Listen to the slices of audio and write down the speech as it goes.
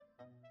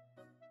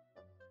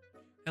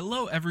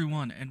Hello,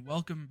 everyone, and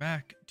welcome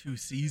back to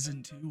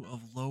Season 2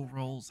 of Low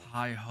Rolls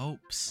High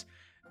Hopes.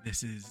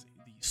 This is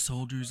the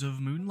Soldiers of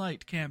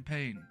Moonlight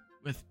campaign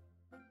with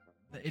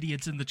the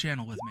idiots in the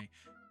channel with me.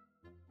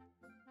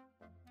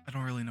 I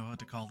don't really know what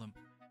to call them.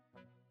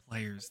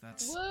 Players,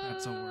 that's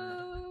a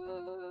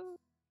word.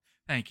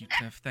 Thank you,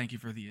 Tiff. Thank you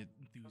for the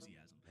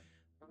enthusiasm.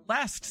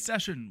 Last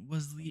session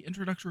was the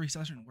introductory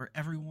session where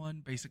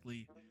everyone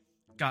basically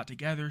got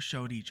together,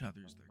 showed each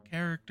other's their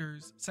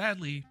characters.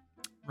 Sadly,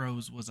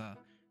 Rose was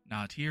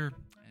not here,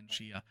 and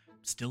she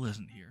still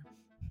isn't here.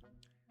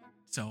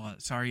 So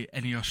sorry,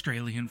 any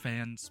Australian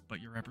fans, but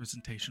your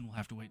representation will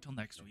have to wait till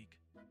next week.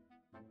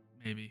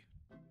 Maybe.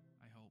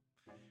 I hope.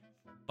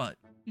 But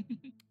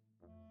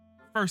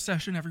first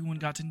session, everyone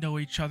got to know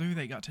each other.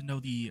 They got to know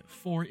the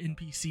 4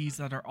 NPCs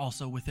that are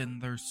also within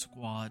their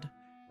squad.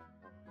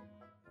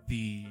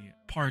 The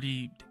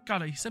party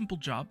got a simple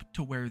job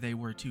to where they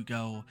were to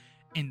go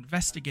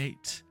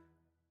investigate,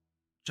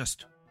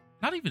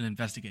 not even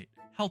investigate,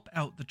 help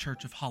out the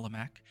Church of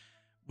Holomak,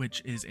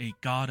 which is a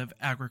god of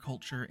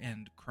agriculture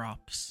and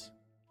crops.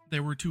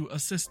 They were to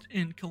assist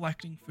in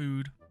collecting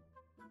food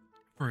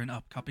for an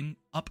upcoming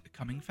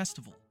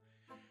festival.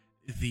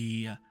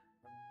 The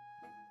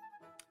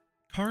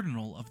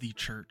cardinal of the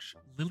church,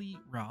 Lily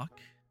Rock,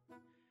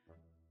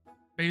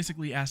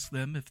 basically asked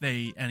them if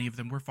any of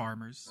them were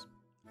farmers,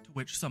 to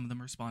which some of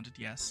them responded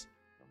yes.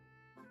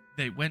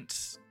 They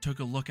went, took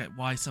a look at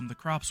why some of the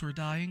crops were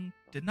dying,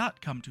 did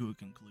not come to a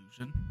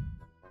conclusion.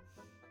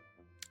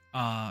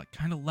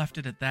 Kind of left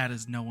it at that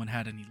as no one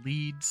had any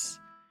leads.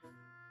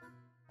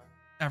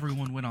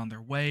 Everyone went on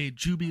their way.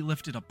 Juby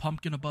lifted a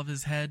pumpkin above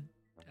his head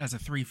as a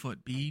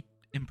 3-foot bee.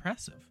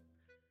 Impressive.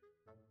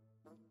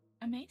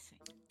 Amazing.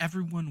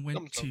 Everyone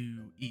went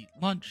to eat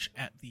lunch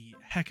at the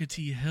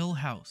Hecate Hill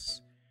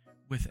House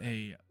with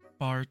a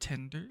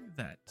bartender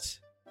that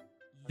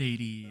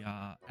Lady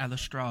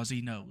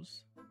Alistrazi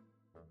knows.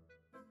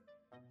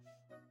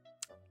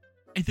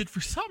 And then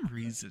for some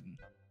reason,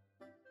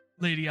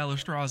 Lady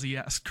Alistrazi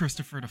asked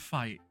Christopher to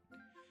fight.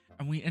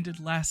 And we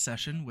ended last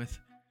session with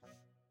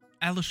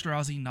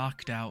Alistrazi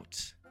knocked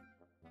out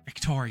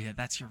Victoria.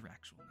 That's your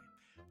actual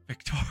name.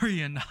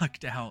 Victoria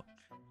knocked out,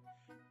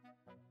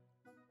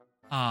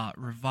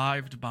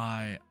 revived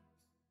by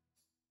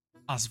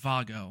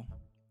Osvago,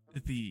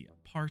 the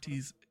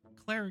party's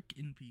cleric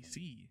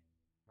NPC,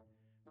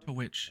 to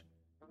which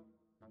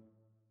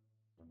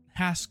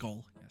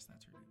Haskell, yes,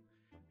 that's her name,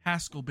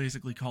 Haskell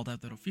basically called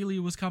out that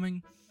Ophelia was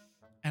coming,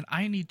 and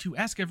I need to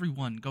ask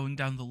everyone going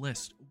down the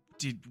list,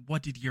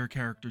 what did your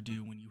character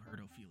do when you heard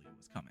Ophelia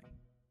was coming?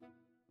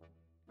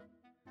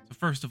 So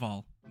first of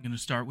all, I'm going to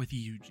start with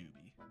you,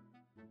 Juby.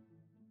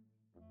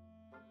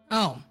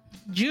 Oh,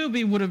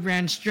 Juby would have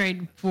ran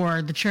straight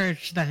for the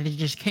church that he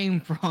just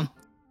came from.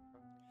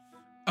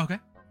 Okay.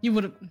 He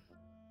would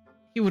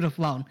have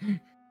flown.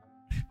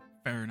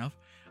 Fair enough.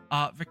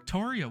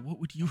 Victoria, what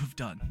would you have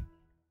done?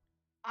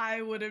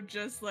 I would have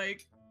just,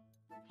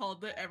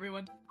 told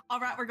everyone, all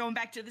right, we're going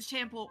back to the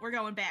temple. We're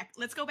going back.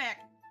 Let's go back.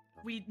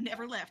 We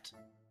never left.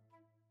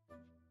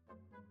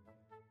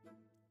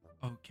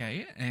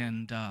 Okay,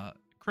 and,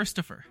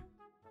 Christopher.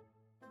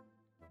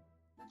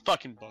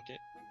 Fucking book it.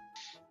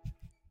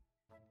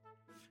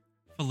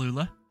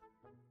 Falula.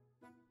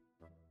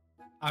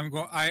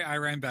 I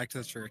ran back to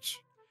the church.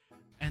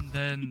 And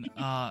then,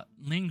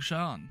 Ling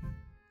Shan.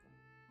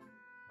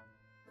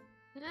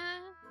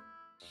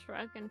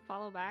 Shrug and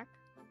follow back.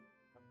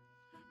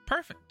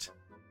 Perfect.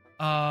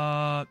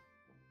 Osvago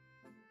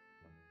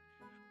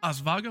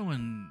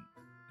and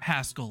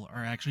Haskell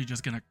are actually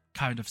just gonna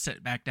kind of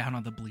sit back down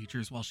on the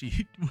bleachers while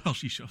she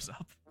shows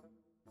up.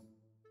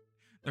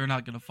 They're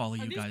not gonna follow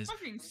you guys.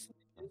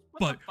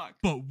 What the fuck?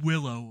 But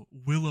Willow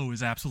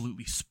is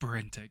absolutely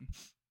sprinting.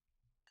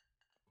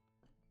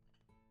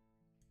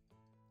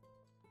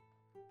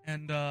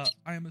 And I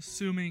am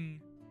assuming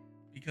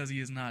because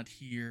he is not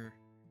here,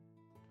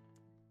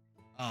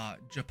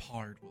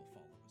 Japard will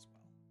follow as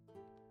well.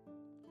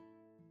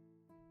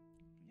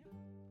 Yeah.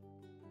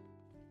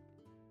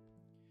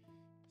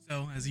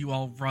 So, as you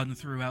all run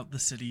throughout the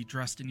city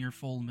dressed in your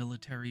full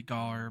military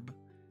garb,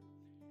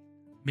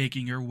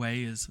 making your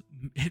way as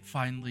it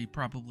finally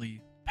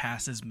probably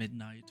passes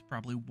midnight,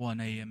 probably 1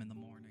 a.m. in the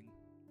morning.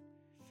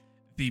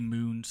 The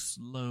moon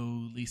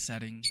slowly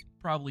setting,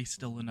 probably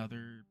still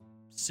another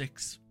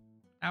 6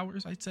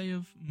 hours, I'd say,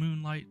 of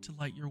moonlight to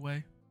light your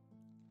way.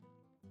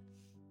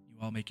 You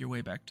all make your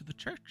way back to the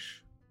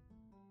church.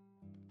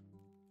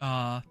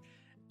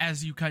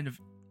 As you kind of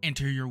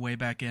enter your way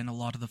back in, a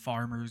lot of the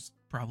farmers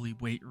probably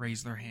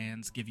raise their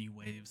hands, give you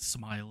waves,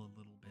 smile a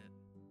little bit.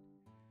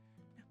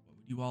 What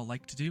would you all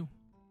like to do?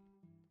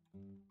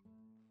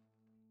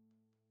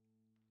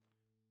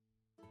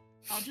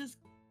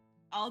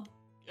 Oh,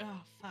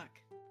 fuck.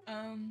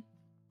 Are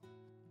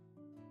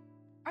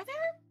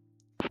there?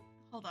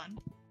 Hold on.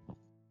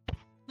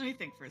 Let me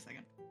think for a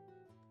second.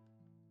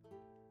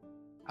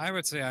 I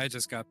would say I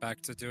just got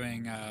back to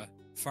doing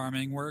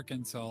farming work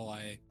until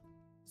I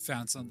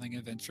found something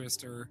of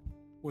interest or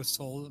was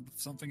told of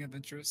something of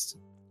interest.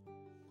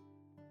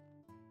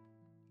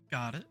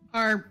 Got it.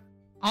 Are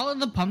all of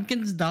the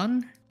pumpkins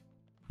done?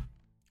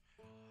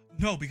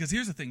 No, because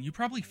here's the thing. You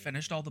probably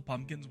finished all the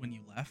pumpkins when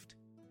you left.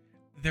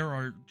 There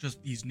are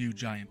just these new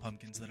giant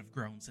pumpkins that have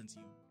grown since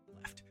you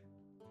left.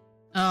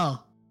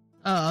 Oh.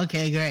 Oh,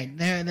 okay, great.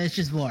 There's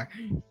just more.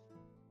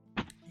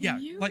 Yeah,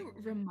 Can you like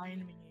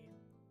remind me?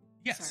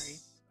 yes, Sorry.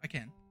 I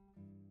can.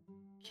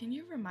 Can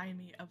you remind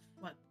me of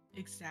what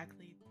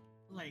exactly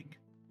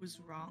was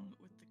wrong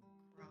with the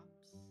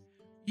crops?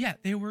 Yeah,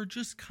 they were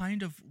just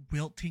kind of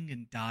wilting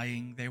and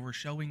dying. They were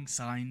showing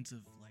signs of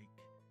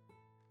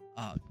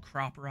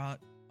crop rot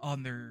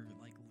on their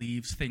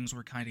leaves. Things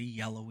were kind of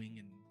yellowing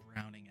and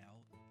browning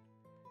out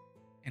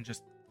and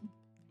just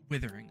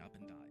withering up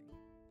and dying.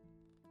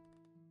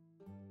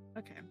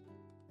 Okay.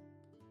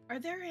 Are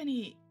there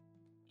any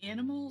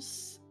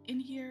animals in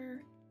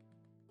here?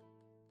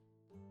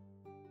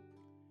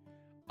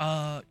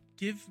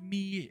 Give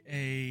me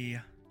a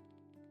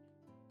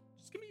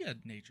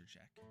nature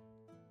check.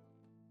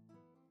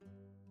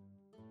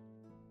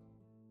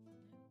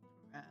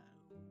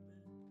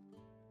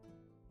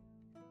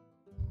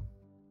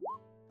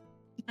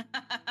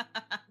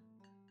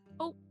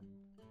 Oh.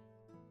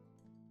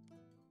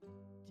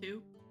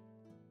 2.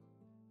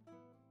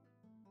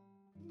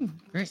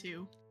 Great.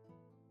 2.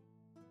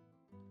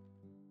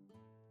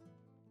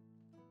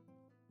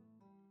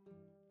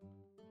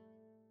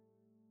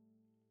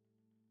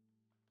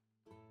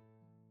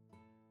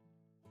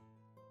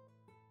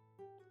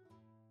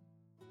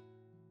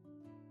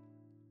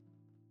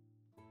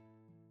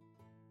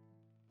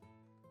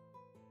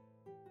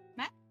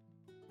 Matt?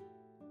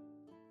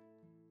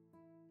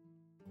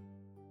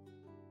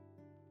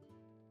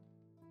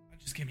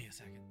 Just give me a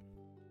second.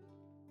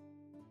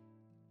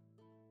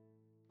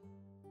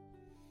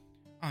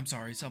 I'm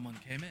sorry, someone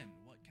came in.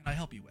 What can I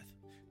help you with?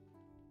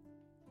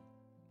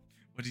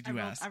 What did you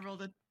ask? I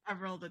rolled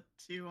a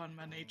 2 on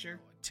my nature.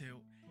 Oh, 2.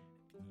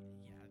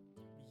 Yeah,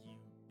 you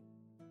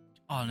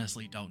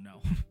honestly don't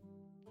know.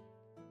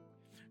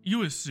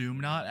 You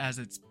assume not, as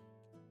it's,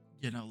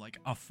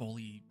 a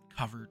fully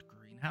covered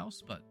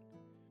greenhouse, but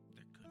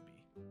there could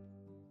be.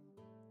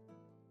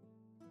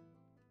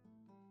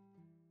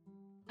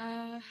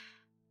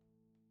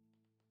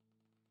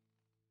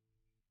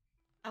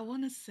 I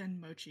want to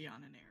send Mochi on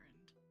an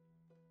errand.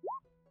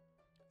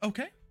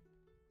 Okay.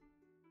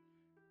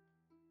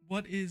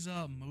 What is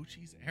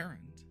Mochi's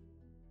errand?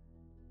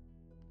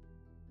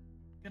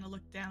 Gonna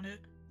look down at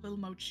little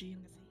Mochi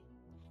and say,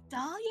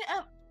 Doll,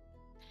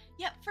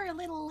 you up for a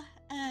little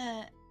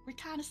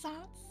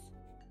reconnaissance?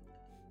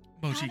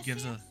 Mochi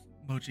gives a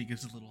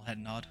Reconnaissance? little head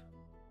nod.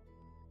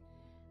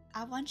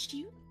 I want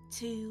you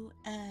to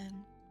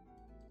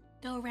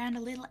go around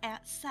a little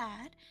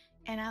outside,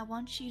 and I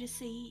want you to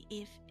see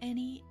if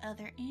any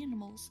other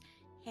animals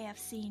have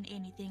seen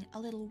anything a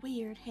little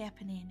weird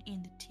happening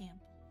in the temple.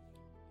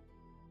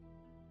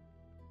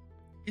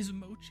 Is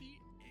Mochi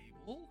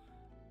able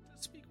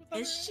to speak with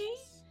other Is she?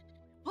 animals?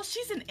 well,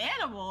 she's an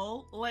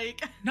animal.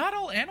 Not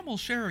all animals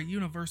share a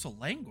universal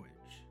language.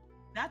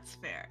 That's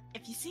fair.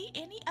 If you see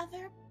any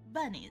other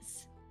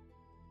bunnies,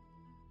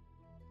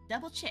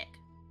 double check.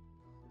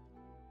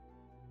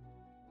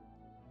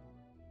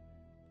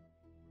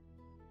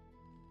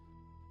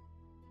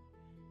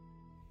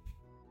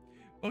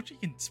 Mochi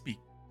can speak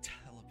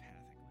telepathically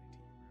to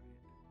you,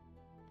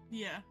 right?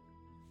 Yeah.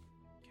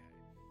 Okay.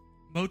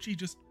 Mochi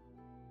just.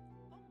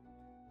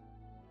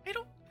 I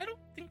don't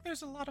think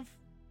there's a lot of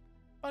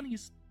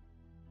bunnies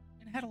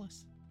in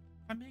Headless.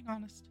 If I'm being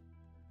honest.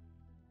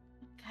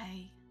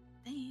 Okay,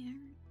 there.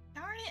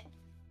 Darn it.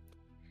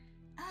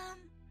 I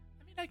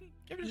mean, I can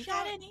give it a You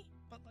shot. got any?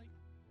 But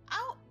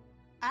Oh,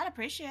 I'd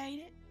appreciate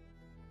it.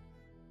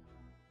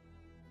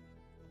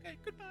 okay,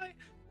 goodbye.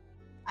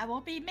 I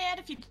won't be mad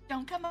if you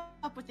don't come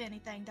up with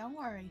anything. Don't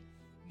worry.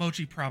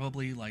 Mochi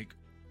probably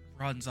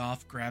runs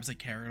off, grabs a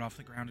carrot off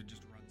the ground, and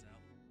just runs out.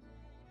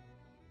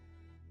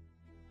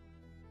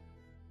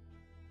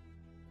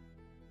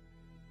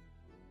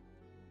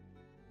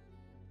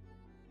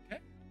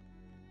 Okay.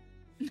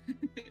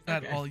 Is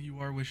that Okay. all you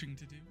are wishing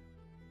to do?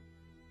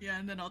 Yeah,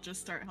 and then I'll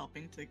just start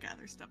helping to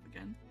gather stuff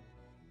again.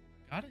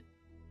 Got it.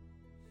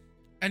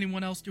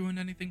 Anyone else doing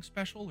anything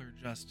special or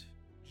just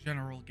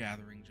general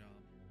gathering job?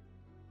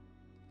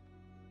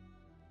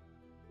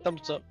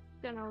 Thumbs up.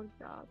 General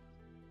job.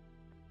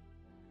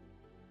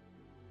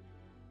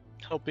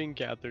 Helping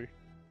gather.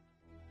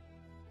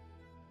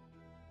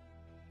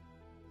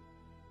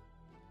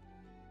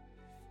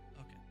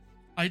 Okay.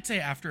 I'd say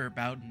after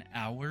about an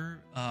hour,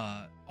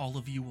 all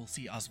of you will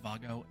see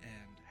Osvago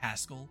and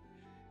Haskell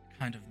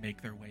kind of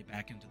make their way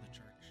back into the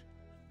church.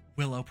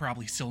 Willow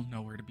probably still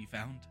nowhere to be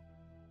found.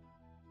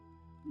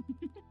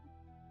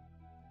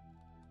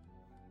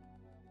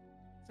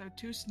 So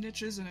 2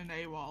 snitches and an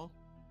AWOL.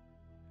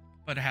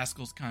 But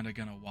Haskell's kind of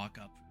gonna walk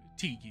up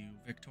to you,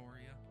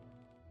 Victoria.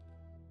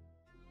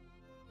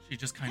 She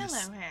just kind of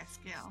Hello,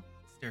 Haskell.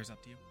 stares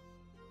up to you.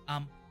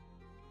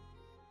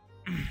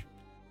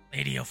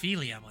 Lady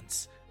Ophelia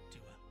wants to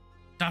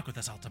talk with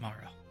us all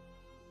tomorrow.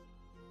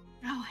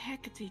 Oh,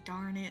 heckity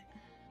darn it.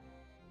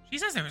 She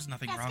says there was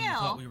nothing wrong with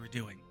Haskell. what we were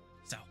doing.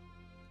 So,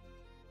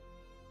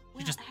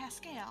 Well, just-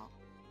 Haskell,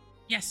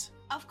 yes.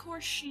 of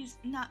course she's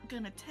not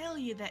gonna tell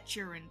you that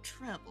you're in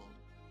trouble.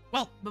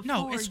 Well, Before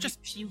no, it's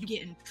just you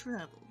get in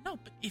trouble. No,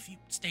 but if you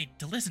stayed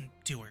to listen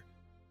to her,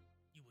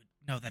 you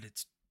would know that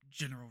it's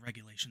general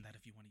regulation that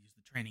if you want to use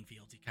the training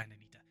fields, you kind of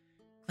need to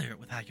clear it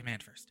with high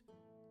command first,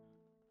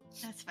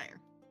 That's fair.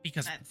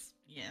 because That's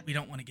yeah. we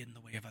don't want to get in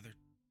the way of other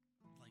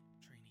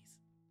trainees.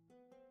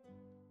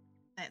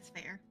 That's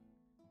fair.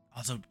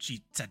 Also,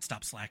 she said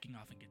stop slacking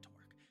off and get to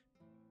work.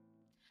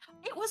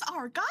 It was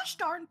our gosh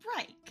darn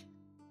break.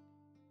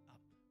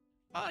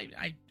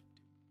 I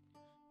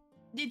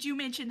Did you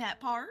mention that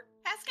part,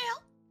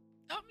 Haskell?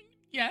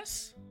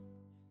 yes.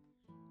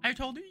 I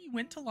told her you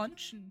went to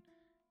lunch and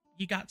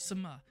you got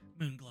some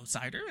Moonglow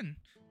cider, and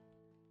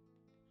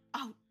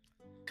Oh,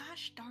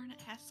 gosh darn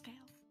it, Haskell.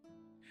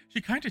 she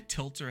kind of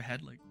tilts her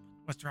head like,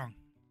 "What's wrong?"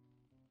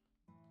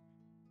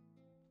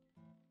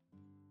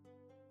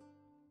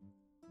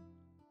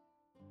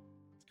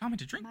 It's common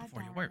to drink My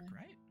before you work, darling.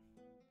 right?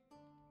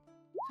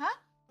 Huh?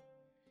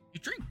 You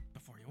drink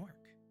before you work.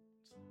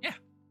 Yeah.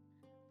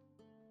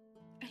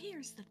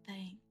 Here's the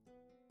thing.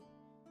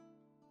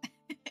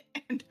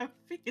 And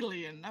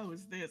Ophelia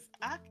knows this.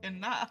 I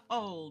cannot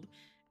hold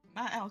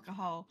my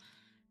alcohol.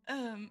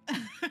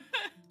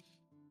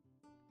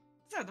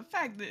 So the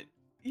fact that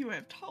you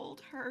have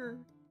told her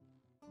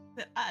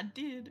that I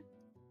did.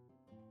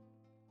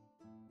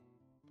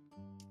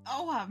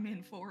 Oh, I'm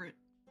in for it.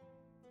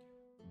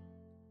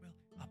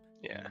 Well,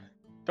 Yeah.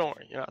 Don't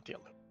worry, you're not the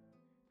only one.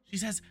 she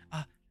says,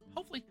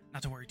 hopefully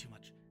not to worry too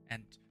much.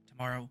 And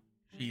tomorrow,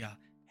 she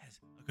has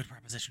a good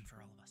proposition for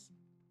all of us.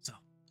 So,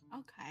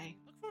 Okay.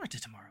 look forward to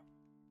tomorrow.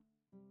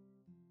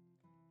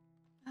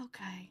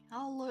 Okay.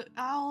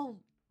 I'll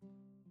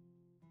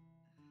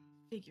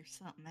figure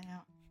something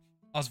out.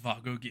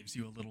 Osvago gives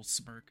you a little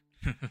smirk.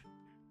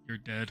 You're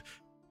dead.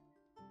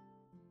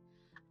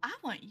 I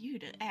want you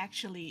to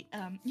actually,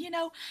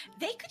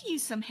 they could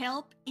use some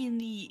help in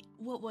the,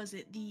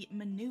 the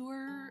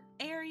manure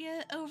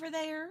area over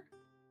there.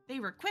 They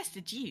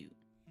requested you.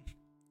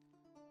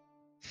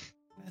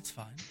 That's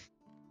fine.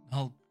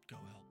 I'll go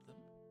help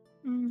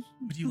them.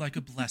 Would you like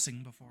a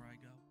blessing before I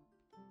go?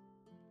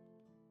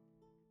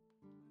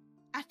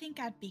 I think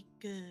I'd be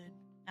good,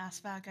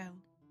 Osvago.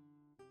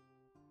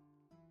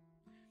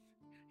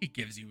 He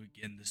gives you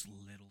again this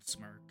little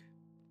smirk.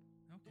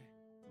 Okay.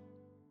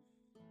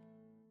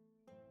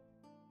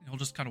 And he'll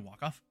just kind of walk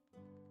off.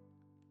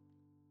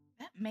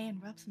 That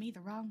man rubs me the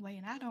wrong way,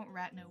 and I don't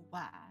right know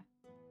why.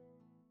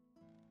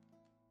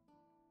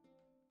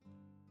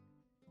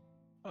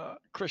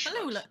 Christian.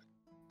 Balula,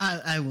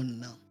 I wouldn't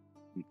know.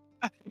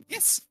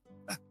 Yes.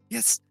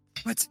 Yes.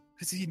 What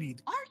do you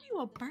need? are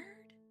you a bird?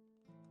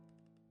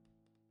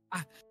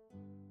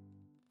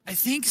 I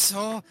think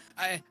so.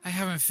 I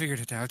haven't figured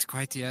it out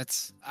quite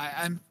yet.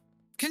 I'm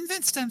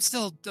convinced I'm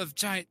still of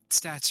giant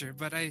stature,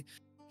 but people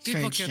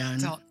Strange, keep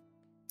John.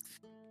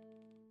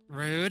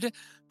 rude.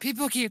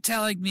 People keep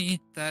telling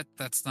me that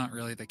that's not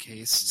really the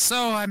case,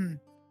 so I'm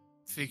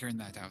figuring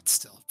that out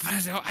still.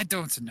 But I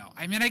don't know.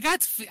 I mean, I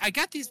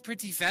got these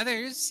pretty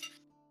feathers.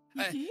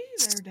 You Uh, do.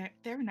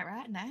 They're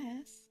right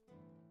nice.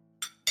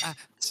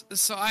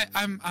 So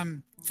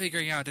I'm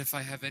figuring out if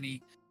I have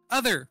any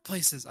other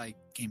places I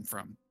came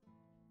from.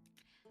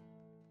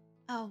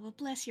 Oh, well,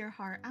 bless your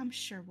heart. I'm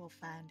sure we'll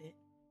find it.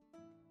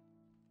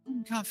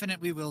 I'm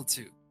confident we will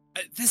too.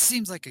 This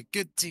seems like a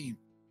good team.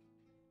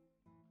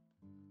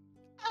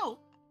 Oh,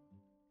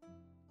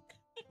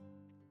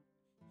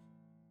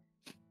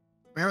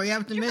 Very you're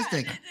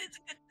optimistic. right.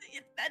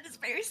 That is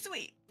very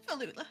sweet,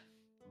 Falula.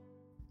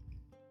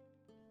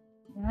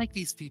 I like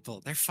these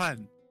people. They're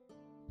fun.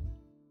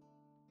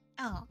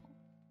 Oh,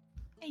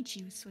 ain't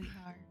you a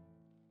sweetheart?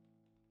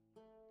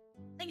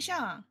 Ling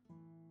Shang,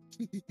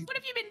 what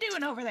have you been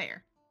doing over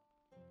there?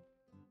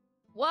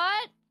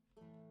 What?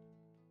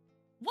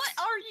 What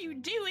are you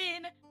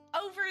doing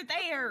over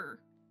there?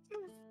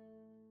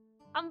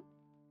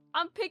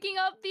 I'm picking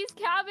up these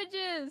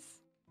cabbages.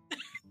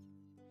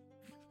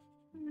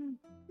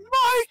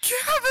 My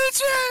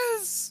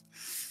cabbages!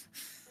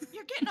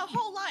 You're getting a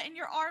whole lot in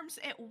your arms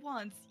at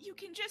once. You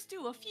can just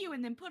do a few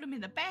and then put them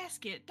in the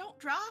basket. Don't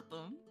drop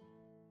them.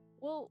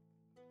 Well,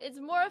 it's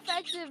more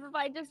effective if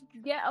I just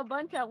get a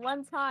bunch at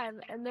one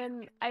time and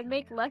then I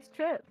make less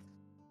trips.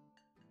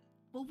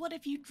 Well, what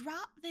if you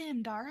drop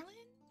them, darling?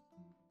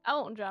 I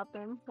won't drop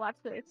them. Watch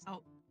this.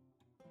 Oh.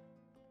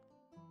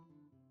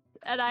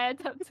 And I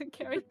attempt to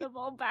carry them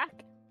all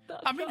back.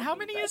 I mean, how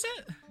many is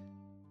it?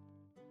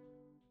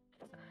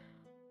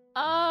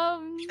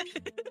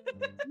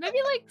 Maybe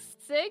like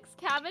 6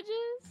 cabbages?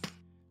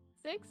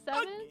 6,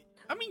 7?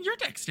 I mean, your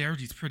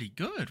dexterity's pretty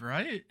good,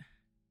 right?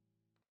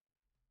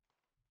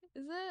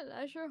 Is it?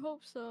 I sure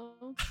hope so.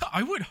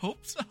 I would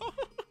hope so.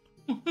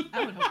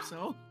 I would hope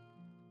so.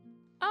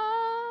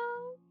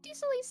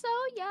 Decently so.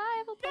 Yeah, I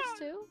have a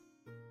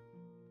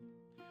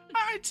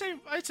 +2.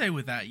 I'd say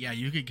with that, yeah,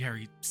 you could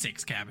carry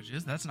 6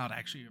 cabbages. That's not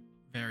actually a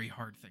very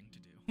hard thing to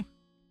do.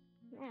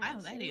 Yeah,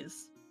 Wow, that see?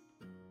 is.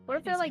 What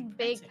if That they're is like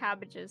big impressive.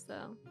 cabbages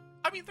though?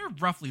 I mean, they're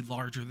roughly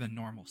larger than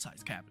normal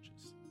size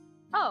cabbages.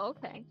 Oh,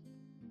 okay.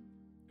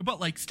 But,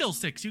 like, still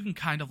 6. You can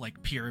kind of,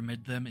 like,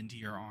 pyramid them into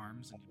your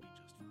arms and you'll be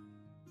just fine.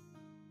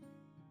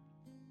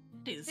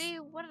 It is, See,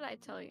 what did I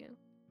tell you?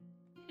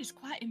 it is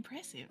quite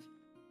impressive.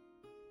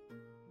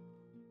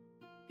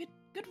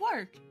 Good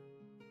work.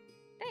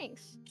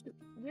 Thanks.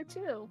 You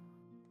too.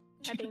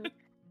 I think.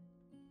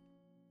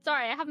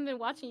 Sorry, I haven't been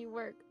watching you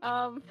work.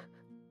 I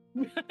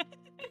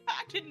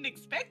didn't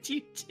expect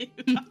you to.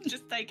 I'm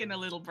just taking a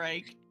little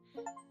break.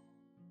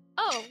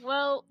 Oh,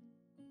 well.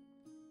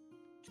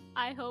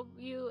 I hope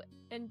you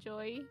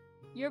enjoy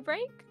your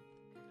break.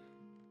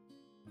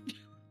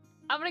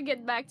 I'm gonna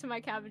get back to my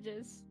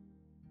cabbages.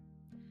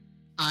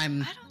 I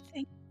don't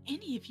think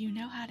any of you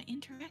know how to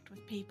interact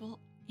with people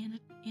in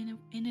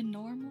a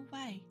normal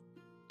way.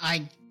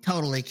 I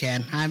totally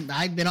can.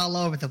 I've been all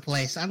over the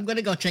place. I'm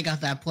gonna go check out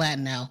that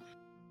plant now.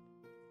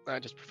 I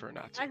just prefer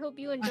not to. I hope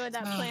you enjoy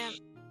that plant.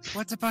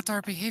 What about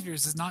our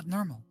behaviors is not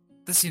normal?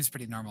 This seems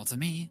pretty normal to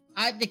me.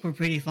 I think we're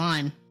pretty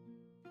fine.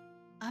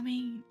 I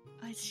mean,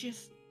 it's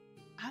just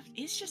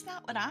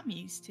not what I'm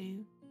used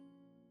to.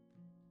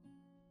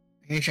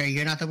 Are you sure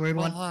you're not the weird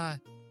Well,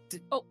 one?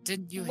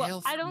 didn't you Well,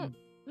 hail I from...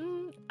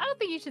 don't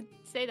think you should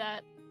say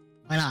that.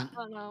 Why not?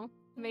 I don't know.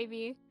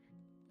 Maybe.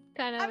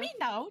 Kind of. I mean,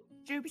 no,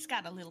 Juby's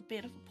got a little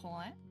bit of a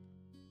point.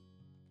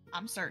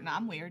 I'm certain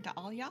I'm weird to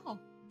all y'all.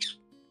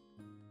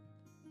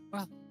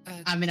 Well,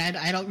 I mean,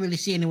 I don't really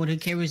see anyone who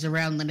carries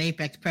around an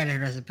apex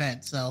predator as a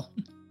pet, so.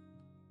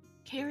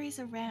 Carries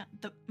around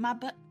my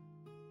butt.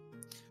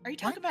 Are you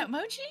talking about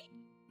Mochi?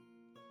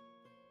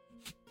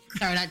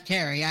 Sorry, not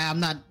Carrie. I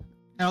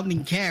don't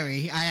mean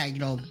Carrie.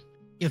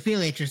 You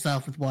affiliate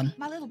yourself with one.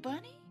 My little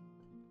bunny?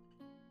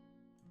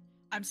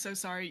 I'm so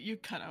sorry. You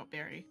cut out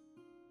Barry.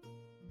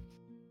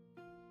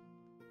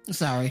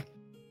 Sorry.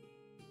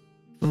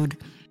 Food.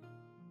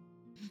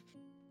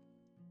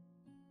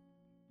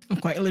 I'm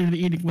quite literally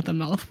eating with a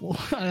mouthful.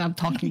 I'm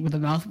talking with a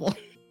mouthful.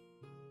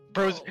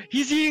 Bros,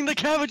 he's eating the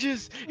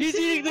cabbages! He's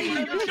eating the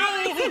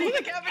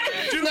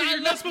cabbages! Dude, you're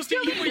not supposed to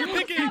eat what you're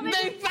picking!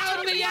 They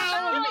found me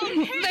out!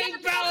 They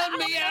found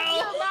me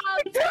out!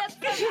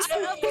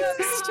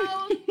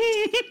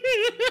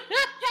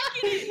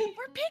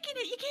 We're picking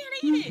it. You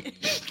can't eat it.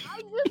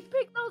 I just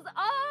picked those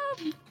up!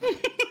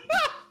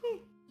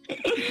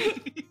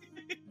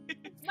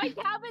 My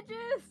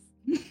cabbages!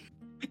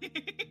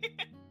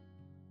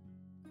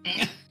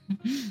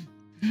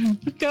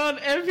 God,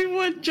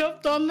 everyone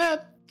jumped on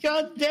that.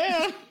 God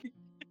damn.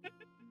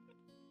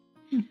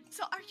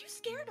 So, are you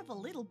scared of a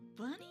little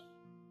bunny?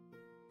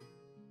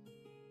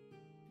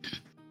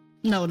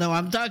 No,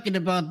 I'm talking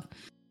about,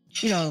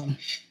 the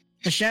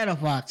Shadow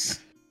Fox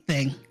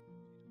thing.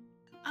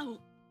 Oh,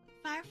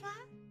 Firefly?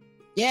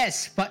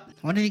 Yes, but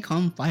why did he call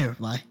him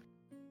Firefly?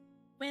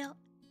 Well,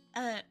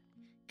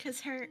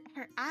 'cause her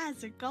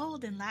eyes are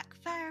golden like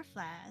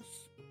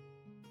fireflies.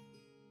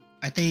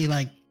 Are they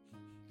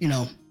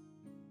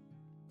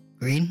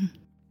green?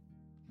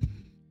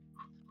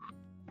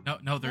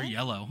 No, they're What?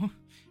 yellow.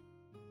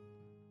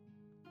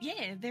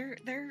 Yeah,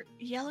 they're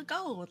yellow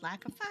gold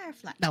like a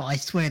firefly. No, I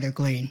swear they're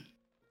green.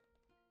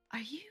 Are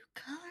you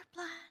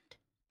colorblind?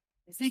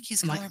 I think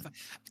he's Am I- colorblind.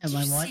 am Do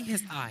I you what? see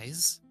his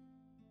eyes?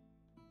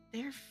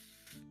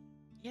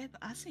 Yeah, but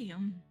I see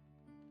them.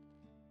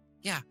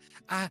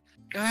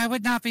 I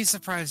would not be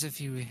surprised if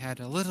you had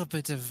a little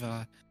bit of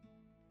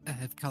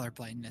color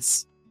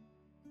blindness.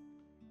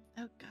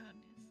 Oh goodness.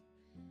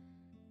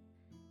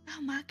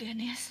 Oh my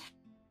goodness.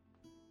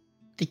 I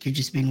think you're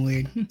just being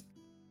weird.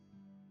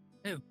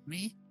 Who,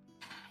 me?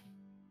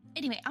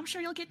 Anyway, I'm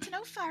sure you'll get to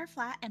know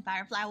Firefly, and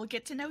Firefly will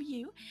get to know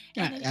you,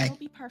 and then I- you'll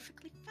be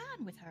perfectly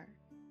fine with her.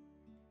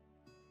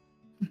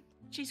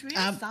 She's really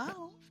Um,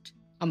 soft.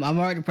 I'm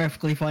already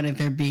perfectly fine if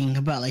they're being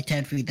about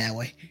 10 feet that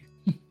way.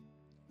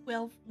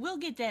 Well, we'll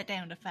get that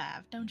down to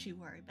 5. Don't you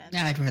worry about Nah,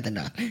 it. I'd rather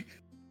not.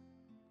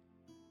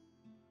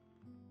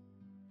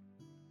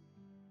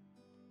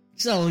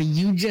 So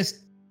you just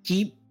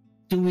keep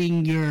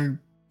doing you.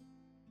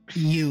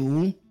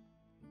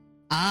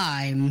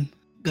 I'm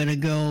gonna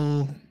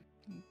go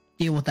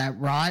deal with that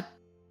rot.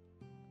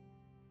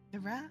 The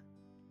right?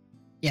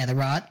 Yeah, the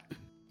rot.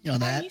 You know How are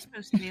that. you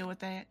supposed to deal with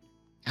that?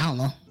 I don't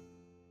know.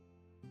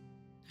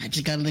 I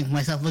just gotta make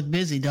myself look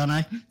busy, don't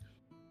I?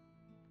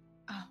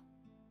 Oh.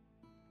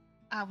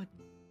 I would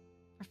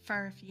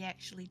prefer if you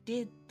actually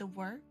did the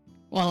work.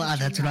 Well, Would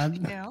that's you what like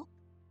I'm. to go?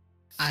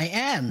 I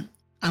am.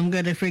 I'm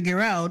gonna figure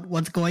out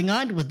what's going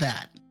on with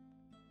that.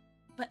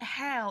 But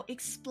how?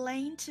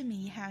 Explain to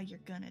me how you're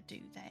gonna do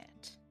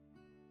that.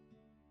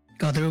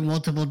 Go through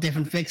multiple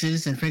different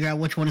fixes and figure out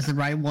which one is the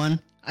right one.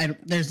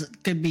 There's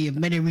could be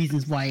many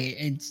reasons why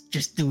it's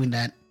just doing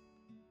that.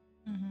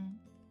 Mm-hmm.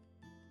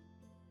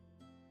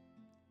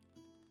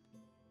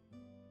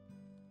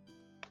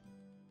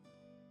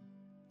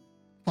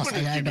 Plus, What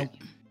I did don't.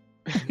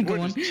 you Go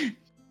What on. is-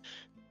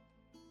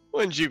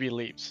 When Juby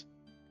leaves.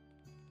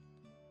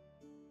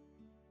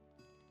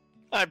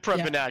 I prep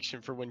Yeah. in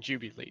action for when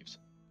Juby leaves.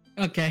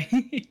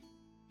 Okay.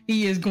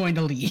 He is going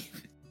to leave.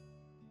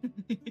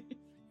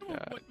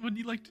 What would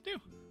you like to do?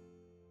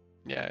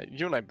 Yeah,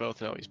 you and I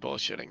both know he's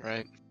bullshitting,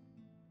 right?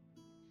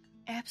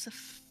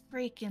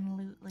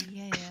 Abso-freaking-lutely,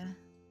 yeah.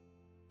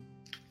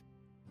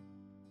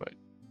 But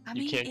I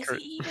you mean, can't is cur-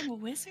 he even a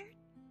wizard?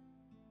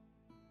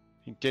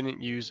 He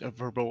didn't use a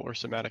verbal or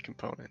somatic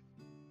component.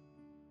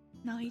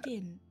 No, he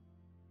didn't.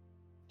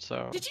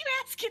 So Did you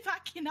ask if I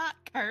cannot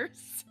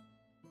curse?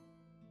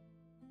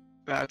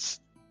 that's.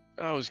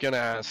 I was gonna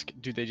ask,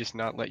 do they just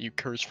not let you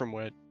curse from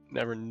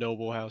whatever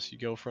noble house you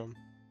go from?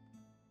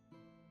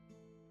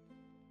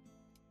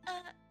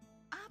 I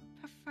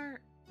prefer,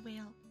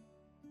 well,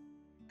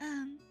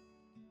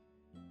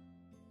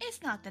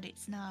 it's not that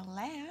it's not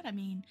allowed. I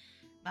mean,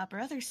 my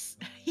brother's,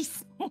 he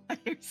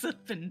swears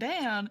up and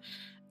down.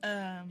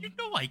 You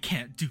know I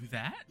can't do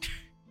that.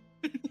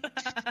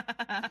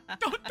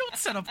 Don't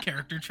set up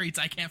character traits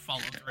I can't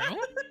follow through.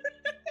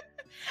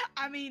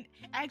 I mean,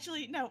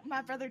 actually, no,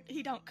 my brother,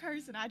 he don't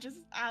curse, and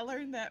I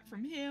learned that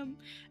from him.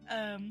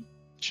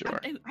 Sure.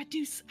 I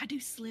do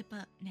slip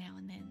up now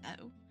and then,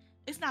 though.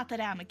 It's not that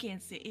I'm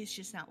against it, it's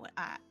just not what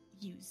I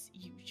use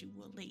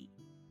usually.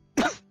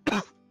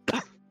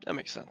 That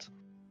makes sense.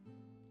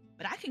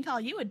 But I can call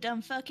you a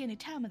dumb fuck any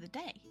time of the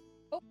day.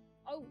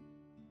 Oh,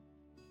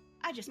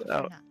 I just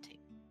prefer No. not to.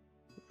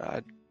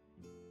 I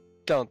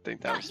don't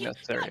think that Not was you,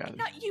 necessary. not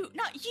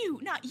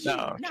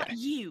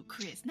you,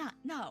 Chris.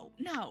 No.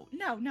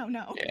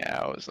 Yeah,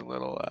 I was a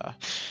little.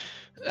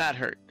 That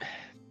hurt.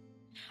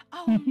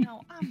 Oh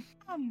no,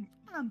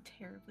 I'm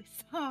terribly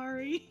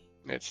sorry.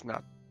 It's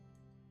not.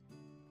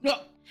 No,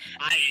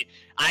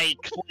 I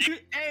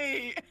clicked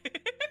Hey.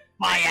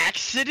 by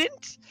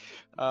accident.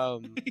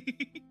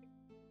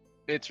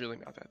 It's really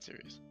not that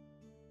serious.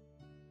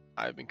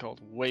 I've been called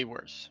way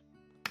worse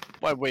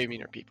by way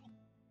meaner people.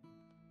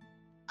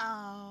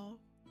 Oh,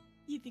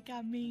 you think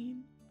I'm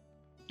mean?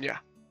 Yeah,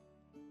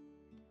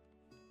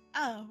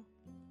 Oh,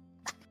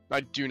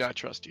 I do not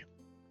trust you.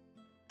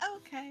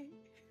 okay.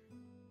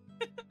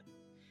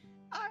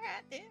 All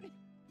right then.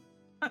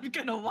 I'm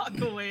gonna walk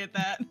away at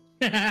that.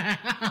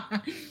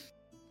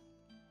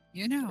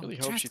 You know, Really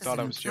hope trust she is thought an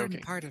I was important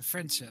joking. part of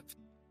friendship.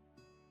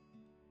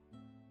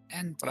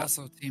 And But I-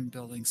 also team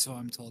building, so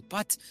I'm told.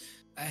 But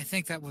I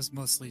think that was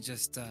mostly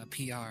just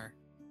PR.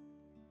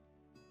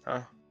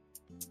 Huh?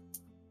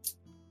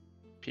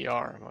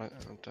 PR. What?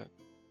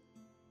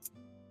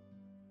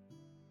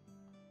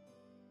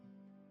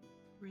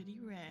 Pretty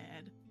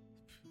rad.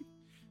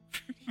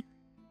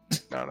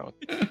 I don't know.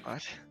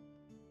 What?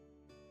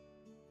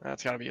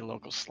 That's gotta be a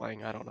local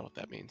slang. I don't know what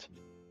that means.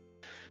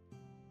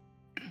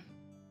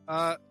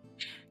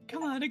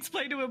 Come on,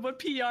 explain to him what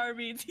PR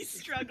means. He's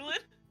struggling.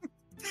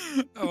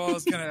 Oh, I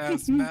was gonna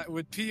ask Matt,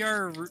 would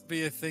PR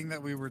be a thing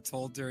that we were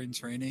told during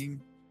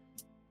training?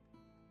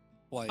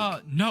 Like,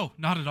 No,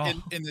 not at all.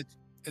 in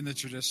the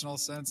traditional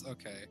sense?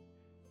 Okay.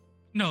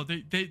 No,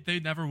 they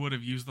never would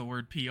have used the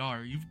word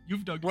PR.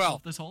 You've dug Well-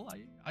 yourself this hole.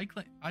 I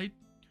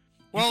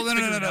Well, can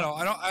no. figure it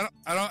out.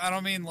 I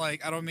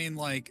don't mean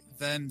like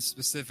them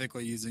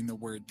specifically using the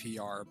word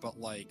PR, but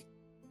like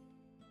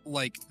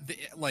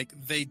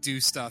they do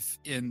stuff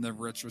in the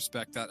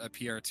retrospect that a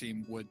PR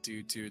team would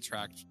do to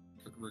attract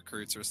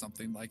recruits or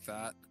something like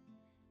that.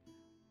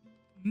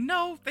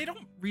 No, they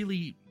don't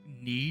really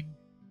need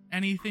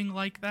anything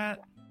like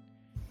that.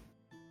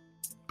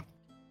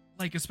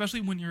 Like,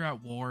 especially when you're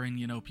at war and,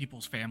 you know,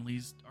 people's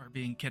families are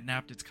being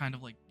kidnapped, it's kind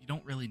of like you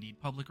don't really need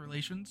public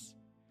relations.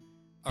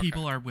 Okay.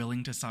 People are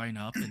willing to sign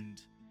up, and,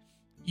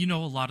 you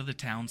know, a lot of the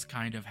towns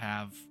kind of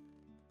have,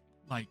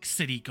 like,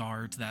 city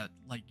guards that,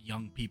 like,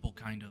 young people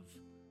kind of,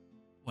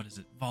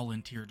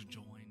 volunteer to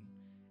join.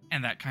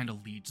 And that kind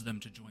of leads them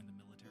to join the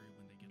military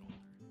when they get older.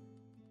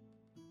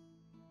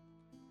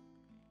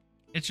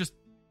 It's just,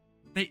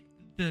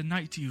 the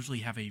knights usually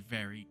have a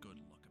very good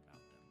look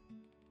about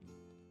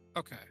them.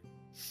 Okay.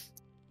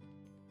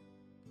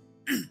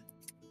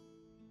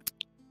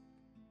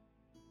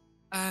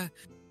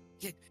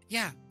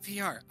 Yeah,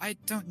 PR. I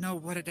don't know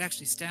what it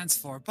actually stands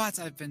for, but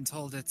I've been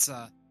told it's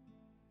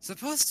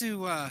supposed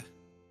to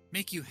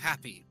make you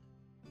happy.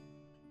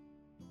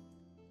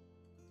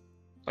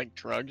 Like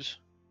drugs?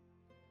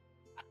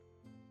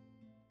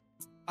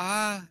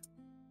 Not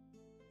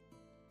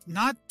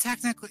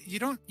technically. You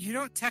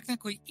don't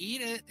technically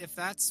eat it, if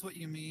that's what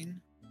you mean.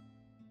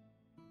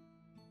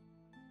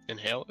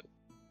 Inhale it?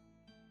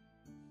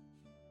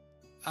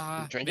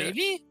 Drink it?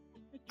 Maybe?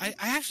 I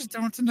actually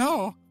don't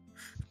know.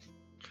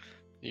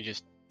 You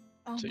just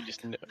Oh so my you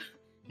just know.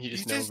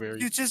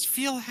 You just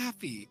feel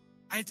happy.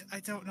 I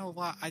don't know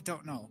why. I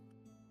don't know.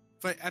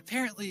 But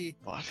apparently,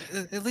 What?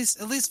 at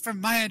least from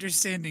my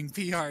understanding,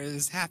 PR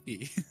is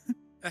happy.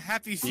 A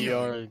happy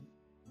feeling.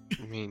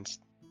 PR means.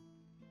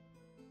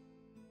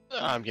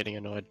 I'm getting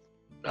annoyed.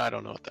 I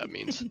don't know what that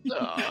means.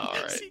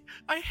 Alright. See,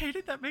 I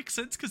hated that makes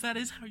sense because that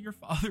is how your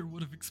father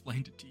would have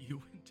explained it to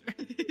you, Winter.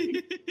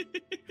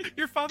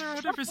 Your father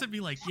would 100%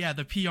 be like, yeah,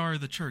 the PR of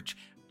the church.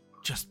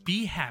 Just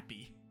be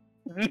happy.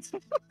 Yeah,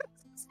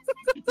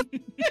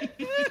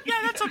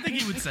 that's something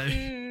he would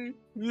say.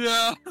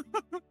 Yeah.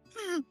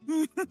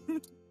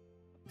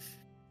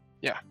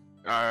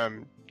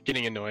 I'm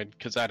getting annoyed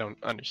because I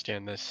don't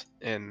understand this,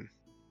 and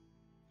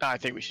I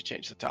think we should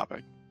change the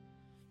topic.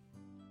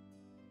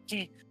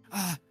 Okay. Do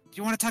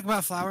you want to talk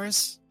about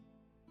flowers?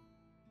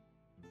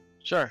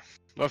 Sure.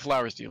 What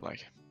flowers do you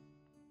like?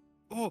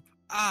 Oh,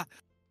 I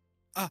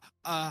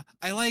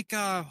like,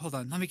 hold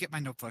on, let me get my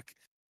notebook.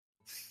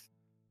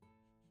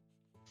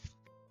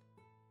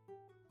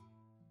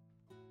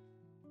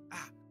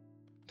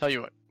 Tell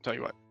you what.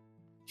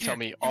 Here, Tell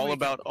me here all we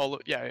about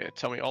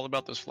tell me all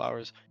about those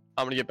flowers.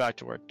 I'm gonna get back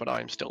to work, but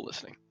I'm still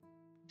listening.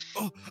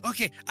 Oh,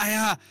 okay.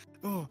 I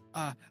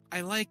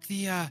like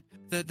I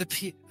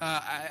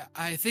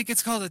think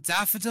it's called a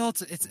daffodil.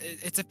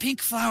 It's a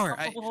pink flower.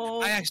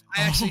 I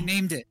actually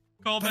named it,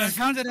 Call but I back.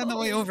 found it on the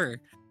way over.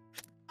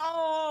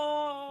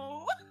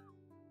 Oh.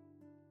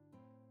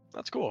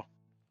 That's cool.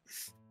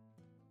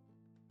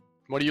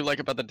 What do you like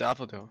about the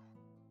daffodil?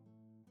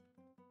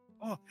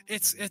 Oh,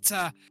 it's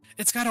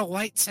got a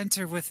white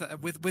center with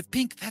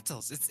pink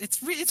petals.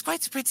 It's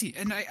quite pretty,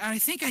 and I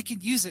think I can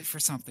use it for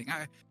something.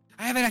 I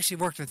haven't actually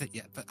worked with it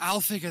yet, but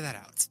I'll figure that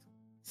out.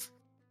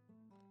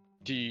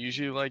 Do you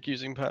usually like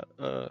using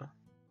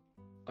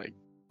like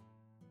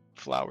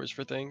flowers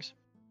for things?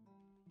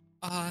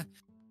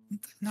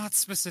 Not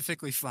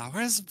specifically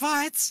flowers,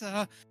 but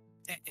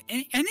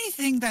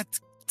anything that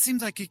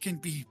seems like it can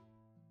be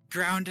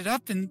grounded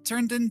up and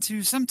turned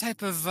into some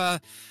type of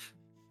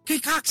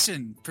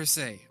concoction per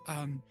se.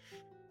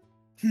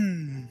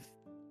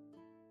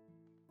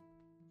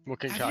 What Have you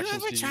concoctions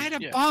ever do you tried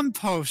a yeah. bomb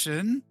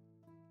potion?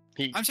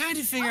 He, I'm trying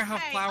to figure how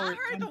Okay, flowers.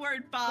 I heard the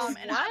word bomb,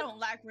 and I What? don't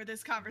like where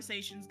this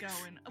conversation's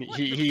going. What,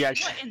 he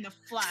actually- what in the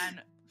flying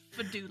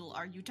fadoodle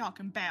are you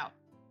talking about?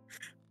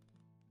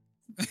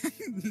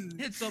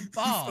 It's a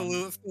bomb.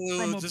 Falula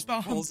from a just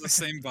bomb. pulls the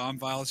same bomb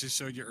vial she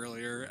showed you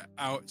earlier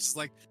out, just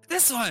like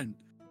this one.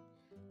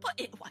 But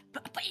is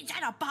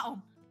that a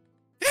bomb?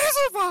 Here's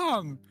a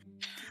bomb.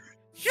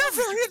 You're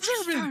very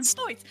Darn observant.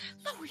 voice!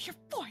 Lower your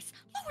voice!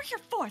 Lower your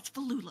voice,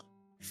 Falula!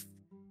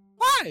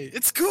 Why?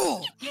 It's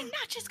cool. You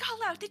cannot just call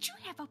out that you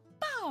have a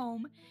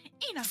bomb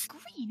in a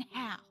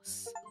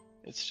greenhouse.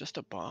 It's just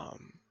a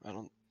bomb. I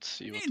don't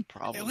see I what mean, the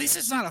problem At least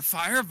is. it's not a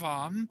fire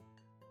bomb.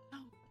 Oh,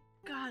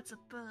 God's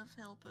above,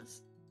 help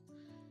us.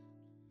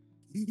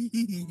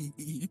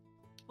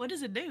 What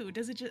does it do?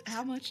 Does it just?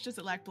 How much does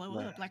it like blow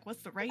up? Like,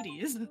 what's the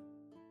radius?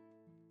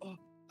 One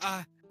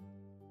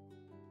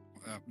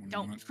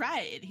Don't moment.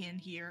 try it in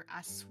here.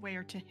 I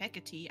swear to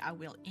Hecate, I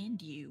will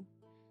end you.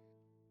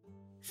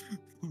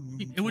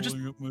 It would just-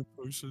 Pulling up my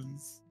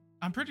potions.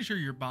 I'm pretty sure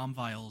your bomb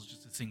vial is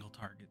just a single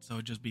target, so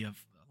it'd just be a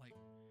like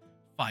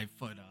 5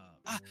 foot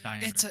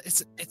diameter.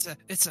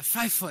 It's a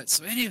 5 foot.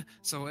 So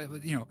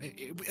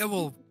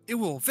it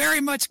will very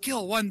much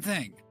kill one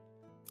thing.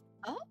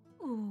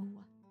 Ooh,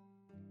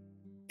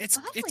 It's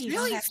Well, hopefully you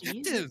really don't have to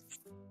use effective.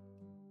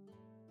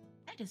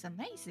 that is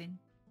amazing.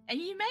 And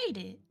you made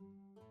it.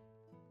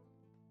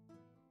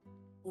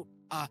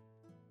 I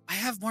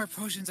have more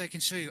potions I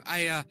can show you.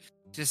 I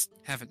just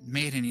haven't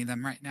made any of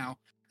them right now.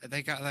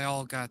 They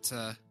all got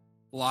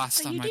lost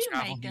So on you my do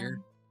travel make here.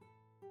 them.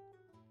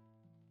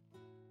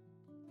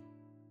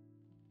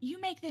 You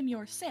make them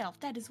yourself.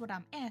 That is what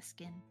I'm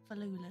asking,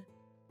 Falula.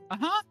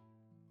 Uh-huh.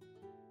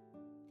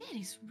 That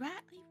is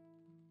rightly.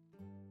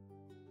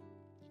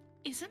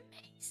 Is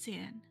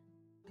amazing.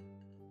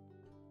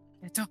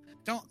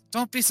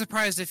 Don't be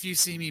surprised if you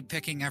see me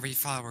picking every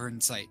flower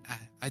in sight.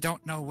 I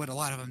don't know what a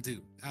lot of them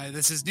do.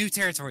 This is new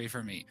territory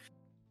for me.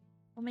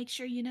 Well, make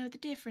sure you know the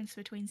difference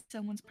between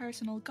someone's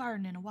personal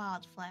garden and a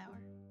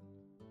wildflower.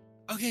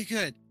 Okay,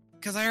 good.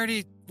 Because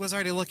I was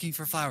already looking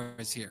for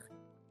flowers here.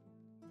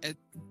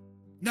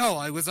 No,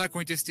 I was not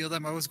going to steal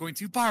them. I was going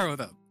to borrow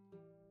them.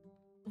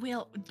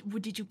 Well,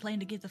 did you plan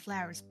to give the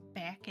flowers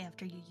back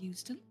after you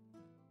used them?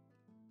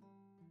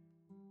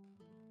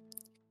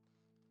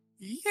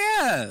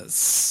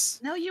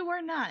 Yes. No, you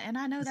were not, and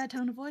I know that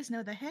tone of voice.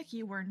 No, the heck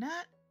you were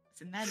not,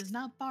 and that is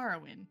not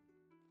borrowing.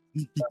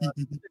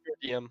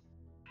 DM,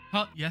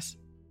 Huh? Yes.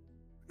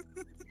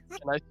 can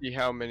I see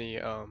how many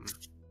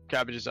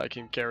cabbages I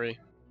can carry?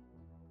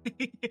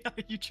 Are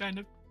you trying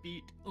to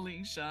beat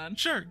Ling Shan?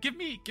 Sure. Give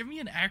me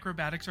an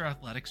acrobatics or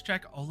athletics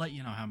check. I'll let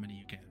you know how many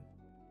you can.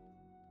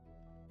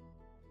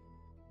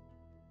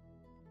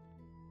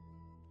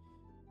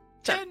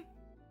 10.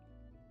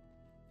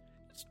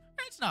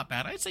 It's not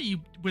bad. I'd say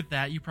with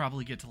that you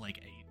probably get to like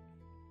 8.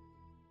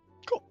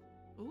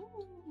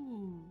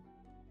 Ooh.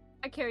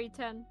 I carry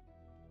 10.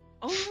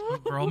 Oh.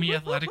 Roll me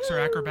athletics or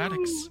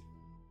acrobatics.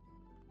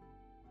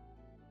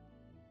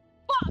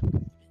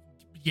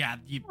 Yeah,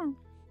 you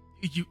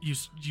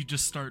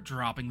just start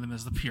dropping them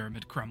as the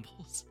pyramid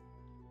crumbles.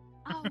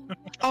 Oh.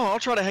 Oh, I'll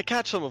try to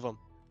catch some of them.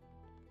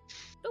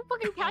 Don't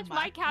fucking catch my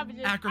my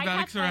cabbages.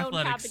 Acrobatics I or catch my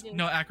own athletics? cabbages.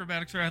 No,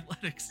 acrobatics or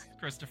athletics,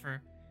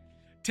 Christopher.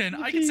 10.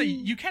 I can say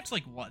you catch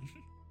like 1.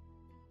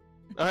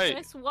 All Can I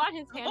right. swat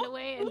his hand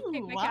away and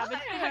pick my cabbage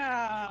back?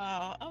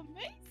 Wow,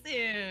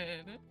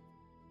 amazing.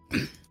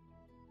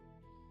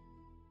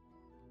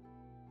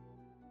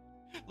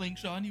 Ling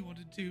Shan, you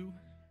wanted to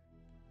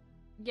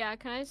Yeah,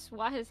 can I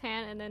swat his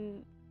hand and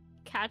then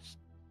catch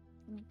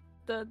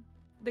the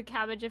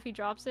cabbage if he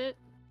drops it?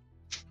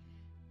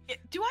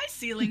 Do I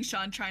see Ling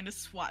Shan trying to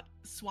swat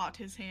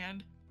his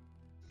hand?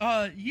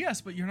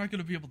 Yes, but you're not going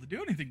to be able to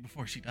do anything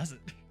before she does it.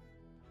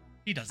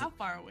 He does it. How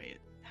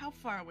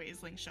far away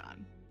is Ling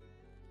Shan?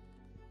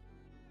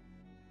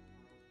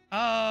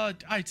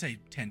 I'd say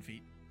 10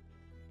 feet.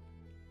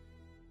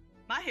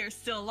 My hair's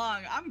still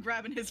long. I'm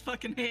grabbing his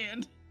fucking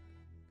hand.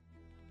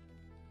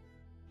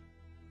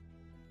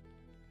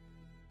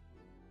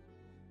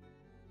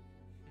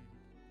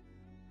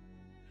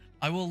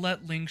 I will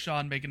let Ling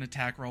Shan make an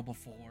attack roll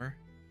before,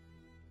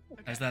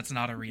 as that's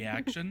not a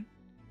reaction.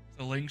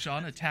 So Ling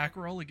Shan, attack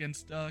roll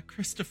against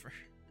Christopher.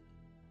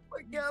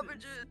 My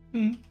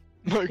cabbages.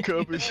 My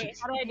cabbage. Wait,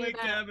 how do I do My that?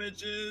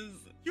 cabbages.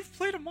 You've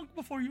played a monk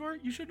before,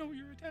 you should know what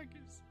your attack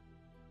is.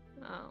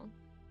 Oh.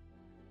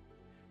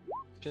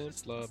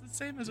 It's Pimp the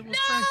same as it was.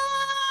 No!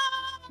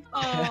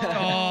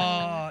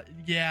 Oh,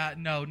 yeah,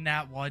 no,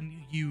 nat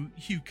 1. You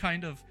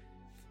kind of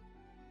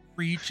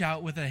reach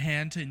out with a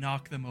hand to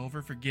knock them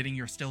over, forgetting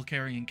you're still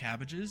carrying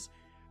cabbages.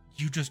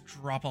 You just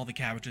drop all the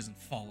cabbages and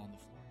fall on the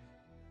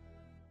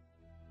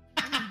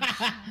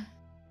floor.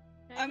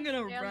 I'm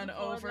gonna Stay on run the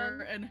floor,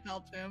 over then? and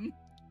help him.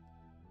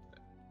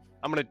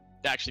 I'm gonna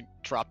actually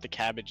drop the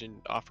cabbage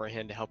and offer a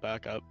hand to help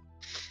back up.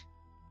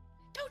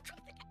 Don't drop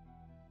the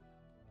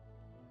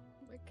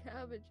My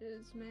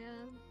cabbages,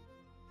 man.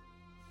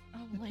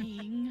 Oh,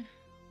 Ling.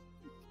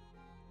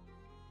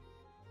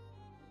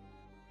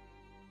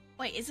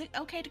 Wait, is it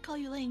okay to call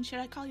you Ling? Should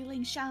I call you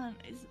Ling Shan?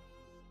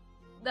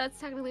 That's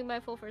technically my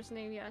full first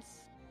name,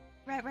 yes.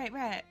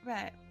 Right.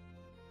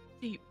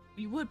 So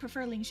you would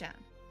prefer Ling Shan?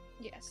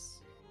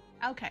 Yes.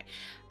 Okay.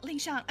 Ling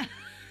Shan, are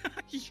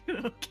you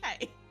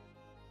okay?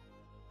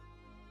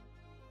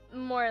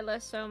 More or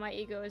less so, my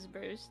ego is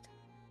bruised.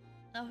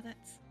 Oh,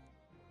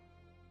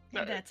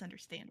 that's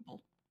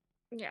understandable.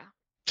 Yeah.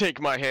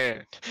 Take my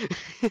hand.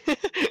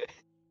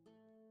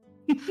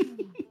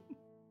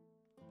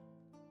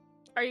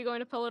 Are you going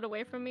to pull it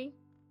away from me?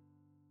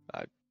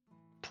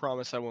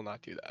 Promise I will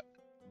not do that.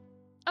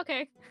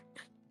 Okay.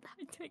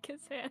 I take his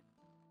hand.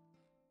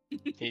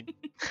 He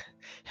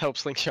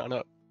helps Ling Shan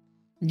up.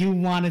 You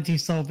wanted to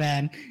so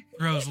bad.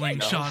 Throws Ling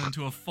No. Shan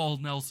into a full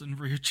Nelson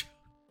reach.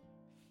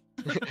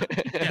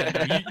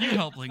 Yeah, no, you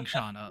help Ling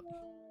Shan up.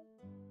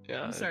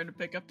 Yeah, I'm starting to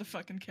pick up the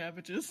fucking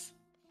cabbages.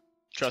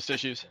 trust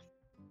issues.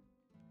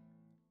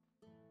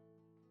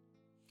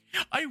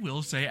 I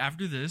will say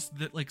after this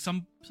that like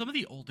some of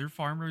the older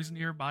farmers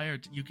nearby are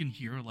you can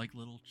hear like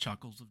little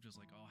chuckles of just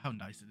like, oh, how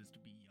nice it is to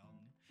be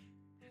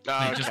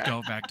young. They just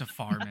go back to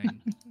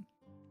farming.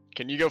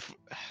 Can you go?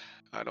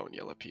 I don't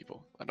yell at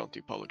people. I don't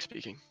do public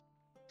speaking.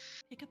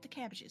 Pick up the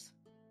cabbages.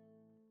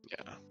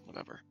 Yeah,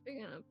 whatever.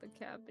 Picking up the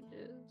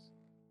cabbages.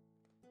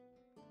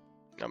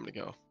 I'm gonna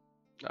go.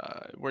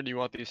 Where do you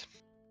want these?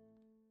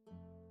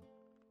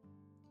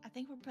 I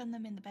think we're putting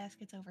them in the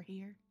baskets over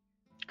here.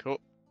 Cool.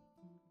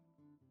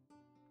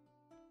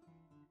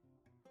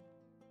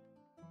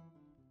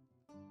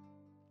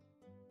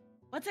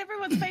 What's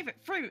everyone's favorite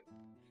fruit?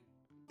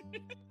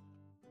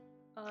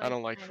 I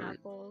don't like fruit.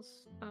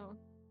 pineapples. Oh,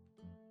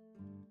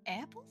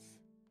 Apples?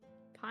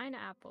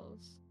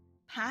 pineapples.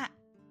 Pine.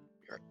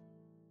 Sure.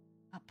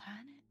 A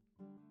pine?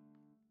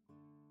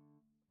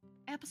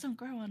 Apples don't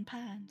grow on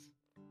pines.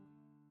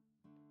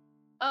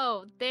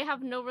 Oh, they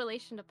have no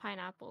relation to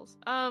pineapples.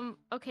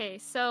 Okay,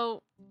 so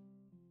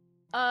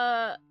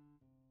they're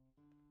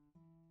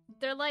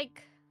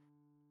like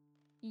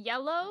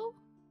yellow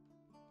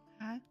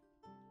Huh?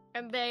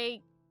 and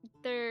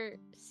their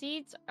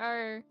seeds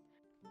are,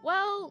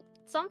 well,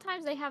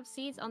 sometimes they have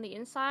seeds on the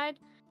inside,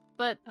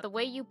 but the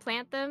way you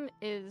plant them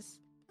is,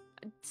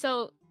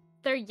 so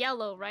they're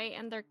yellow, right?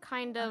 And they're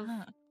kind of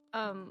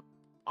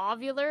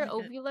ovular, Like a-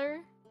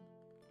 ovular,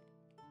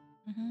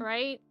 Mhm.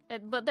 right?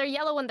 But they're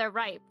yellow when they're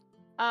ripe.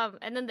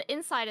 And then the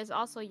inside is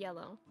also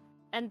yellow.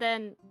 And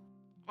then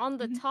on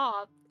the Mhm.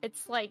 top,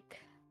 it's like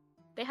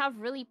they have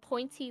really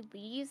pointy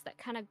leaves that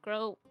kind of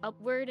grow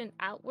upward and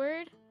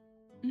outward.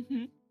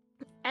 Mhm.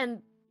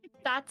 And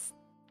that's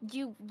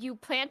you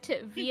plant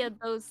it via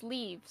those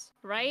leaves,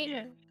 right?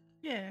 Yeah.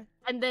 Yeah.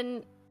 And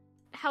then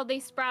how they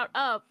sprout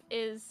up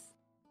is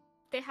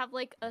they have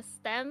like a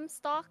stem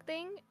stalk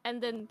thing,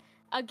 and then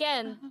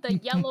again the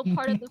yellow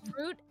part of the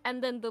fruit,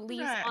 and then the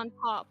leaves Right. on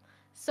top.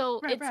 So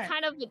Right, it's right.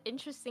 kind of an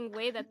interesting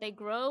way that they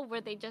grow, where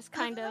they just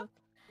kind of,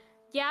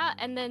 yeah,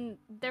 and then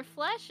their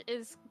flesh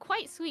is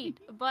quite sweet,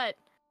 but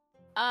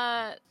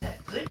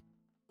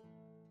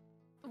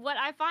what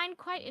I find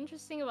quite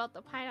interesting about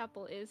the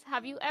pineapple is,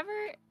 have you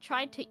ever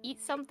tried to eat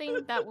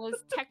something that was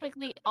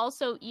technically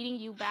also eating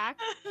you back?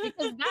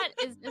 Because that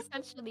is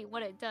essentially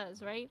what it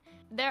does, right?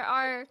 There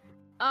are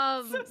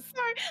So sorry,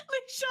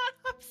 Leishan,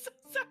 I'm so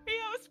sorry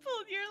I was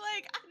pulling your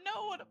leg. I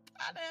know what a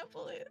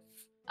pineapple is.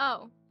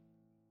 oh,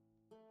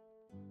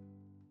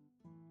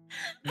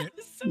 Yeah.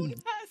 It's so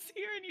nice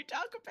hearing you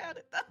talk about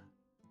it,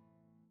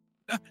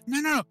 though.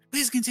 No.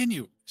 Please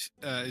continue.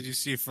 You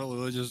see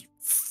Philula just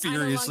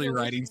furiously longer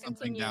wish writing to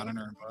something down in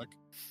continue. her book.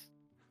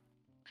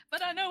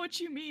 But I know what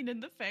you mean in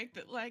the fact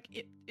that like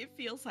it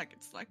feels like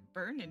it's like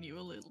burning you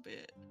a little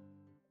bit.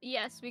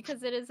 Yes,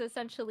 because it is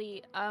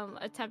essentially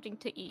attempting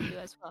to eat you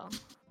as well.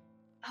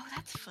 Oh,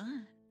 that's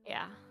fun.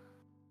 Yeah.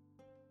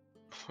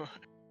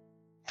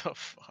 The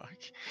fuck?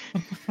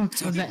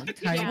 Was that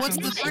Yeah, what's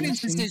the it's burning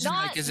sensation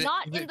not like? Is it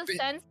not is in it the bit-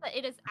 sense that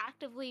it is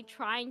actively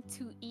trying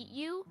to eat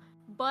you,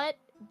 but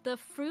the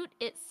fruit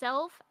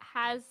itself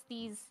has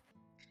these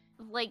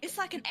like It's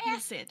like an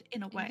acid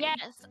in a way.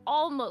 Yes,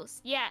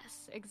 almost.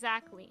 Yes,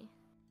 exactly.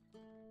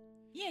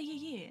 Yeah.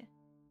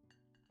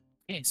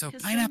 Okay, so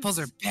 'Cause pineapples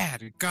some- are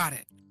bad. Got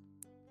it.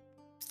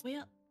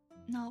 Well,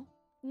 no.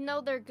 No,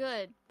 they're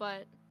good,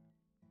 but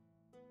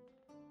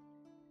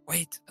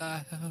Wait,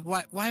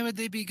 why would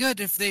they be good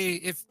if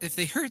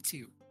they hurt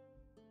you?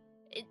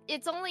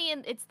 it's only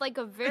it's like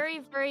a very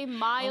very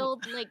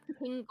mild like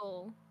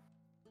tingle.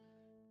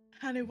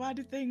 Honey, why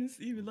do things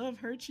you love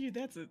hurt you?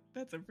 That's a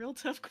real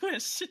tough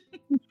question.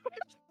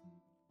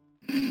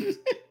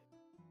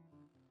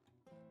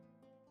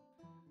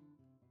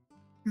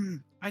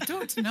 I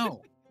don't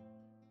know.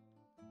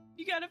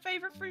 You got a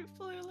favorite fruit,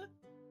 Flula?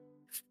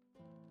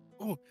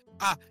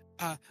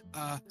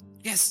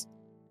 Yes.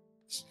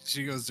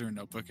 She goes to her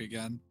notebook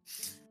again.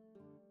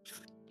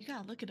 You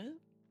gotta look it up.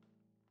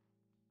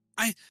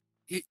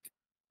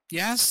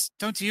 Yes,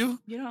 don't you?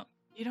 You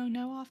don't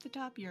know off the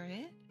top of your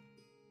head?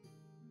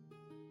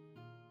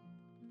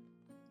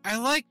 I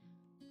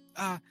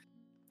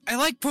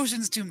like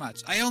potions too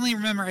much. I only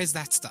memorize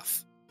that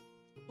stuff.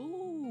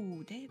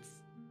 Ooh, that's.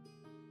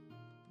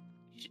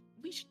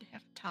 We should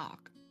have a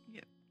talk.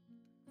 Yeah.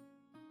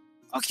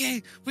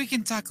 Okay, we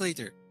can talk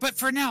later. But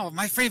for now,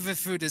 my favorite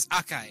food is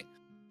acai.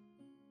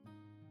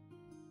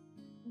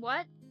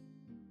 What?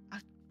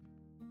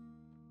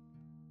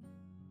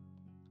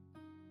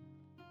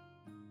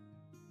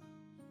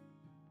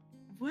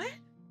 What?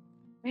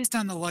 Based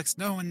on the looks,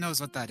 no one knows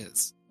what that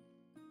is.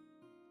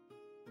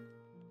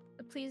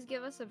 Please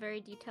give us a very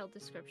detailed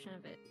description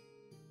of it.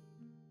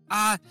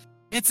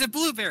 It's a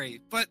blueberry,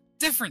 but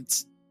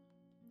different.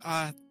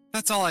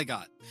 That's all I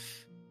got.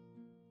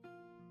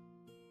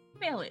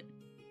 Smell it.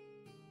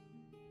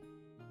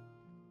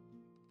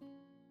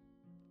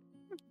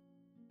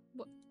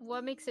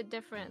 What makes it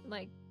different?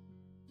 Like,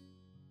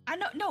 I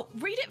know. No,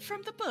 read it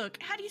from the book.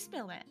 How do you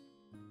spell that?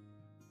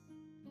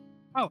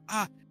 Oh,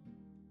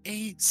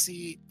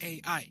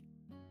 ACAI.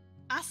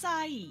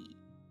 Acai.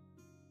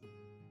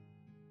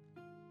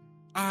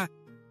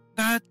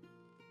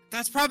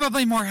 That's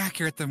probably more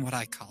accurate than what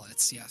I call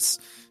it, yes.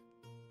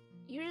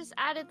 you just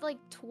added like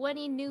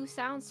 20 new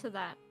sounds to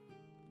that.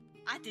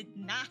 I did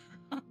not.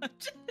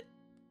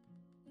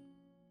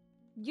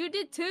 You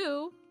did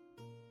too.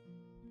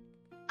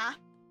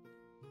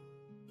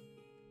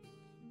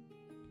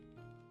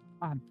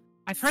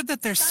 I've heard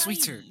that they're Acai.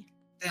 sweeter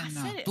I than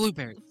said it.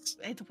 blueberries.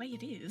 The way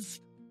it is.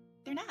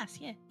 They're nice,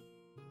 yeah.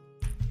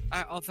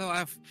 Although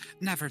I've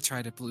never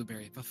tried a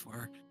blueberry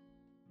before.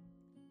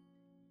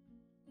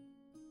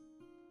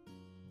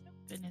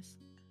 Goodness.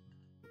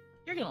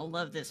 You're gonna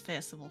love this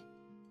festival.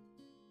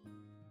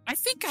 I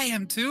think I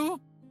am too.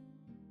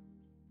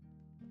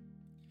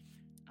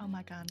 Oh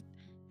my god.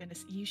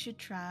 Goodness, you should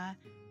try.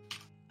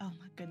 Oh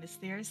my goodness,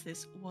 there's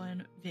this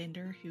one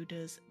vendor who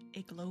does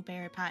a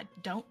glowberry pie.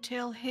 Don't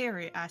tell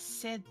Harry I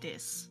said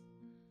this.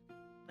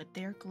 But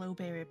their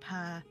glowberry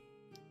pie.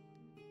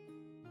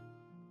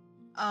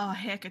 Oh,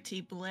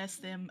 Hecate bless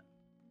them.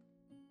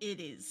 It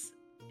is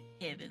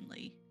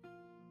heavenly.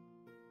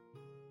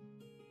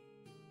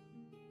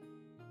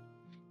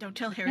 Don't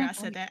tell Harry I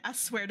said that. I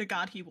swear to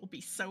God he will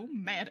be so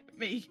mad at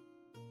me.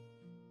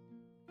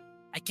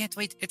 I can't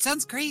wait. It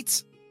sounds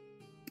great.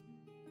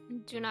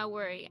 Do not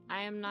worry.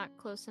 I am not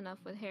close enough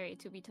with Harry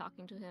to be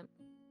talking to him.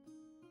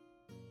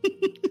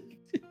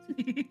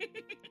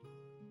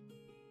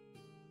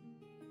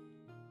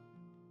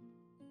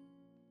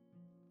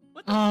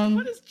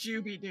 What is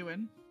Juby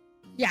doing?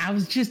 Yeah, I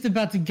was just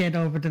about to get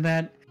over to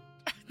that.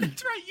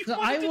 That's right. You So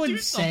wanted I to would do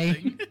say-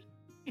 something.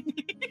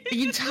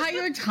 The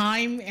entire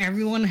time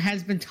everyone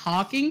has been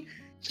talking,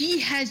 he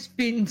has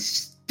been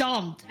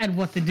stumped at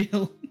what to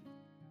do.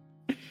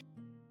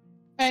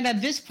 And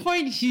at this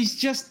point, he's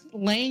just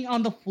laying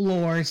on the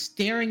floor,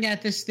 staring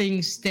at this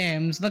thing's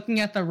stems, looking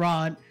at the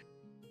rod,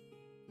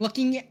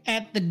 looking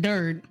at the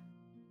dirt.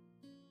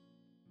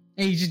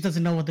 And he just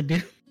doesn't know what to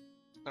do.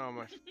 Oh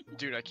my,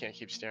 dude, I can't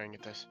keep staring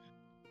at this.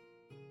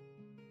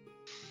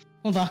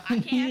 Hold on. I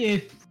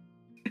can't.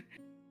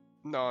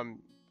 No,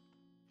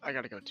 I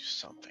gotta go do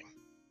something.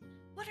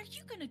 What are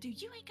you gonna do?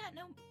 You ain't got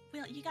no.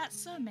 Well, you got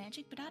some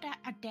magic, but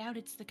I doubt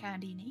it's the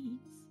kind he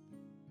needs.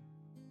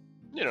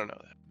 You don't know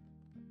that.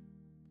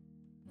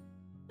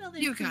 Well,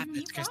 then You got prove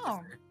this, me wrong.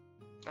 Christopher.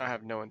 I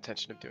have no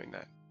intention of doing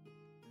that.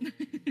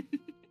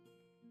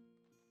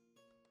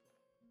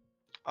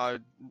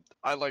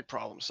 I like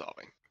problem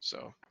solving,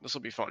 so this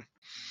will be fun.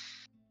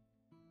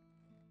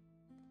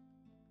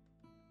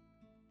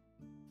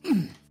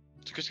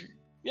 So Chris,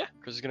 yeah,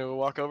 Chris is gonna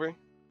walk over.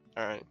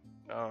 All right.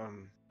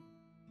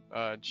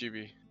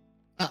 Juby.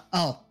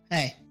 Oh,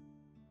 hey.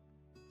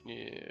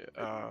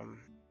 Yeah.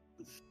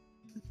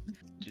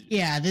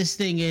 Yeah, this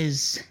thing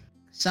is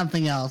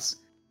something else.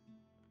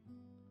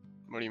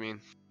 What do you mean?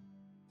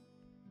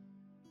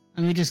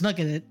 I mean, just look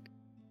at it.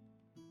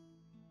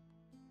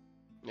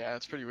 Yeah,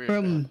 it's pretty weird.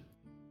 man.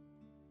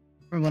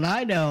 From what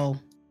I know,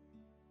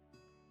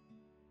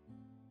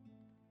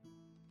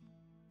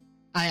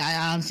 I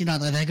honestly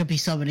don't know. There could be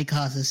so many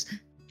causes.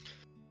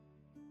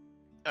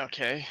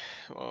 Okay,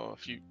 well,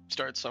 if you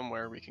start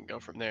somewhere, we can go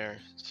from there.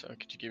 So,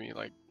 could you give me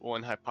like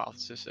one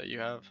hypothesis that you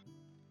have?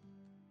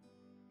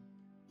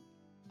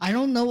 I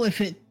don't know if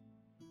it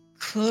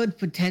could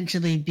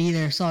potentially be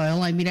their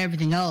soil. I mean,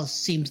 everything else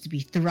seems to be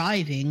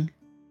thriving.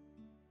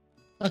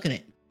 Look at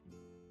it.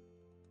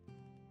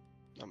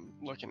 I'm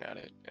looking at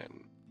it,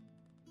 and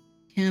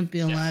Can't be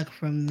a Yeah. lack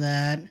from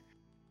that.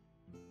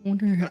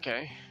 Wonder.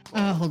 okay.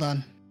 well, Hold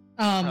on.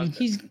 how's it?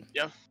 He's.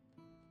 Yeah.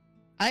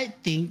 I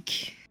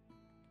think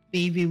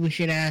maybe we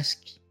should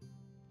ask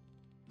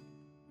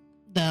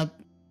the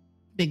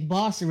big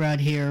boss around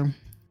here.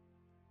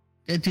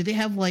 Do they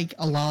have like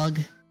a log?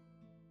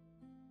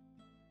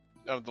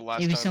 Of the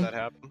last maybe time some- that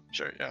happened?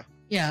 Sure, yeah.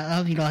 Yeah,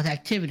 of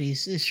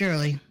activities,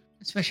 surely,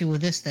 especially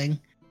with this thing.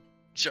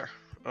 Sure.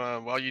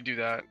 While you do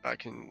that, I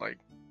can like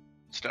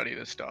study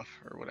this stuff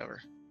or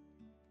whatever.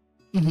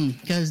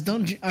 Because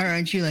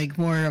aren't you like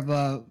more of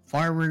a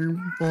farmer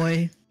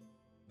boy?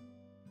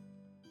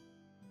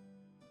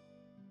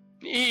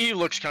 He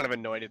looks kind of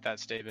annoyed at that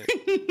statement.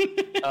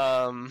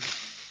 Um,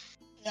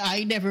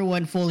 I never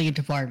went fully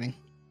into farming.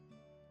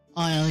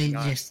 I only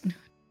God. just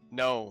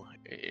no,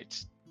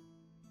 it's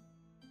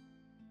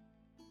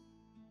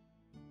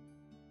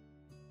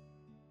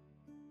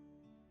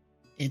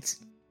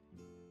it's.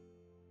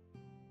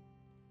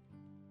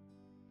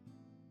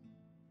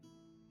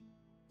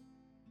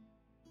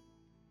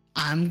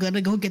 I'm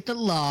gonna go get the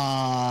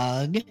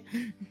log.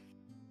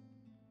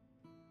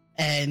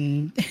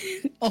 And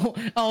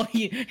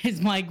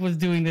his mic was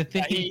doing the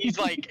thing. he's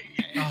like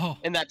Oh,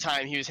 in that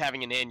time he was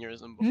having an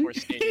aneurysm before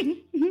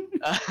skating.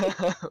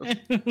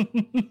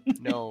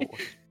 No,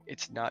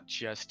 it's not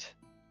just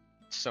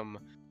some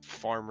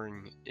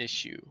farming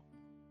issue.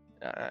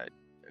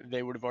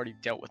 They would have already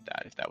dealt with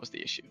that if that was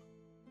the issue.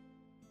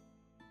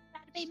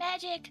 Gotta be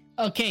magic.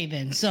 Okay,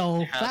 then.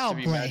 So It has foul to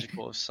be play.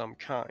 magical of some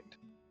kind.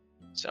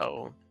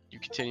 So you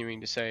continuing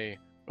to say,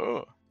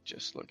 "Oh,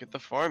 just look at the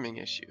farming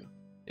issue,"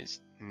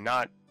 is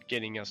not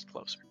getting us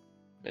closer.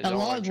 Is The all I'm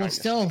log trying will to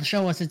still say.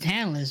 show us its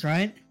handless,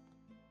 right?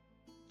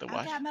 The I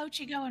what? got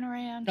Mochi going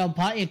around. No,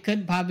 it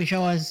could probably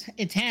show us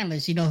its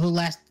handless. You know who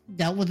last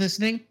dealt with this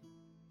thing?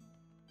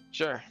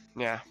 Sure.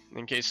 Yeah.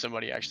 In case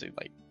somebody actually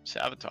like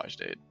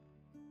sabotaged it.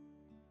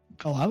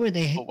 Oh, why would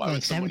they But why would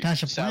like somebody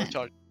sabotage a plant?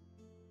 sabotage?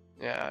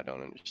 Yeah, I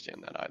don't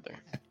understand that either.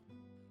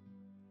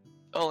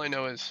 All I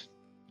know is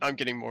I'm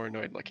getting more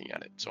annoyed looking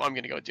at it, so I'm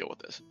gonna go deal with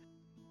this.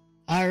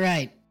 All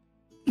right.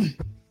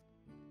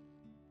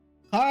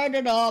 Card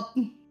it up.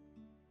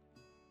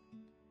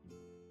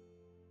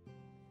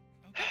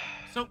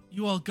 so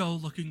you all go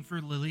looking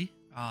for Lily.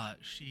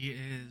 She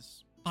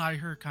is by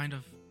her kind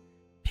of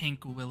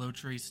pink willow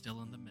tree,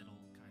 still in the middle,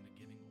 kind of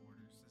giving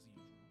orders as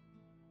usual.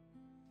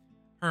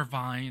 Her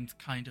vines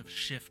kind of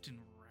shift and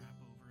wrap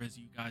over as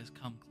you guys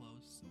come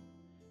close. So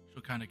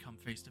she'll kind of come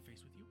face to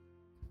face with you.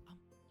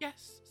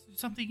 Yes,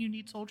 something you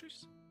need,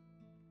 soldiers?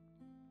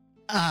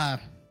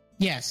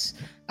 Yes.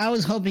 I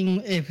was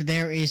hoping if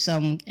there is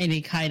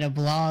any kind of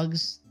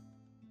logs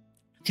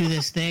to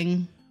this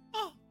thing.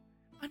 Oh,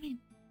 I mean,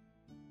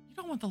 you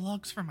don't want the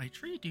logs for my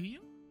tree, do you?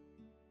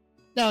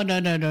 No.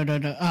 Did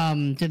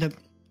the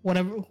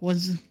what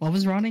was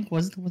rotting?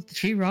 Was the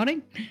tree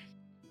rotting?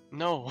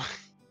 No.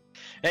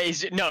 Hey,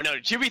 no.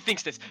 Juby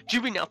thinks this.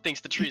 Juby now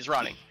thinks the tree is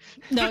rotting.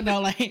 No,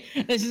 like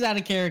this is out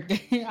of character.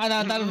 I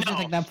thought it was just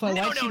like that point.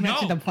 Why did she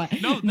mention the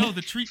point? No,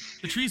 the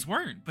trees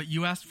weren't, but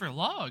you asked for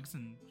logs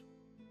and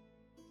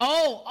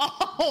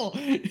Oh!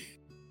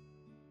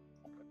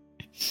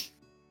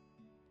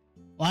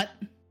 What?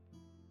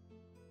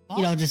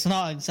 You know, just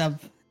logs of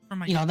for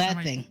my, that for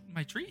my- thing.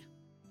 My tree?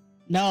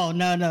 No.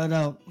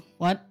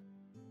 What?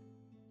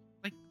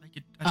 Like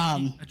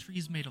a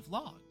tree's made of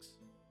logs.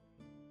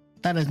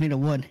 That is made of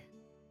wood.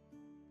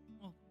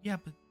 Well, yeah,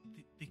 but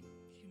the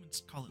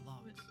humans call it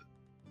logs.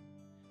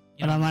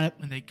 But I'm not.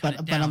 when they cut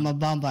But it down. I'm a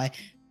Bombay.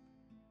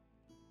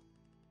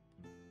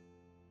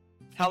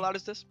 How loud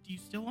is this? Do you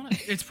still want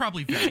it? It's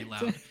probably very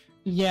loud.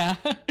 Yeah.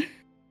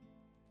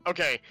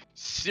 Okay,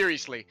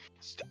 seriously.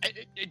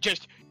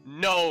 Just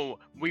no.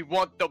 We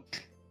want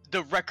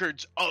the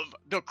records of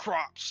the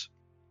crops.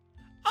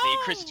 See,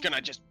 Chris is gonna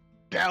just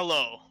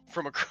bellow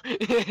from a.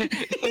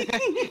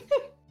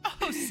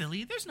 Oh,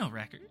 silly! There's no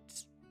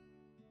records.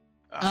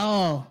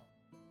 Oh.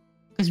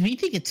 Because we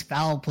think it's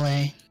foul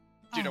play.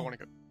 Dude, I Oh, want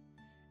to go.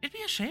 It'd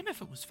be a shame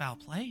if it was foul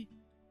play.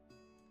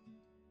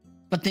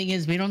 But thing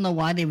is, we don't know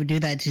why they would do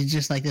that to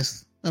just like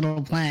this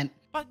little plant.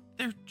 But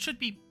there should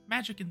be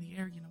magic in the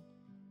air, you know.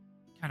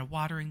 Kind of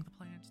watering the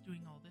plants,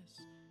 doing all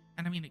this.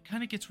 And I mean, it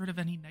kind of gets rid of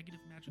any negative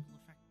magical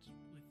effects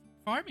with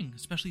farming,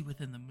 especially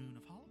within the moon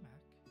of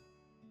Holomac.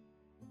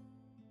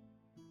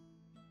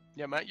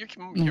 Yeah, Matt,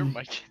 your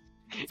mic.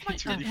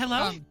 It's really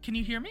Hello? funny. Can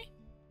you hear me?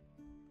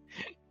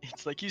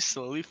 It's like you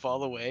slowly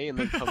fall away and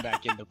then come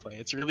back into play.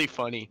 It's really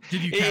funny.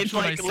 Did you catch It's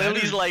what I like said,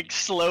 Lily's or- like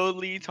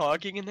slowly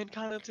talking and then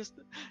kind of just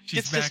She's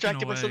gets backing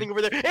distracted by away. something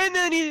over there, and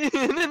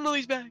then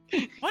Lily's back.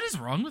 What is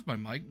wrong with my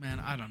mic, man?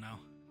 I don't know.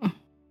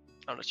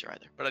 I'm not sure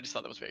either, but I just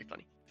thought that was very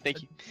funny.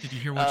 Thank you. Did you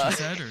hear what she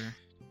said,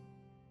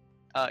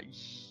 or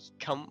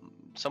Come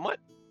somewhat.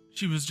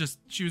 she was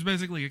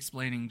basically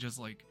explaining just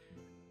like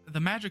the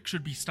magic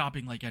should be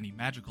stopping like any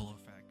magical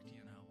effect,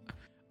 you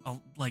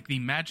know. Like the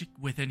magic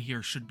within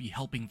here should be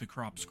helping the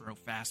crops grow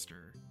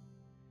faster.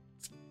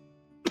 It's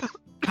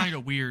kind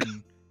of weird.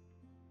 And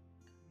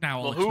now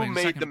I'll Well, who explain the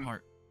made second them-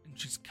 part. And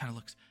she kind of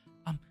looks.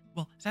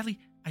 Well, sadly,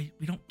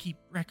 we don't keep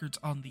records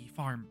on the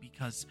farm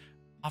because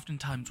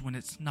oftentimes when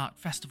it's not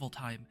festival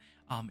time,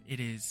 it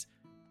is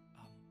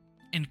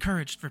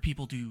encouraged for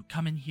people to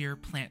come in here,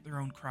 plant their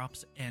own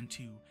crops, and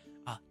to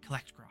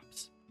collect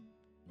crops.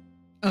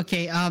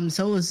 Okay,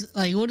 so is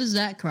like, what is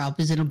that crop?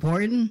 Is it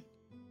important?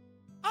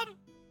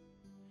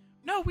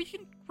 No, we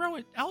can grow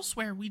it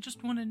elsewhere. We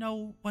just want to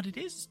know what it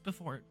is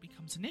before it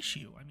becomes an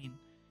issue. I mean,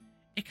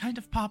 it kind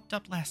of popped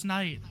up last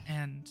night,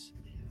 and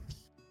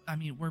I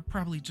mean, we're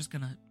probably just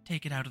gonna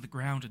take it out of the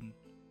ground and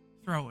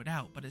throw it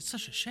out, but it's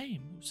such a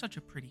shame. It was such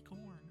a pretty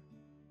corn.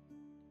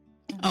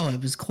 Oh,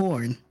 it was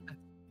corn.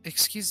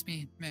 Excuse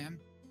me, ma'am.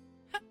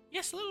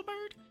 Yes, little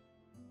bird?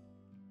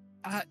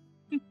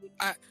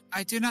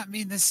 I do not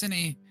mean this in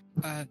a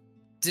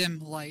dim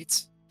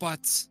light,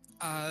 but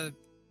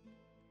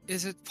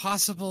is it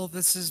possible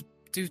this is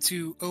due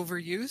to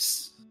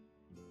overuse?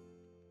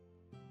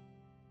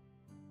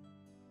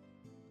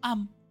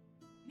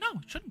 No,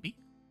 it shouldn't be.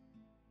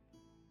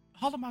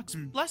 Holomock's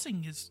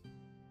blessing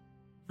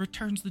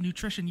returns the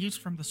nutrition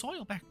used from the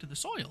soil back to the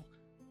soil.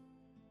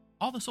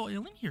 All the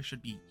soil in here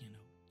should be,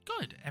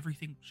 good.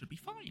 Everything should be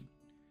fine.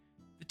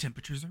 The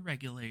temperatures are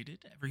regulated.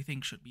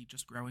 Everything should be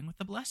just growing with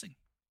the blessing.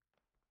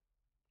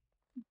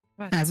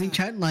 But, Have we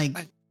tried like?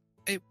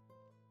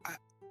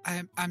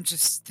 I'm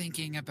just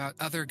thinking about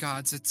other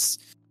gods. It's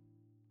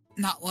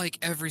not like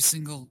every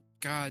single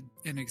god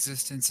in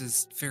existence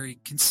is very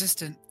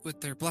consistent with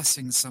their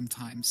blessings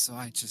sometimes, so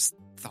I just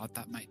thought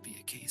that might be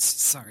a case.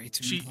 Sorry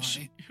to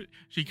imply.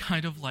 She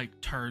kind of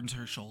like turns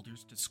her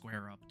shoulders to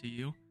square up to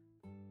you.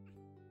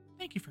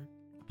 Thank you for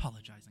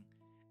apologizing.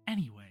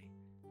 Anyway,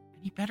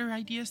 any better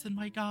ideas than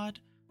my god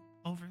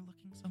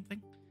overlooking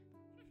something?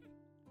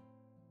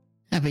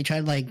 Have we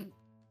tried like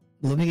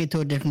moving it to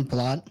a different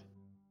plot?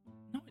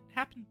 No, it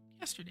happened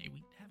yesterday.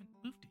 We haven't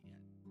moved it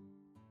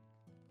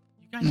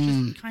yet. You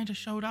guys just kind of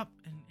showed up,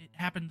 and it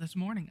happened this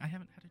morning. I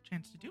haven't had a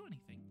chance to do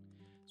anything,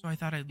 so I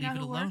thought I'd leave it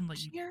alone.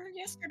 Let you. Here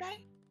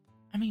yesterday.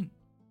 I mean,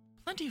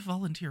 plenty of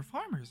volunteer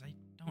farmers. I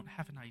don't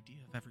have an idea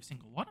of every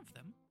single one of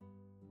them.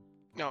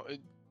 No,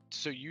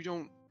 so you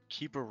don't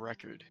keep a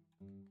record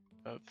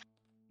of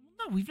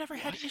No, we've never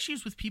had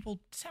issues with people.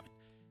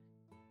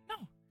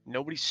 No,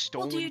 nobody's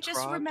stolen. Well, do you just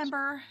crops?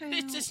 remember who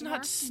it's not.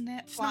 worked in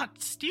that It's plot?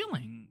 not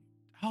stealing.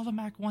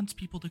 Holomac wants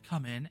people to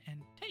come in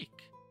and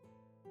take.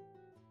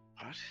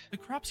 What? The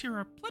crops here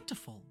are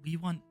plentiful. We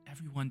want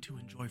everyone to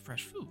enjoy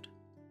fresh food.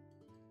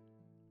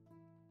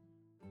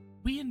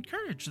 We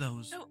encourage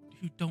those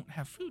who don't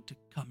have food to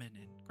come in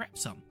and grab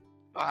some.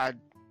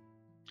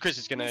 Chris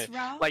is gonna Miss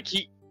Rob? like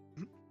he.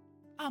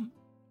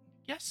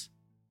 Yes?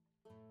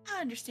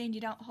 I understand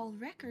you don't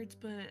hold records,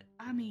 but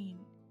I mean,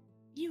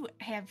 you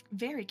have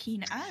very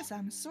keen eyes,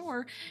 I'm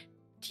sure.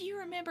 Do you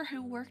remember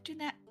who worked in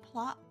that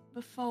plot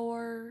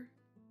before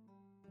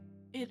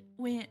it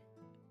went,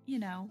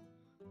 a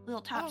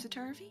little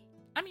topsy-turvy?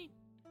 I mean,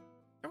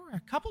 there were a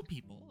couple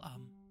people. I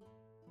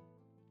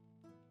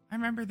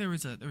remember there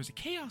was a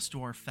Chaos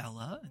Dwarf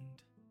fella,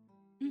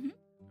 and there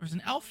was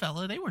an elf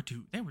fella. They were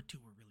two were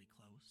really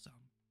close.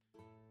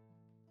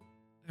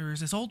 There was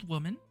this old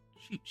woman.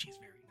 She's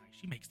very nice.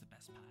 She makes the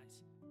best pies.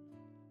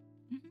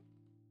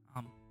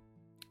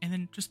 And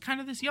then just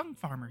kind of this young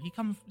farmer. He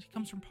comes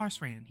from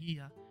Parsran.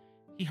 He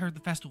heard the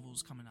festival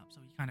was coming up, so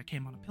he kind of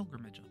came on a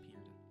pilgrimage up here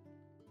to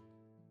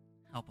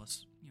help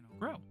us,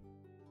 grow.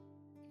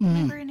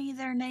 Remember any of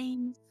their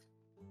names?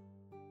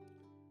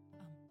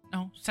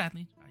 No,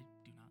 sadly, I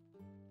do not.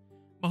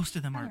 Most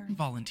of them are Alright.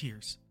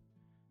 volunteers.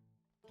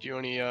 Do you know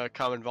any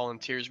common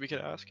volunteers we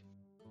could ask?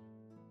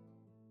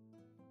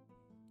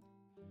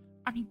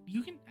 I mean,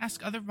 you can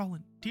ask other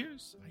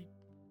volunteers.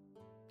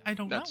 I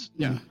don't know.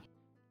 Yeah.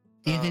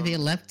 Do you think they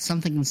left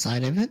something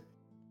inside of it?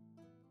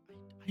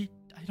 I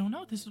don't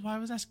know. This is why I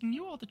was asking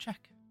you all to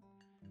check.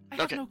 I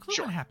have Okay, no clue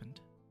sure. what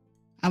happened.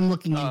 I'm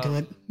looking into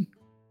it.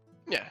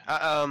 Yeah.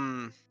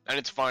 And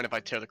it's fine if I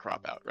tear the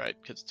crop out, right?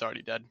 Because it's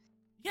already dead.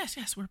 Yes,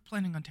 we're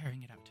planning on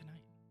tearing it out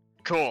tonight.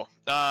 Cool.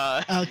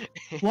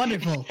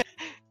 Wonderful.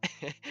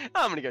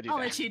 I'm gonna go do I'll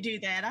that. let you do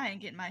that. I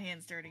ain't getting my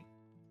hands dirty.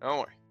 Don't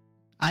worry.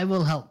 I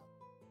will help.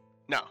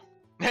 No.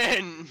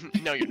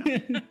 No, you're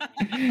not.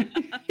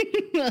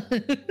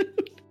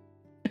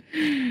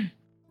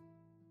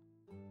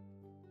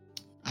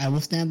 I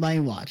will stand by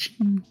and watch.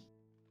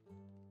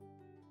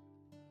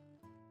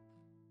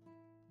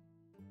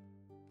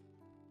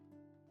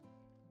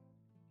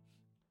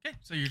 Okay,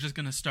 so you're just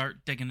gonna start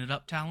digging it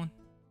up, Talon?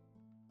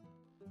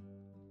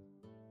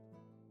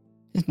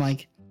 It's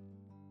Mike.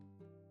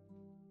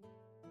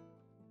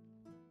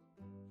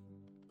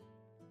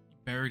 He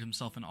buried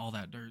himself in all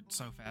that dirt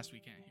so fast we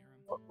can't hear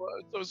him.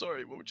 I'm so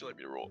sorry. What would you like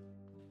me to roll?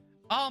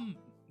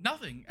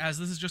 Nothing, as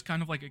this is just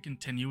kind of like a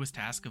continuous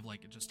task of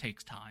like, it just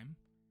takes time.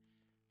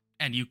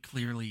 And you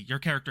clearly, your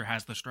character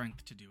has the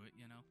strength to do it,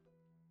 you know?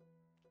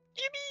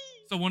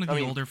 Yippee! So one of the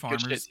older good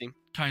farmers shit, team.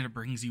 kind of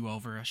brings you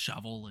over a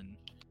shovel and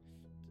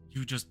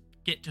you just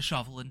get to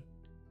shoveling.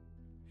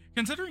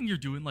 Considering you're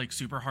doing like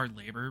super hard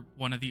labor,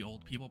 one of the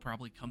old people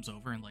probably comes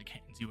over and like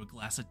hands you a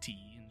glass of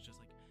tea and is just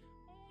like,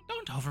 "Oh,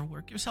 don't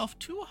overwork yourself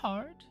too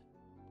hard.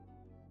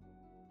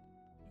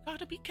 You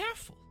gotta be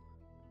careful."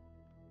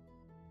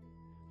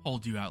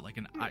 Hold you out like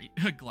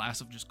a glass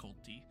of just cold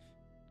tea.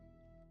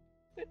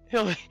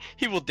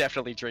 He will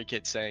definitely drink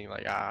it, saying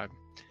like,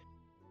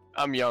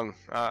 "I'm young.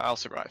 I'll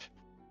survive."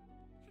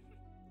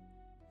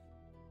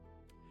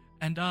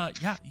 And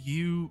yeah,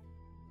 you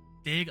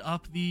dig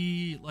up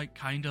the like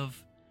kind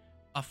of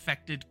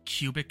affected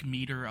cubic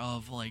meter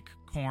of like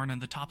corn in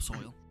the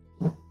topsoil.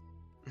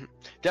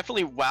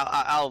 Definitely. While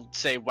I'll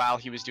say, while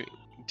he was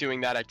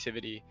doing that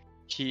activity,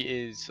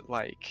 he's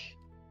like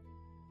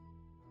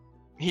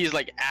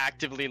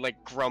actively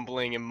like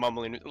grumbling and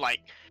mumbling, like,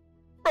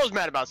 bro's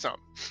mad about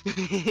something.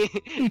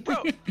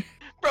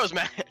 bro's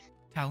mad.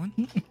 Talon,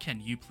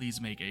 can you please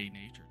make a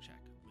nature check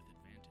with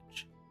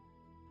advantage?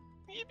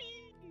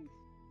 Yippee.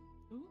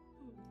 Ooh.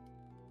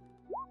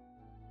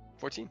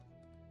 14.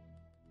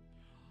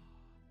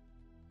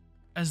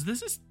 As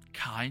this is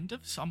kind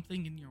of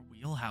something in your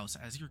wheelhouse,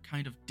 as you're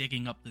kind of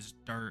digging up this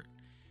dirt,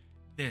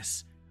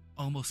 this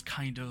almost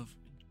kind of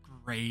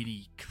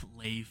grainy,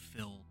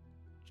 clay-filled,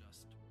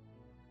 just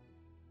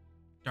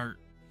dirt,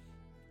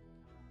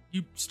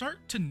 you start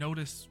to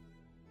notice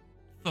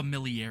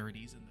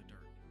familiarities in the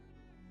dirt.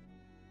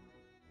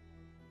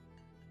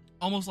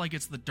 Almost like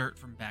it's the dirt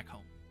from back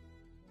home.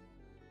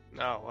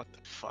 No, what the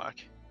fuck?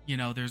 You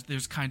know,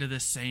 there's kind of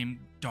this same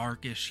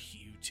darkish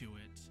hue to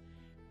it.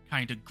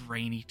 Kind of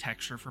grainy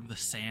texture from the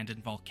sand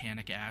and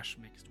volcanic ash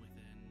mixed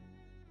within.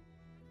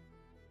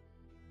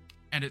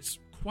 And it's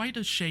quite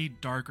a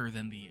shade darker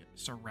than the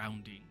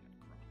surrounding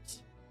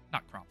crops.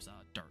 Not crops,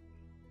 dirt.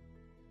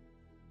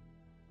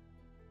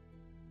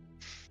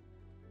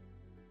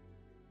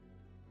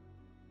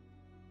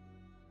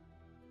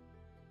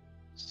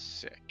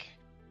 Sick.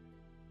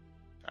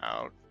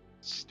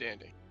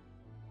 Outstanding.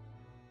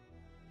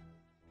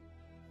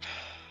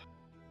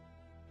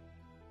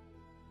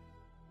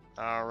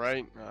 All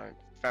right, I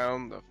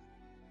found the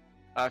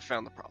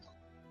problem.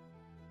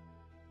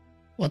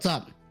 What's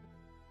up?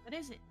 What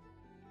is it?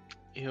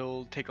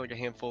 He'll take like a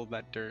handful of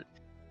that dirt,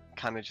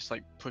 kind of just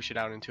like push it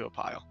out into a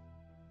pile.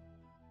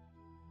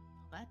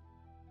 What?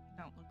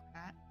 Don't look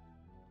right.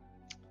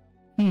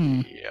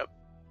 Yep.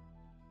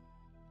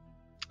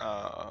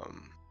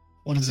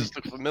 What Does is this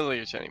it? look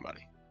familiar to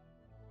anybody?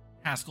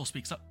 Haskell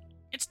speaks up.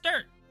 It's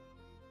dirt!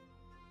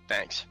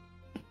 Thanks.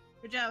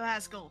 Good job,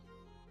 Haskell.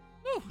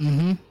 Woo!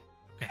 Mm-hmm.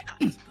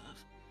 Okay.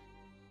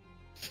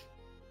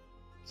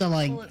 So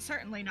like, Well, it's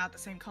certainly not the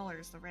same color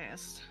as the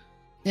rest.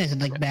 is it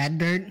like bad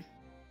dirt?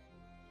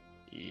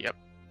 Yep.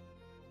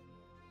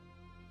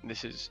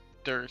 This is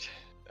dirt.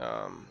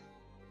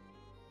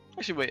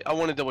 Actually, wait. I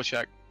want to double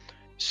check.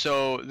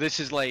 So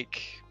this is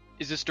like,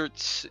 is this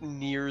dirt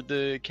near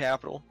the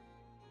capital?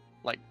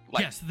 Like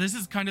Yes, this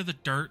is kind of the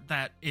dirt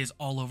that is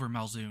all over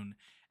Malzoon.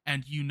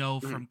 And you know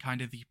from kind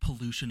of the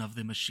pollution of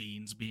the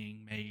machines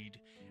being made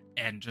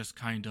and just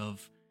kind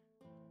of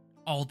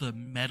all the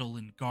metal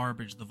and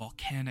garbage, the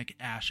volcanic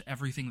ash,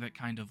 everything that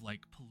kind of like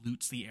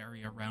pollutes the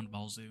area around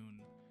Malzoon.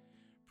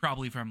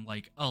 Probably from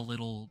like a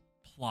little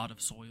plot of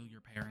soil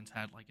your parents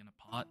had like in a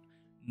pot.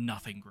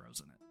 Nothing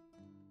grows in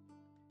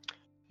it.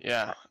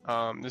 Yeah.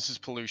 This is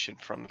pollution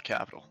from the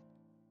capital.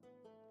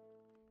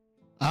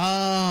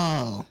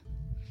 Oh,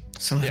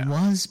 so it Yeah.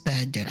 was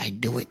bad dirt. I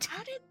do it.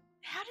 How did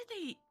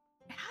they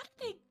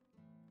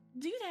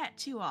do that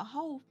to a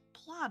whole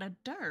plot of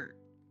dirt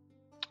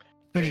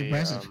Pretty They,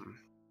 impressive.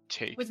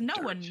 Take with no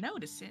one dirt.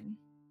 noticing?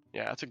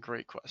 Yeah, that's a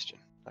great question.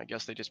 I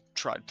guess they just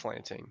tried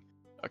planting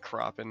a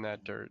crop in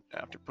that dirt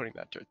after putting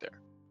that dirt there.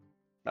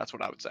 That's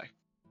what I would say.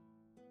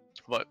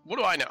 But what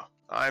do I know?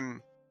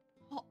 I'm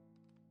Oh,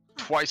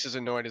 twice as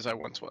annoyed as I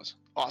once was.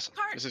 Awesome.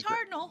 This is great.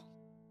 Cardinal.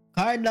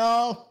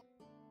 Cardinal.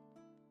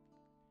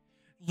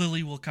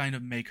 Lily will kind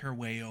of make her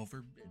way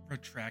over,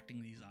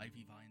 retracting these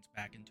ivy vines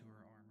back into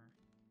her armor.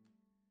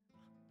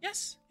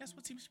 Yes,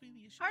 what seems to be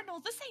the issue? Cardinal,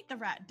 this ain't the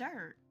right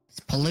dirt. It's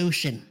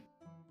pollution.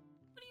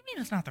 What do you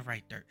mean it's not the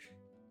right dirt?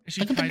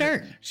 Look at the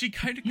dirt. She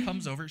kind of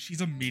comes over.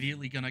 She's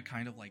immediately gonna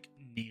kind of like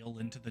kneel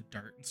into the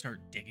dirt and start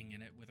digging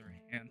in it with her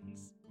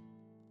hands.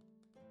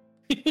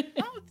 Oh,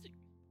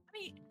 I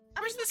mean,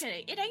 I mean, look at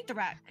it. It ain't the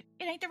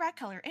right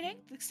color. It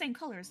ain't the same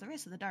color as the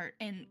rest of the dirt.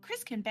 And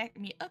Chris can back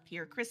me up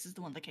here. Chris is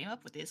the one that came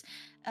up with this.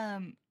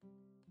 I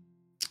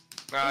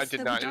It's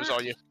did the not. It was all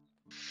dirt. you.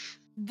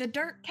 The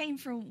dirt came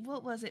from,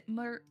 what was it?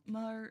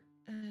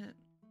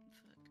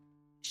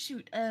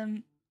 shoot.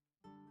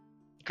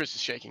 Chris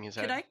is shaking his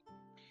head.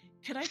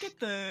 Could I get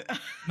the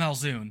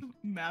Malzoon.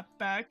 map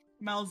back?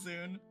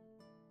 Malzoon.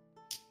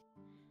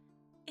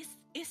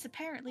 It's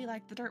apparently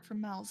like the dirt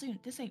from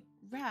Malzoon. This ain't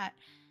right.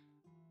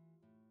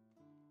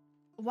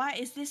 Why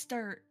is this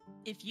dirt,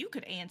 if you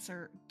could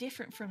answer,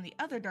 different from the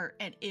other dirt?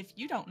 And if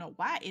you don't know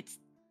why it's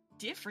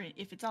different,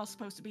 if it's all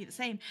supposed to be the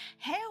same,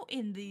 how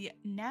in the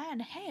nine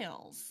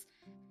hells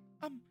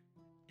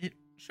It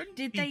shouldn't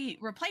did be... they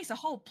replace a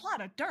whole plot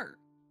of dirt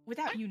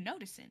without you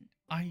noticing?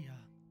 I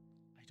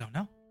don't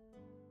know.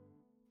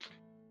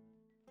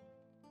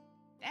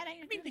 That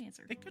ain't a good they,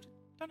 answer. they could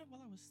have done it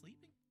while I was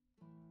sleeping.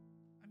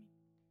 I mean,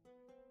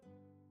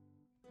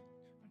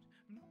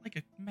 I'm not like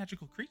a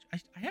magical creature.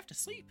 I have to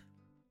sleep.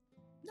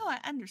 No, I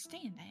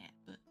understand that,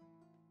 but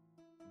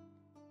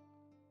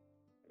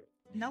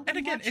no one And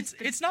again, watches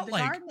it's not the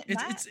like garden at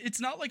night.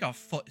 it's not like a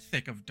foot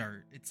thick of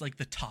dirt. It's like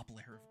the top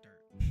layer of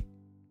dirt.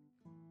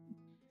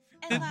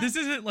 And This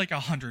isn't like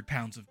 100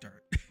 pounds of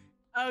dirt.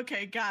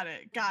 okay, got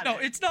it. No,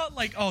 it's not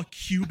like a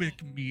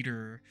cubic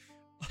meter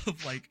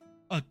of like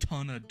a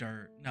ton of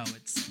dirt. No,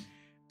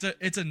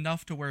 it's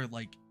enough to where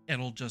like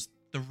it'll just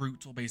the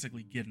roots will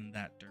basically get in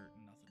that dirt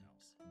and nothing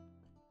else.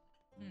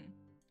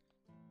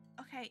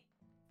 Okay.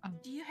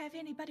 Do you have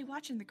anybody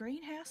watching the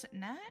greenhouse at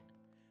night?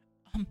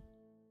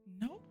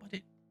 No, but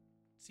it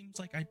seems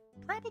like I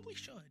probably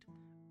should.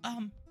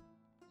 I'm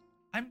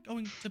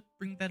going to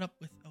bring that up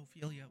with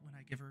Ophelia when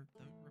I give her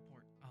the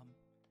report.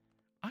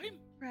 I'm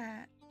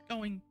Right.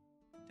 going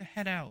to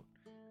head out.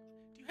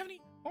 Do you have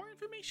any more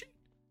information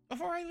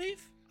before I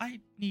leave? I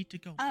need to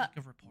go make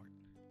a report.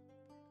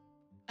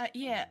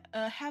 Yeah.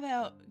 How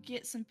about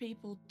get some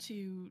people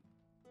to,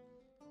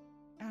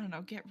 I don't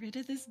know, get rid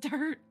of this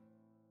dirt?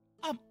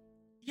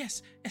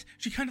 Yes.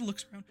 She kind of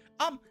looks around.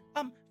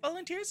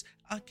 Volunteers,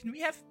 can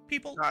we have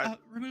people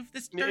remove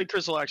this Yeah, dirt?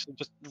 Chris will actually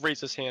just raise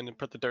his hand and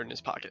put the dirt in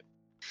his pocket.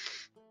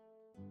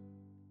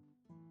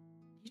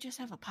 You just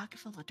have a pocket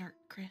full of dirt,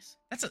 Chris.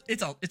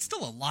 It's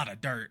still a lot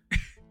of dirt.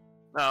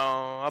 No,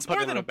 I'll It's put more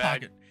it in than a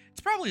bag. pocket.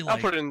 It's probably I'll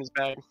like put it in his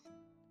bag.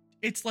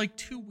 it's like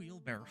 2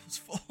 wheelbarrows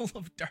full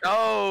of dirt.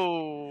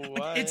 Oh,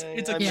 Like, it's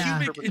a Yeah.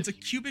 cubic it's a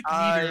cubic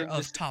I meter of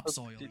misinterpreted.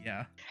 topsoil.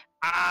 Yeah.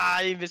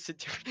 I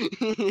misinterpreted.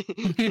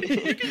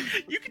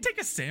 You can take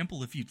a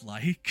sample if you'd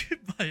like,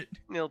 but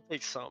It'll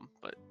take some,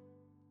 but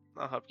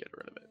I'll help get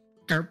rid of it.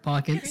 Dirt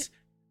pockets.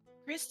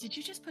 Chris, did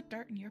you just put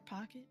dirt in your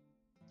pocket?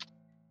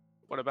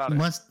 What about it?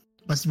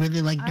 What's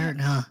really like dirt,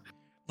 huh?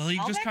 Lily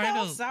I'll just make kind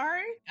all of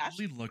sorry.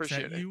 Lily looks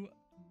Appreciate at it. you.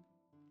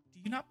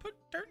 Do you not put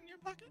dirt in your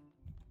pocket?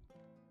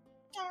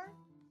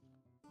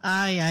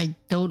 I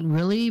don't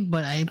really,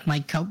 but my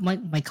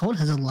coat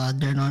has a lot of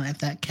dirt on it, if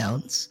that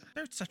counts.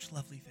 Dirt's such a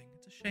lovely thing.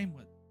 It's a shame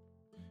what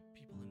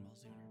people in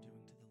Malzoon are doing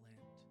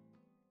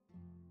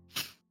to the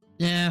land.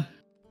 Yeah.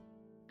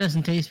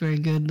 Doesn't taste very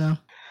good though.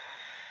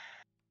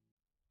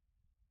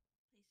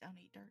 Please don't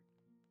eat dirt.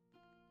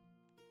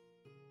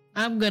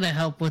 I'm gonna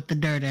help with the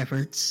dirt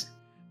efforts.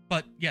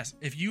 But yes,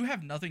 if you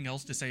have nothing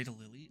else to say to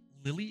Lily,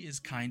 Lily is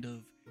kind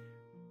of,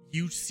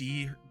 you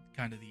see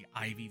kind of the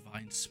ivy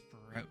vine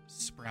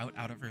sprout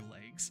out of her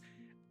legs,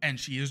 and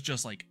she is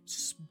just like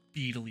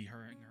speedily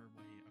hurrying her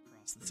way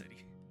across the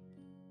city.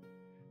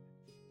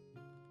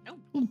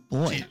 Oh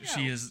boy.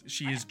 She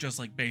is just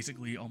like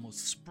basically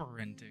almost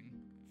sprinting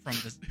from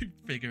this,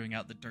 figuring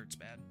out the dirt's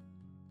bad.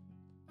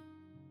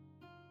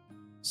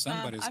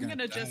 Somebody's I'm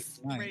gonna die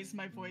just tonight. raise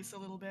my voice a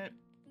little bit.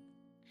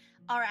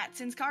 All right,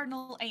 since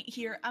Cardinal ain't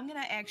here, I'm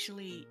gonna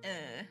actually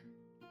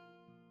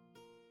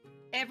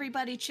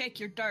everybody check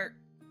your dirt.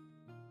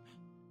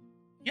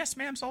 Yes,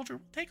 ma'am, soldier.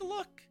 We'll take a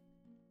look.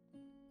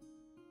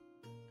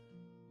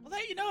 We'll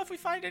let you know if we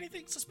find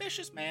anything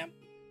suspicious, ma'am.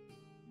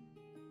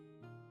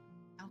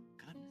 Oh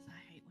goodness,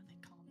 I hate when they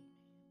call me.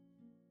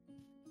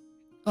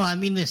 Well, I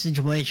mean, this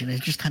situation,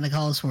 it just kind of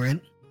calls for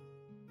it.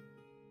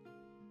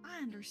 I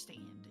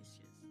understand.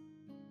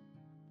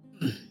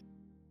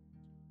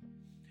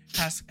 It's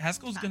just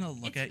Haskell's fine. gonna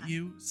look It's at fine.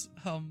 you,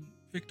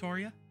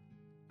 Victoria.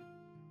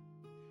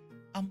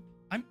 I'm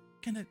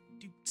gonna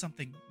do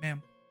something,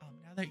 ma'am.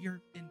 Now that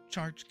you're in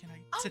charge, can I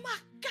oh sit? my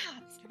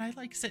god! Can I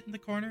like sit in the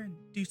corner and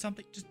do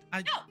something? No!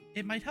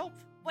 It might help.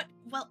 What?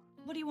 Well,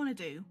 what do you want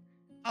to do?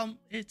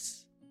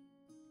 It's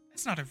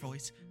not her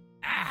voice.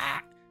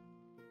 Ah,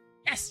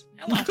 yes.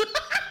 Hello.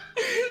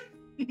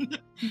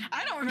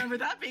 I don't remember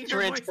that being her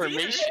voice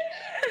Transformation.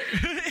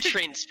 either.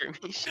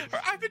 Transformation.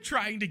 I've been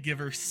trying to give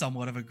her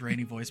somewhat of a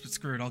grainy voice, but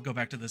screw it. I'll go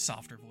back to the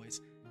softer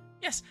voice.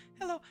 Yes.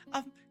 Hello.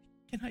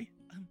 Can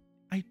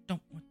I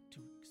don't want to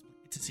explain.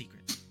 It's a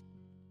secret.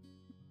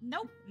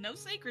 Nope, no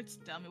secrets.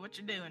 Tell me what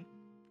you're doing.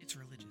 It's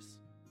religious.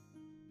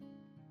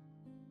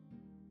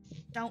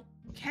 Don't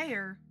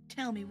care.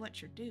 Tell me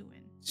what you're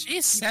doing.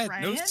 She said no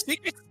praying?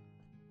 secrets.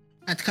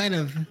 It's kind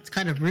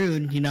of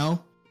rude, you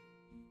know.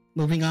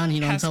 Moving on,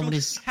 you know,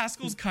 somebody's.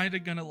 Haskell's kind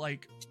of gonna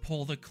like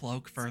pull the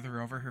cloak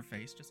further over her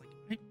face, just like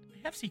I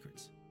have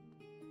secrets.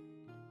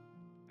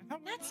 I thought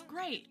we're That's allowed.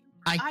 great.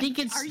 I think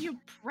it's. Are you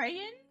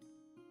praying?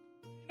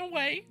 In a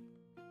way.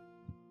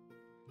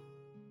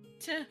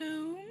 To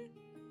whom?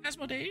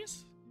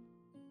 Asmodeus?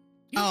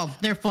 Oh,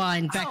 they're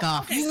fine. Back Oh,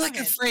 off. okay. You look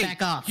afraid.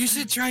 Back off. You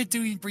should try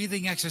doing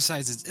breathing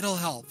exercises. It'll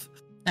help.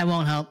 That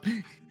won't help.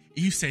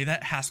 You say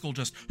that, Haskell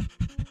just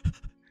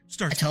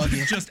starts I told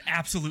you. just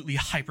absolutely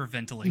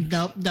hyperventilating.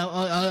 No,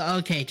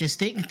 okay. Just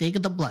think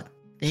of the blood.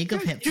 Think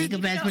of him. Think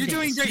of You're Asmodeus.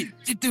 doing great.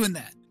 Keep doing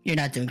that. You're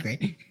not doing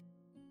great.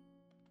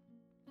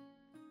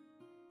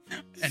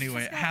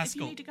 Anyway, Scott, if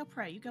Haskell. you need to go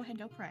pray, you go ahead and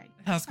go pray.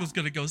 Haskell's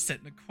gonna go sit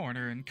in a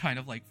corner and kind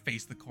of like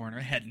face the corner,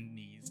 head and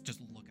knees, just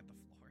look at the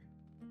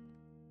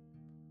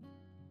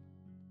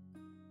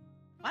floor.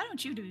 Why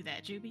don't you do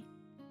that, Juby?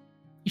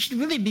 You should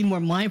really be more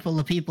mindful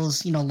of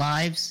people's,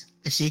 lives,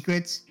 their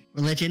secrets,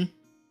 religion.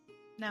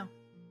 No.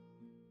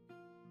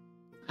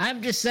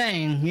 I'm just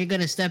saying, you're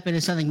gonna step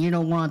into something you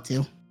don't want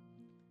to.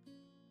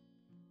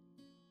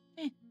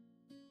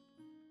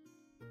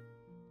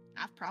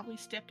 I've probably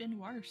stepped in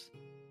worse.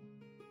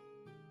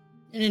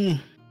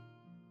 And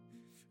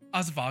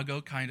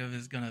Osvago kind of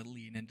is gonna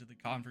lean into the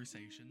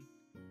conversation.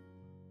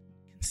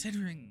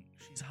 Considering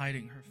she's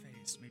hiding her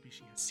face, maybe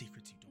she has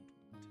secrets you don't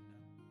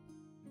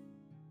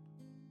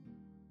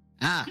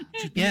want to know.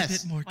 Should be a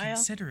yes. bit more Well.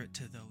 considerate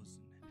to those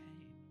in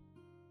pain.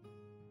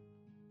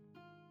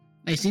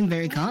 They seem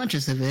very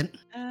conscious of it.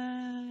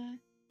 I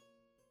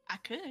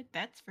could,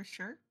 that's for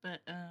sure, but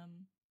I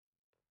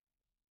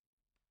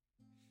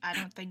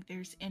don't think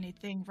there's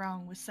anything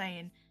wrong with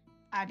saying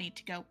I need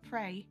to go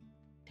pray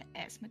to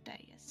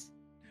Asmodeus.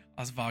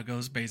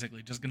 Osvago's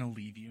basically just gonna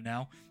leave you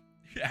now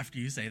after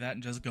you say that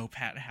and just go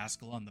pat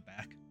Haskell on the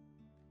back.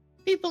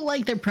 People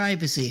like their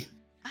privacy.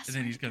 I And then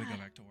swear he's to gonna go God.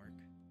 back to work.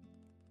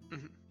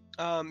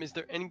 Is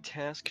there any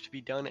task to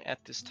be done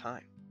at this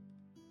time?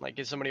 Like,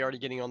 is somebody already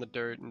getting on the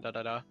dirt and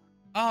da-da-da?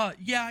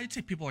 Yeah, I'd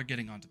say people are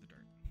getting onto the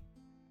dirt.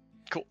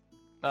 Cool.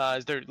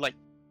 Is there, like,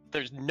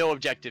 there's no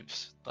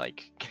objectives?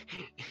 Like,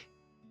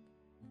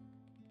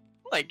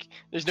 like,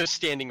 there's no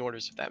standing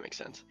orders, if that makes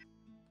sense.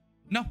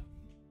 No.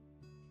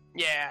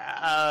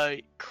 Yeah,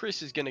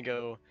 Chris is gonna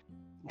go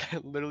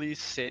literally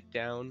sit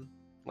down.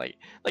 Like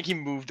he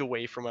moved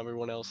away from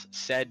everyone else,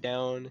 sat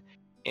down,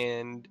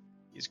 and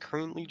is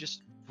currently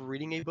just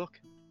reading a book.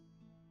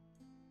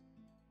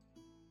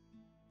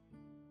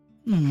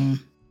 Hmm.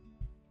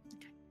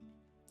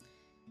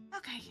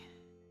 Okay.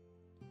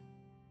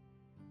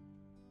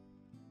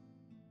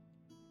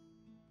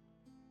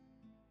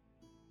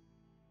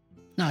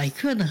 No, I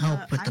couldn't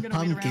help with I'm the gonna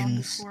wait around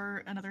pumpkins.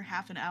 for another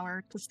half an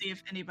hour to see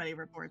if anybody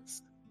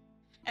reports.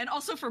 And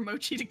also for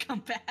Mochi to come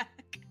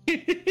back.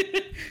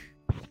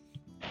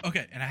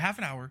 Okay, in a half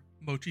an hour,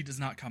 Mochi does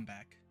not come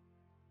back.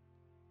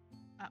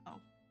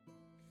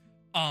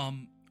 Uh-oh.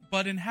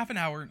 But in half an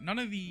hour, none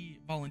of the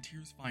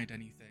volunteers find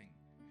anything.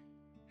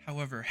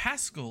 However,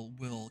 Haskell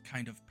will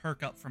kind of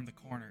perk up from the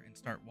corner and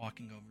start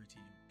walking over to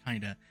you,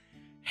 kind of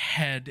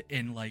head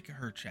in like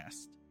her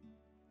chest.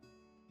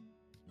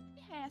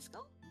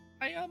 Haskell,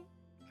 I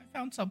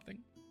found something.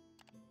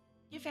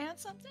 you found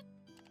something?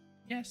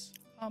 Yes.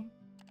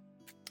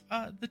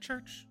 The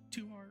church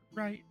to our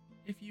right.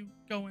 If you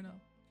go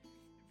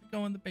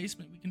in the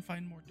basement, we can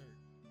find more dirt.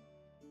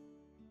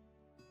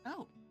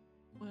 Oh.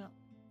 Well,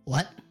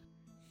 What?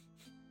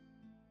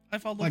 I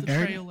followed More the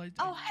dirt? trail. I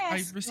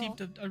Haskell.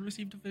 received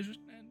a vision,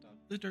 and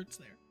the dirt's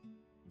there.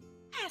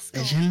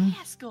 Haskell. Vision?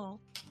 Haskell.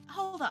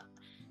 Hold up.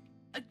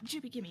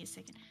 Juby, give me a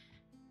second.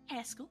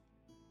 Haskell,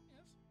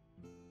 Yes.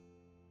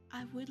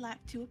 I would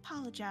like to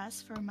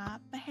apologize for my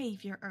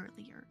behavior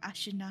earlier. I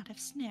should not have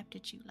snapped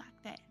at you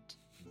like that.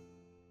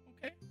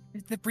 Okay.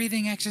 The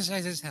breathing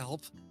exercises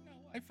help. No,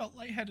 I felt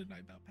lightheaded and I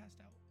about passed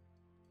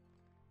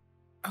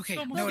out. Okay,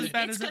 Almost noted. as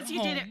bad It's as at 'cause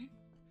you did it. home.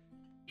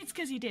 It's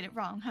because you did it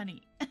wrong,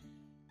 honey. But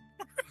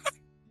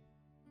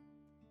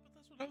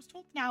that's what I was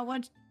told. Now,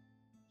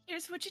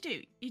 here's what you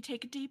do. You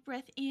take a deep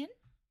breath in,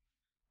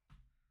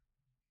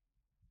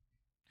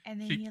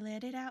 and then She- you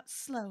let it out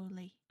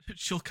slowly.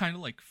 She'll kind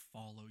of like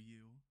follow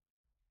you.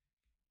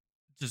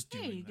 Just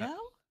doing There you that.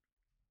 go.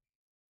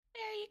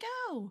 There you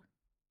go.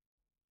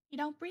 You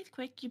don't breathe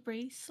quick, you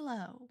breathe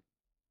slow.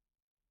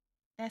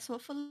 That's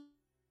what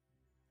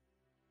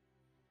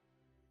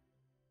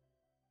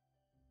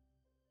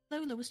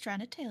Lola was trying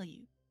to tell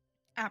you.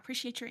 I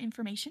appreciate your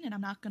information, and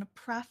I'm not going to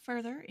pry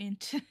further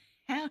into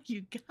how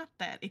you got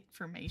that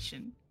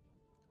information.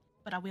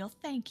 But I will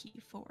thank you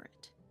for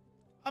it.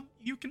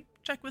 You can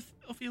check with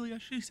Ophelia.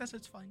 She says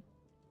it's fine.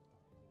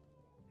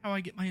 How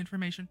I get my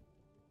information.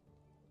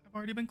 I've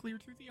already been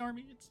cleared through the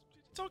army. It's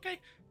okay.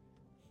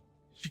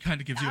 She kind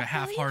of gives you I a believe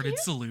half-hearted you.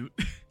 salute.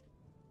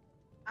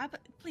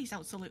 Please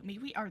don't salute me.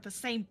 We are the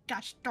same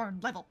gosh darn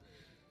level.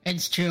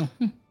 It's true.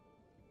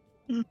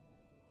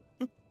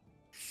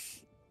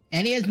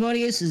 Annie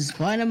Asmodeus is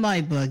fine in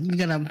my book. You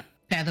gotta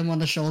pat him on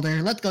the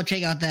shoulder. Let's go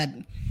check out that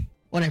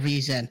whatever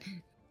you said.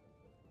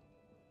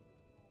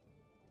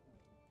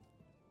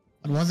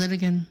 What was it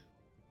again?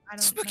 I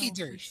don't Spooky know if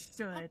we dirt.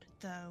 should,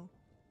 though.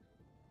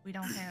 We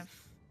don't have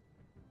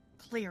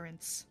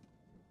clearance.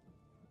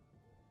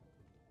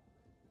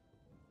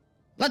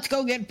 Let's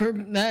go get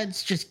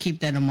let's just keep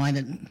that in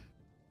mind.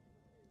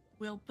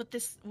 We'll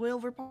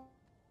report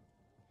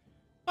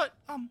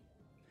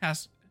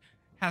But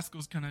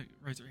Haskell's gonna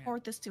raise her hand.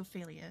 Forward this to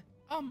Ophelia.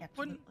 When,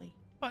 Absolutely.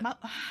 but Mo-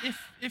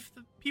 if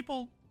the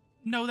people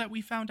know that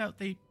we found out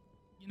they,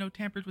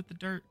 tampered with the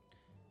dirt,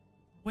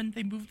 wouldn't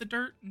they move the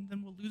dirt and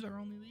then we'll lose our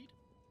only lead?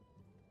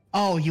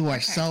 Oh, you are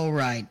Okay. so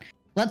right.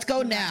 Let's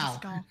go Yeah,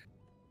 now.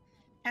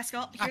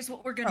 Haskell, here's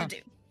what we're gonna do.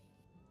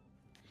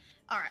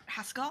 All right,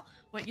 Haskell,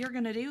 what you're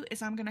gonna do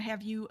is I'm gonna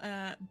have you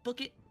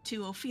book it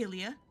to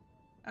Ophelia,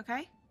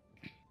 okay?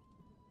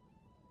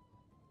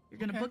 You're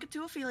gonna Okay. book it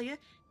to Ophelia.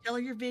 Tell her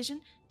your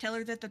vision. Tell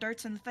her that the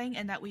dirt's in the thing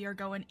and that we are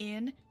going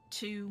in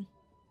to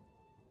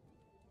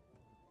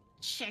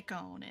check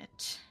on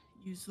it.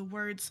 Use the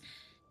words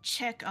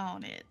check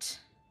on it.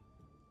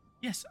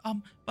 Yes,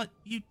 but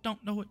you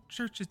don't know what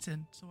church it's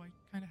in, so I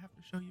kind of have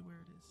to show you where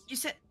it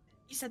is.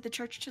 You said the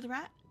church to the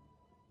right?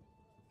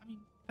 I mean,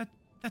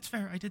 that's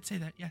fair. I did say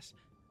that, yes.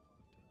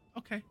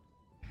 Okay.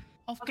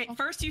 Okay,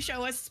 first you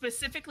show us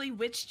specifically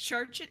which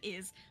church it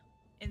is,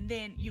 and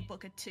then you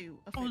book it to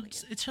Oh, Ophelia.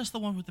 it's just the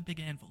one with the big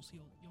anvils.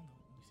 You'll know it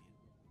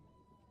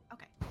when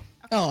you see it. Okay.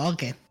 Oh,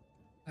 okay.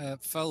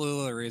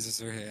 Falula raises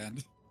her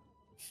hand.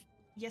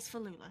 Yes,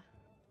 Falula.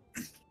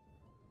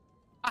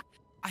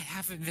 I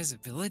have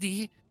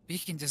invisibility. We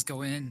can just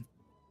go in.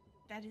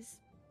 That is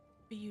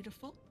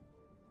beautiful.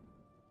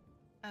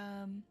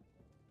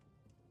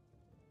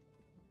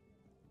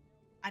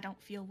 I don't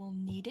feel we'll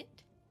need it.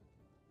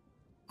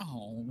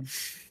 Oh.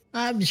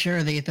 I'm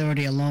sure the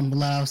authority alone will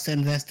allow us to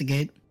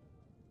investigate.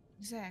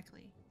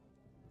 Exactly.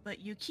 But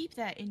you keep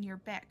that in your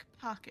back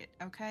pocket,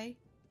 okay?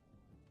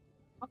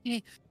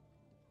 Okay.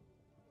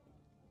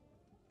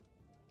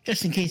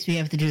 Just in case we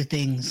have to do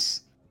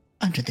things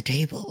under the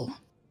table.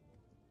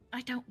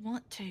 I don't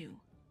want to.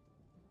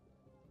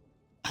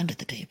 Under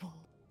the table.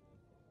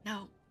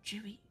 No,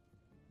 Chewie.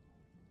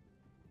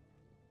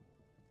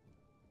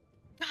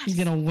 God, He's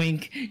gonna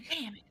wink.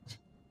 damn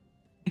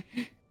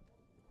it.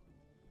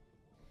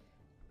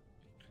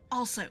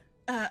 Also,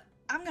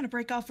 I'm gonna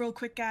break off real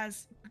quick,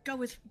 guys. Go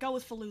with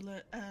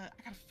Falula. I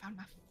gotta find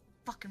my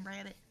fucking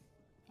rabbit.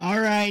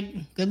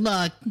 Alright, good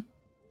luck.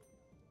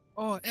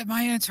 Oh, am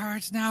I in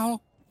charge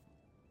now?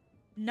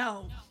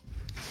 No.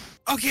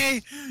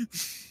 Okay.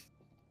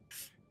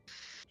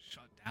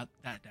 Shut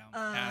that down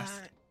Uh,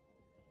 fast.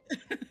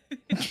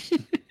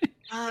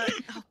 oh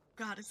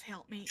God, has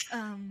helped me.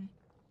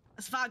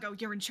 Svago,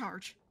 you're in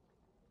charge.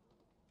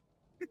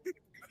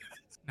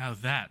 Now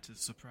that is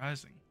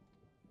surprising.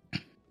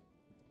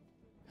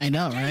 I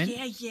know, right?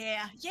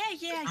 Yeah.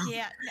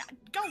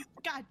 Go,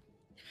 God,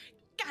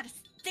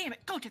 damn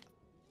it, go to the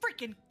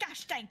freaking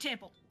gosh dang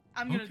temple.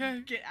 I'm gonna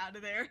Okay. get out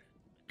of there.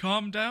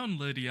 Calm down,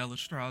 Lady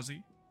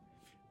Elistrazi.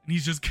 And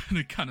he's just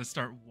gonna kind of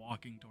start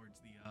walking towards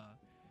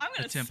I'm the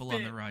gonna temple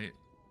spit. on the right.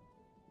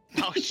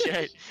 Oh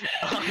shit!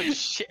 Oh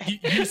shit!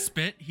 You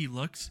spit. He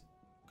looks.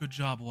 Good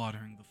job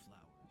watering the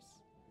flowers.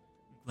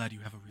 I'm glad you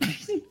have a really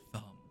great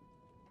thumb.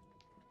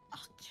 I'll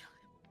kill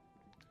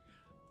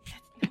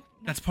him. No,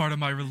 That's part of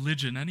my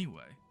religion,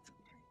 anyway.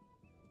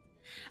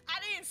 I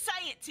didn't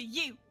say it to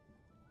you.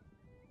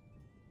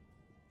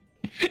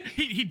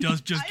 He does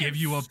just I give am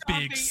you a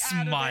big stomping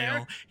out of smile.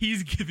 there.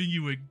 He's giving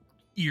you a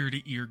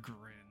ear-to-ear grin.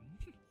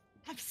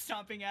 I'm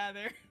stomping out of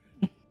there.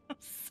 I'm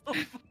so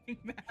fucking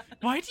mad.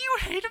 Why do you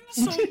hate him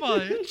so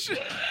much?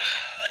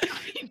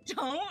 I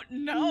don't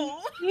know.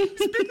 He's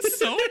been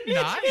so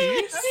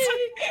nice.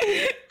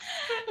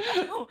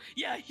 Oh,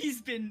 yeah,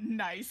 he's been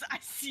nice. I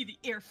see the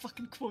air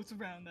fucking quotes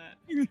around that.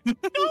 No,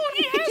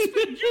 he has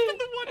been. You've been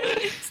the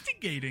one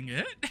instigating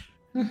it.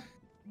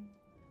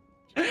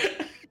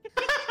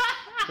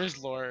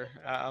 Where's lore?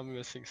 I'm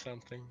missing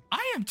something.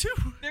 I am too.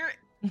 There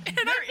And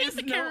there I hate is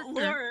the no character.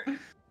 lore.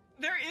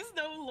 There is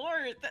no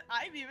lore that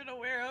I'm even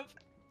aware of.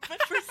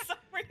 But for some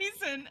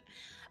reason,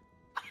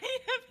 I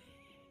have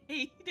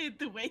hated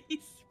the way he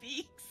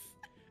speaks.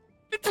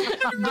 It's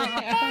literally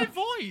my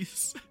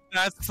voice.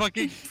 That's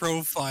fucking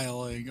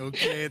profiling,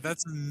 okay?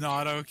 That's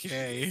not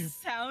okay. He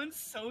sounds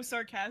so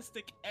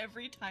sarcastic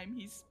every time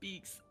he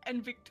speaks,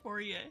 and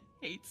Victoria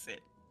hates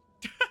it.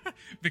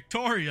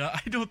 Victoria,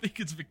 I don't think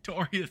it's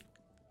Victoria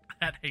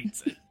that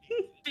hates it.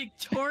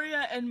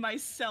 Victoria and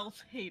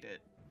myself hate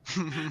it.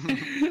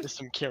 There's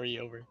some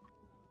carryover.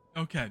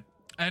 Okay.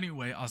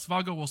 Anyway,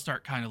 Osvago will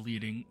start kind of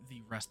leading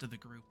the rest of the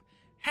group.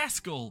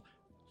 Haskell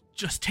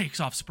just takes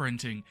off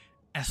sprinting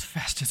as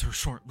fast as her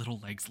short little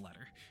legs let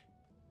her.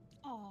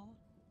 Aw.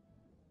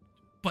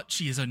 But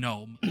she is a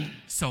gnome,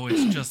 so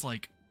it's just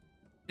like,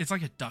 it's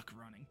like a duck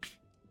running.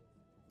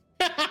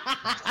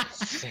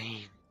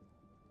 Insane.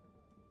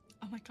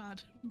 Oh my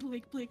god.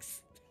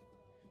 Blake's.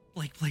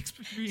 Blake's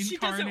reincarnated. She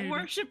doesn't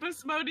worship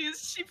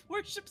Asmodeus, she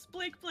worships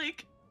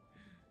Blake.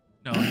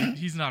 No,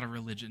 he's not a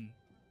religion.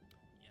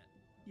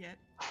 Yet.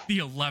 The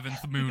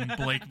 11th moon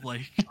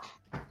Blake.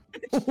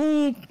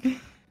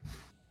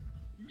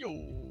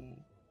 Yo.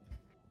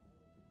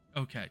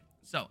 Okay,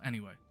 so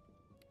anyway,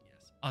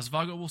 yes,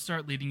 Osvago will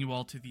start leading you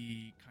all to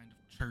the kind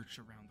of church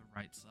around the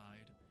right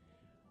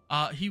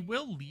side. He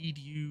will lead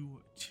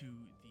you to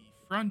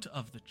the front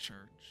of the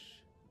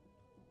church,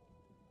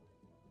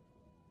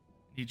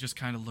 He just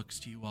kind of looks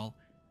to you all.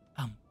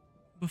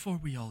 Before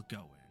we all go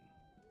in,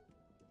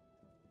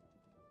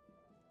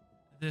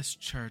 this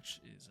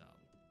church is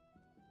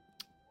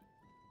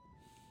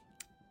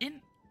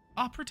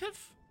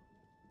inoperative,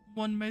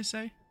 one may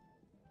say.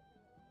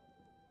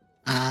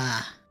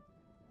 Ah.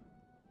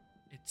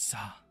 It's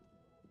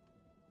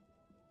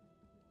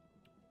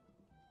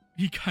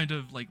he kind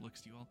of like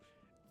looks to you all.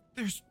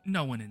 There's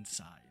no one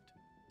inside,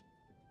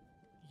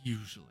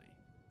 usually.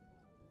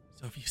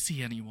 So if you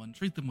see anyone,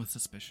 treat them with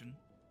suspicion.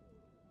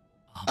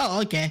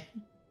 Oh, okay.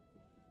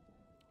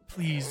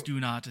 Please do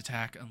not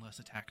attack unless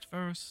attacked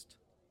first.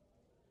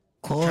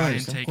 Of course, Try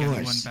and take of course.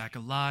 anyone back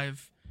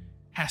alive.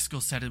 Haskell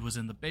said it was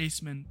in the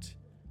basement,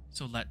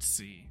 so let's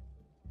see.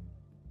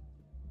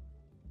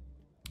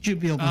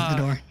 Juby opens the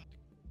door.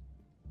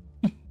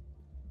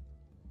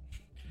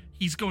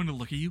 He's going to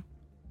look at you.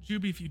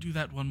 Juby, if you do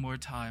that one more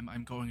time,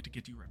 I'm going to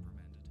get you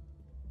reprimanded.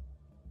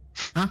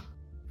 Huh?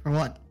 For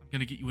what? I'm going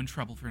to get you in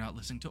trouble for not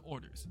listening to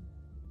orders.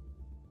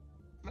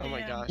 Oh my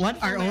Man. gosh. What?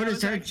 If Our only I orders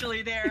was are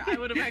actually there, I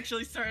would have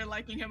actually started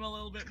liking him a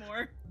little bit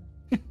more.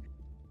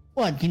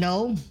 what? You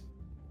know,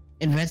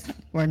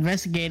 we're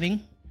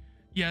investigating.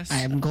 Yes, I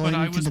am going but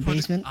I to was the put,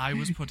 basement. I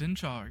was put in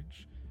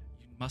charge.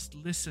 You must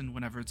listen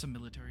whenever it's a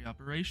military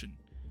operation.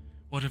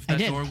 What if I that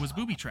did. door was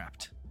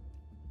booby-trapped?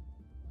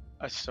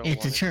 I so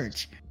It's a wanted-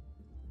 church.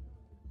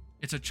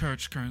 It's a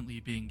church currently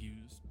being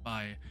used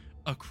by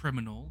a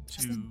criminal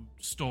to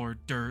store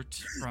dirt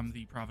from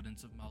the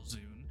province of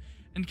Malzoon,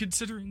 and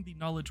considering the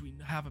knowledge we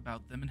have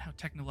about them and how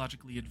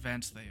technologically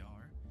advanced they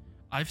are,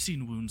 I've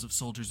seen wounds of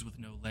soldiers with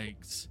no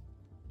legs.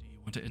 Do you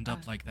want to end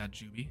up like that,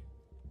 Juby?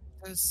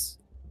 Does-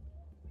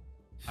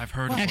 I've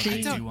heard Well, of actually-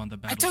 what they I do on the I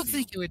battlefield. don't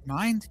think you would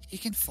mind. He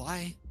can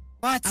fly.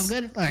 But I'm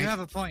good. All you right. have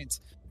a point.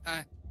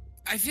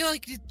 I feel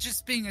like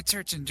just being a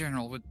church in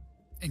general would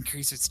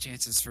increase its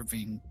chances for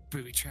being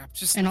booby trapped.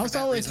 Just And for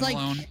also, that it's reason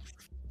like alone.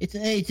 it's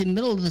in the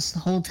middle of this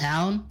whole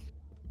town.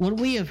 Would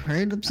we have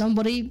heard of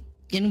somebody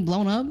getting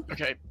blown up?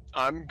 Okay,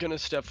 I'm gonna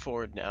step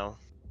forward now.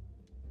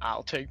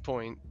 I'll take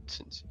point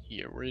since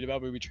you're worried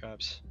about booby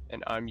traps,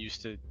 and I'm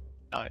used to.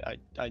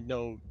 I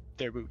know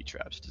they're booby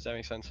traps. Does that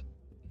make sense?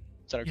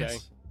 Is that okay?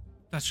 Yes,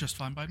 that's just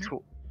fine by me.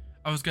 Cool.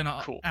 I was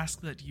gonna Cool. ask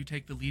that you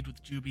take the lead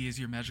with Juby as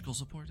your magical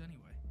support anyway.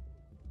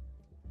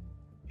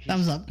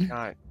 Thumbs up.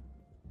 God.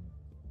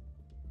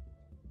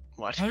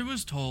 What? I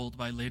was told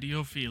by Lady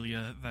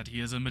Ophelia that he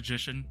is a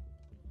magician.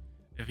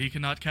 If he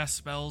cannot cast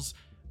spells,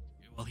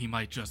 well, he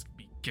might just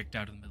be kicked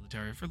out of the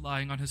military for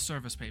lying on his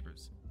service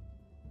papers.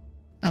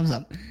 Thumbs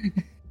up.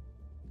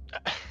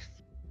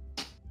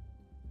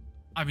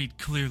 I mean,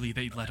 clearly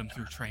they let him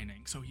through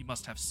training, so he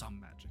must have some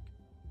magic.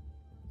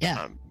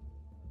 Yeah.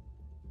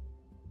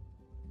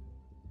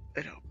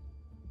 I don't.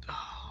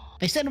 Oh,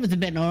 They said it was a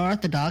bit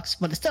unorthodox,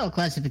 but it's still a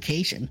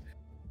classification.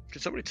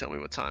 can somebody tell me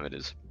what time it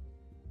is?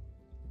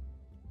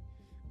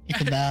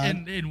 It's about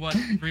in what,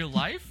 real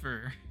life,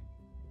 or?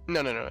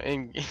 No.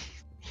 In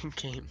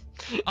game.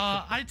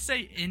 I'd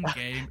say in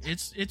game,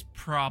 it's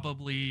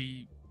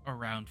probably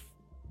around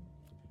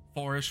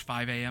 4ish,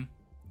 5 a.m.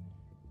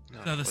 No,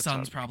 So the what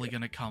sun's time? probably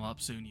gonna come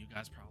up soon. You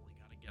guys probably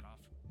gotta get off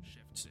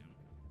shift soon.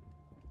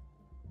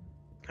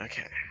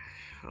 Okay.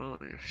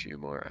 Only a few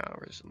more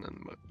hours, and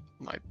then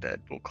my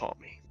bed will call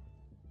me.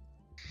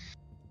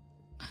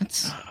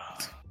 that's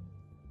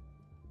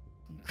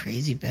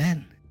crazy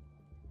bad.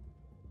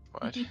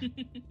 What?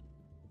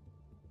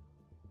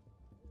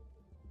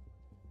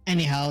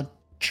 Anyhow,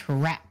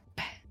 trap.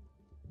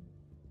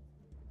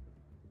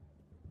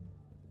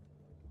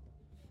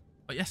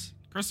 But yes,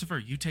 Christopher,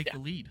 you take Yeah. the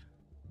lead.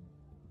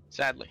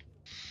 Sadly.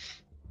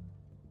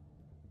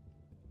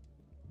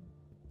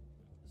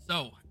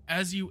 So,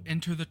 as you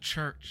enter the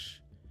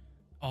church,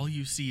 all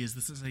you see is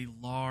this is a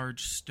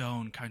large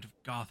stone, kind of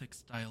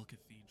Gothic-style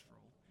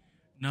cathedral.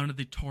 None of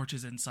the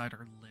torches inside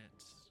are lit.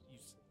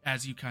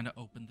 As you kind of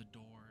open the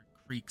door,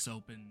 creaks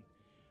open,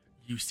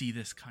 you see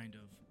this kind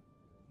of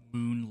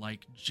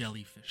moon-like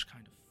jellyfish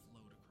kind of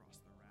float across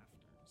the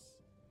rafters.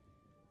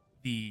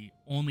 The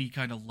only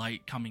kind of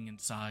light coming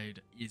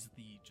inside is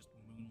the just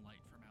moonlight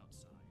from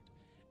outside.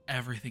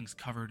 Everything's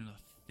covered in a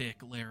thick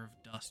layer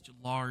of dust.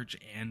 Large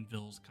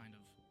anvils kind of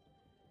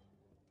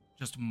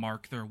just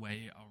mark their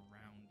way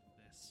around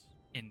this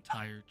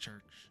entire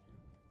church.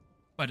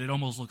 But it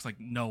almost looks like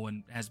no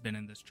one has been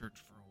in this church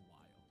for a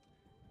while,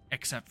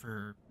 except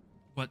for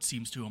what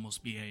seems to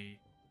almost be a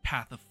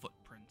path of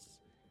footprints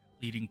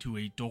leading to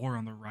a door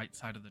on the right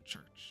side of the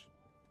church,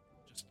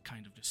 just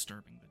kind of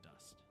disturbing the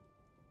dust.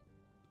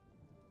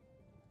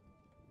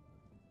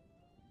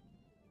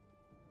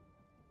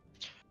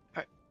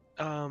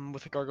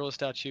 With the gargoyle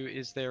statue,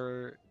 is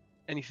there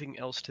anything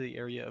else to the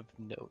area of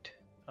note?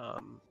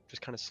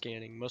 Just kind of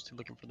scanning, mostly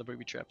looking for the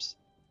booby traps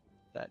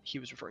that he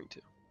was referring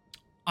to.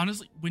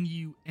 Honestly, when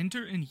you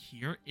enter in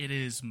here, it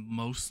is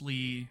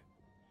mostly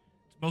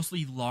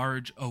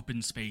large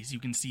open space. You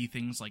can see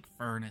things like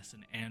furnace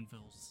and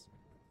anvils.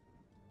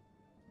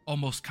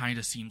 Almost kind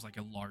of seems like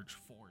a large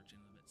forge in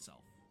and of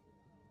itself.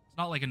 It's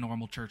not like a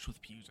normal church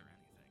with pews or anything.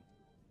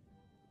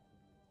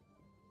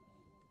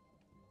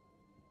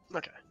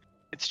 Okay.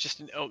 It's just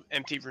an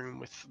empty room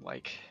with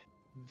like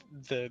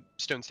the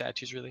stone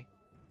statues, really.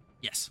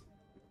 Yes.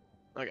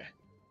 Okay.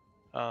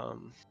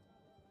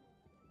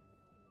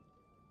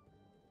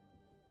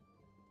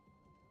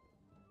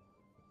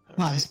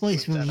 Wow, this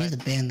place with that, really is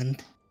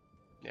abandoned.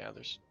 Yeah,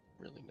 there's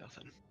really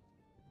nothing.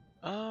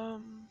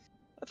 That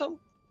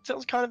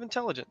sounds kind of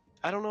intelligent.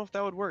 I don't know if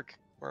that would work,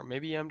 or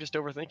maybe I'm just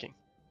overthinking.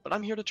 But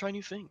I'm here to try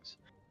new things.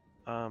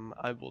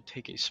 I will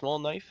take a small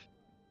knife,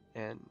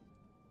 and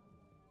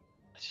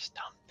that's just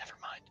dumb. Never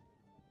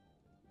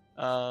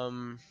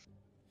mind.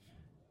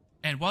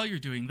 And while you're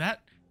doing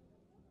that,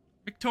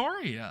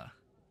 Victoria,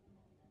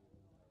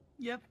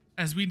 Yep.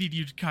 as we need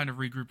you to kind of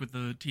regroup with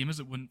the team, as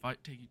it wouldn't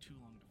take you too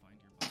long to find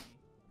your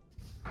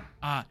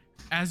body.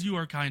 As you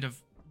are kind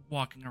of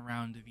walking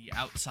around the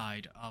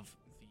outside of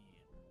the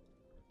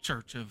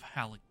Church of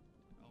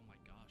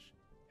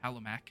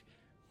Halamak,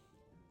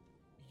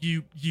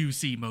 you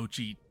see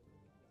Mochi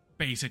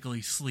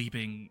basically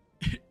sleeping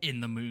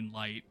in the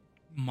moonlight,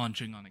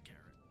 munching on a carrot.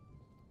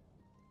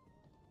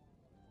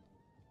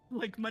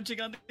 Like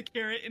munching on the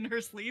carrot in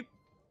her sleep.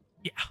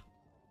 Yeah.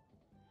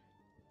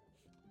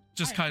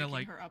 Just I am kind of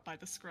picking like her up by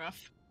the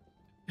scruff.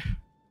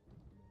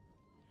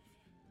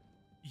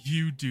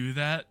 you do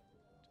that,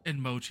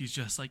 and Mochi's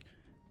just like,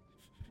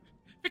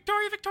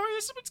 Victoria,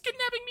 someone's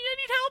kidnapping me. I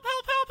need help,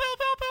 help.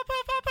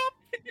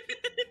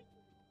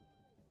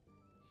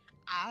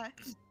 I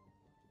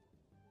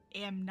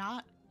am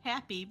not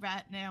happy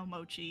right now,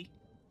 Mochi.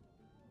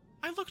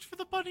 I looked for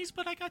the bunnies,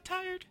 but I got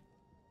tired.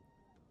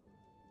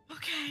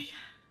 Okay,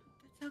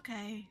 that's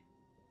okay.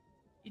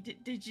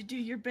 Did you do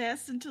your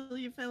best until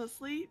you fell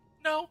asleep?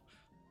 No.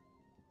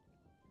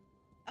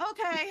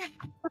 Okay.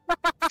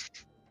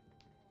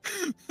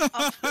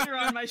 I'll put her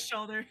on my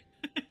shoulder.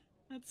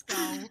 Let's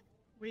go.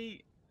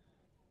 We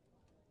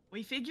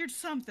figured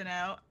something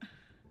out.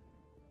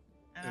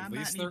 And At I'm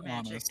least not need they're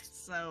magic,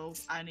 honest. so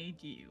I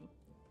need you.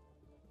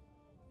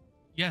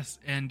 Yes,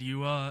 and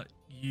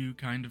you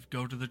kind of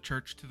go to the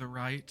church to the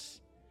right.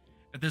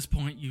 At this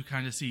point, you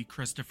kind of see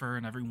Christopher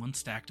and everyone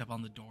stacked up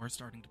on the door,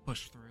 starting to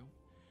push through.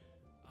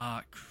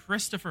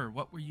 Christopher,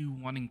 what were you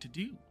wanting to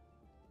do?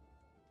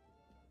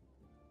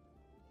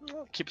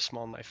 I'll keep a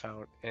small knife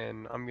out,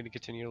 and I'm gonna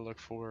continue to look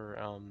for.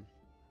 I'm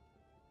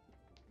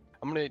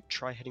gonna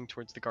try heading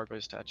towards the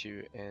gargoyle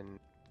statue and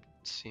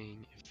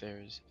seeing if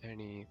there's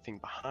anything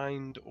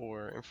behind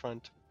or in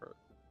front, or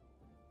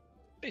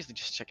basically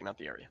just checking out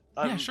the area.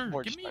 Yeah, sure.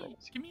 more Give just me finding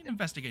it. an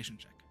investigation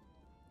check.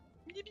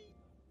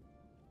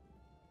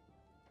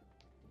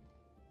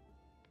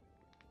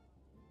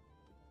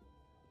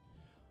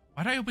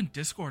 Why'd I open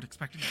Discord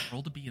expecting the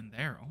roll to be in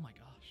there? Oh my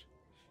gosh.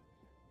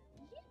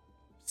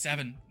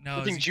 7. No,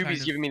 I think as you kind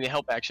Juby's of- giving me the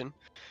help action.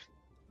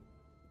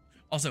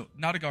 Also,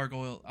 not a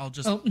gargoyle. I'll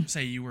just Oh.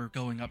 say you were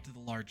going up to the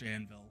large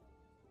anvil.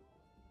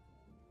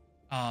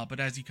 But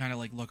as you kind of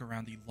like look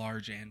around the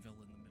large anvil in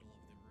the middle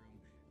of the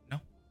room,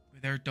 no,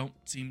 there don't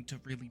seem to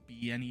really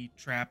be any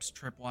traps,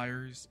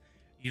 tripwires.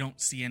 You don't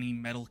see any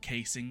metal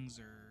casings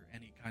or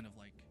any kind of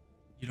like,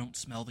 you don't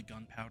smell the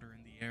gunpowder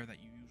in the air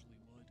that you usually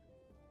would.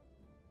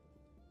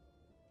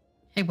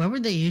 Hey, where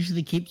would they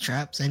usually keep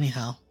traps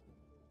anyhow?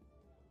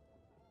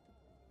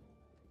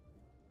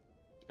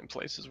 In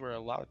places where a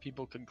lot of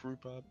people could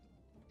group up.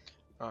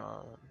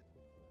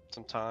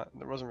 Sometimes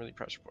there wasn't really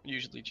pressure point.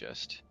 Usually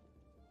just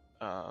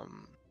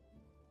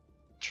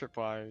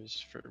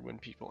tripwires for when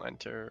people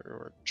enter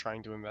or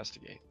trying to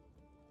investigate.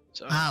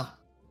 So Wow,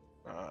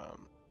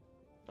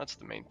 that's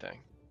the main thing.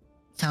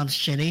 sounds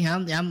shitty.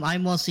 I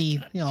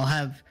mostly,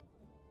 have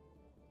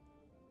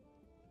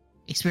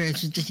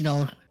experience with just,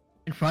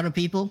 in front of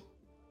people.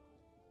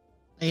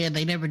 Yeah,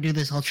 they never do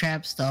this whole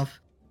trap stuff.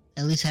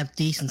 At least have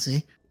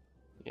decency.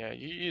 Yeah,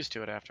 you're used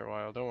to it after a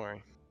while. Don't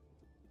worry.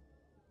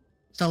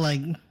 So,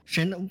 like,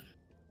 shouldn't...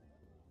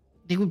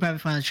 I think we'd probably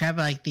find a trap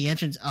at, like, the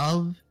entrance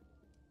of,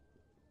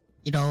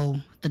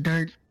 the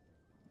dirt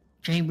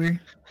chamber.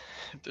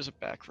 If there's a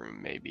back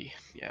room, maybe.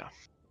 Yeah.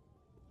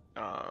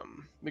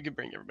 We could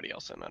bring everybody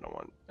else in. I don't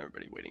want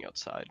everybody waiting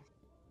outside.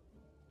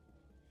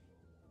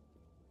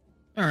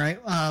 Alright,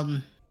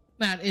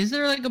 Matt, is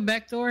there, like, a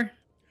back door?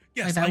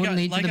 Yes, Like that would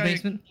lead to the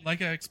basement?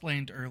 like I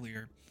explained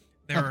earlier,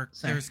 Oh,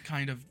 sorry. there's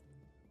kind of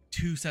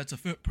 2 sets of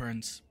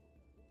footprints,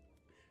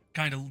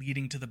 kind of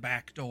leading to the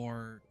back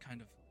door,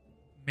 kind of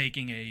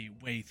making a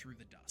way through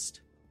the dust.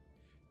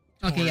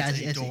 Okay, yeah, I towards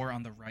see, a I see. door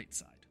on the right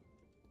side.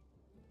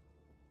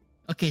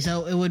 Okay,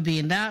 so it would be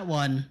in that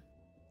one.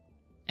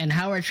 And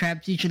how are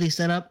traps usually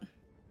set up?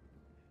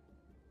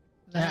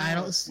 I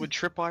don't... Would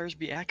tripwires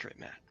be accurate,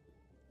 Matt?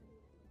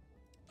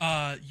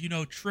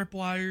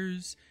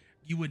 Tripwires,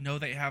 you would know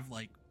they have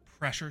like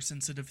pressure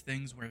sensitive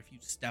things where if you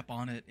step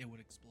on it, it would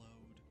explode.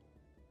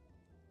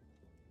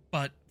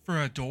 But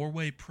for a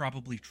doorway,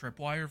 probably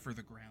tripwire. For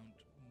the ground,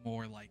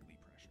 more likely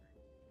pressure.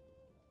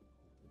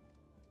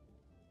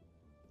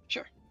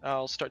 Sure.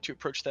 I'll start to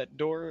approach that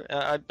door.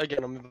 I'm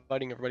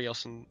inviting everybody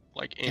else in,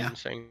 Yeah.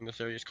 saying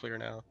this area is clear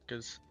now,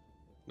 because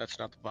that's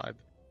not the vibe.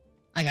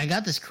 Like, I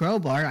got this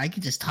crowbar. I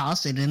could just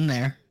toss it in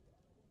there.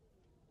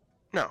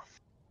 No.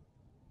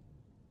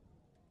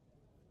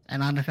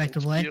 an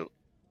unaffected way.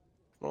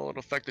 Well, it'll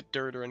affect the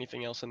dirt or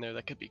anything else in there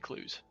that could be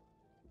clues.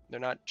 They're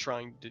not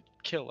trying to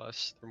kill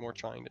us. They're more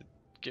trying to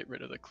get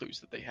rid of the clues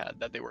that they had,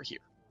 that they were here.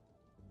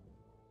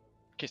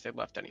 In case they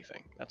left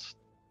anything. Does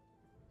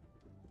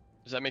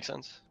that make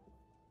sense?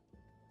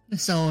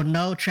 So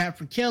no trap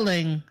for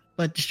killing,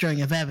 but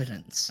destroying of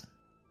evidence.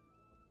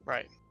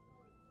 Right.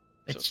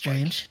 It's it's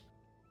strange.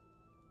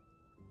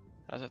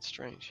 How's that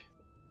strange?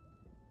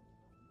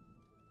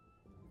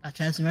 Not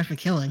chance meant for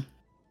killing.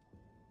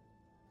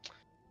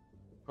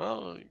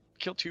 Well,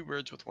 kill two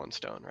birds with one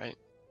stone, right?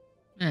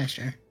 Yeah,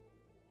 sure.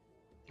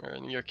 Or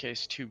in your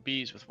case, two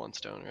bees with one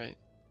stone, right?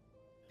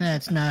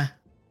 That's not.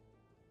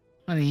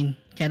 I mean,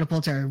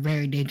 catapults are a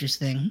very dangerous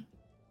thing.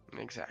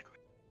 Exactly.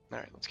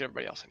 Alright, let's get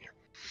everybody else in here.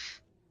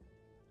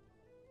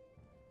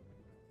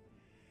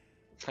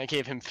 I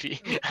gave him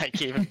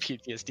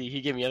PTSD.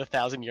 He gave me a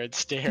 1,000-yard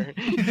stare.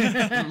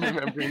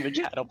 Remembering the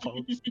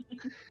catapults.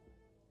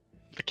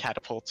 The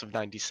catapults of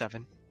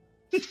 97.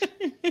 Oh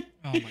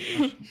my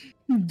gosh.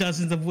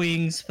 Dozens of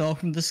wings fell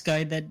from the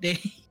sky that day.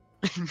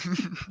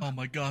 Oh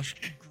my gosh.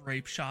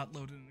 Grape shot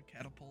loaded in a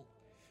catapult.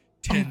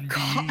 10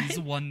 bees,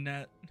 1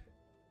 net.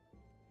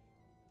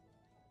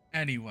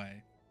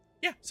 Anyway.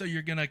 Yeah, so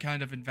you're gonna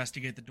kind of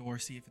investigate the door,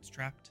 see if it's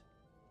trapped?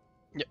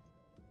 Yep.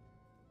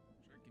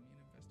 Sure, give me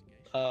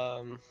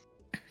an investigation.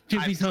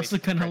 Jimmy's also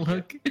gonna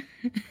look.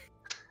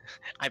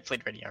 I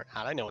played Ready or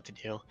Not. I know what to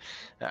do.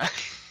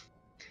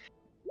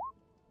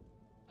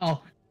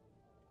 Oh,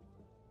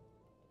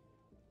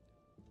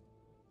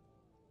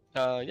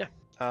 Yeah.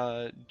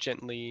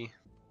 Gently.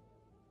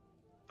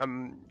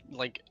 I'm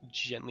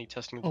gently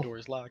testing if the Oh. door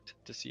is locked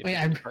to see if Wait,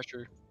 there's any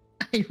pressure.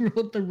 I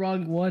rolled the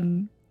wrong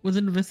one. Was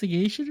it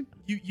investigation?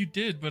 You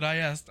did, but I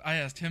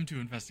asked him to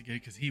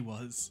investigate because he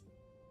was.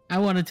 I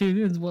wanted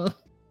to as well.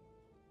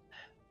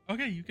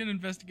 Okay, you can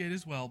investigate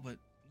as well, but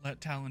let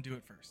Talon do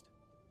it first.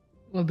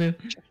 Will do.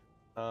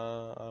 I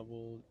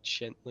will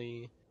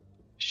gently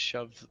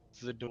shove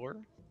the door,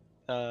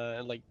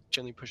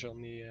 gently push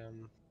on the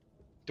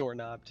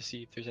doorknob to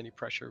see if there's any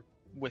pressure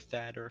with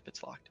that or if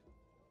it's locked.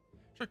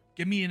 Sure,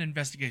 give me an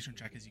investigation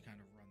check as you kind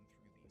of run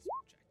through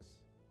these checks.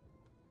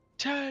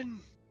 10.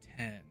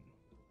 10.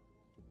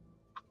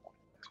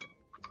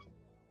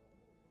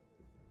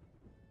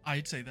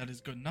 I'd say that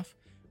is good enough.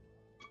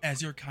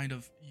 As you kind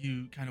of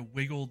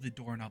wiggle the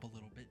doorknob a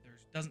little bit, there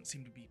doesn't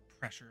seem to be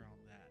pressure on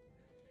that.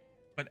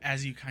 But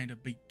as you kind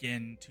of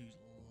begin to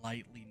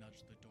lightly nudge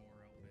the door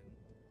open,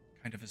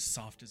 kind of as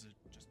soft as a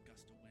just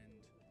gust of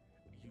wind,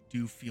 you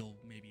do feel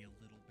maybe a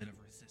little bit of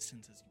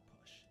resistance as you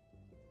push.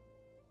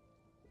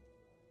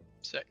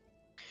 Sick.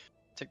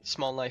 Take the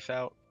small knife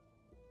out.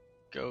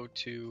 Go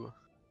to...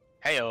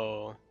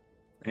 Heyo.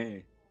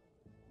 Hey,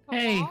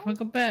 Hey, Hello?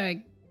 welcome back.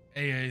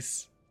 Hey,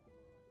 Ace.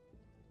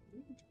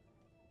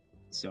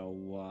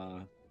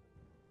 so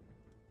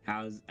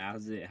how's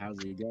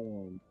it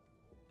going?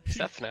 Is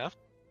that FNAF?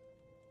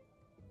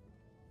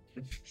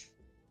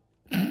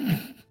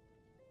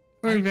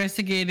 We're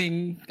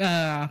investigating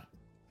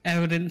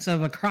evidence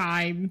of a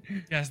crime.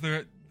 Yes,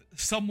 the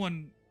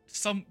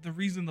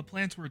reason the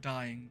plants were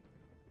dying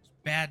was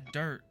bad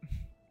dirt.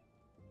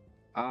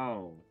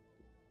 Oh,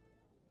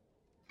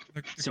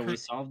 The so cr- we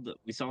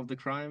solved the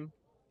crime.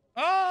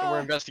 And we're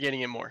Oh!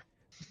 investigating it more.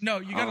 No,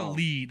 you got a Oh.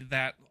 lead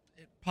that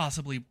it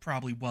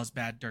probably was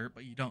bad dirt,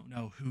 but you don't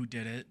know who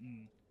did it,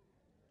 and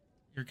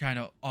you're kind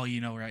of all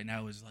you know right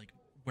now is like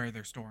where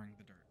they're storing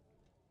the dirt.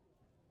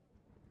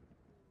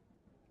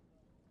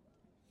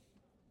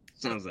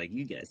 Sounds like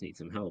you guys need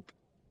some help.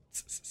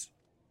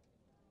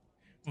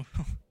 Well,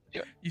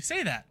 Yeah. you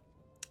say that.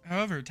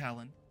 However,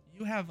 Talon,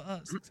 you have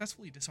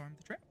successfully disarmed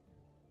the trap.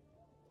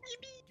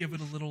 Give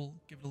it a little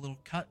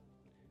cut.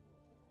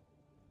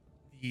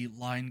 The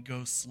line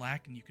goes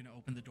slack, and you can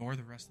open the door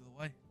the rest of the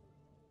way.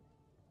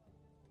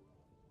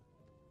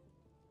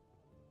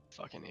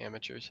 Fucking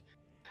amateurs.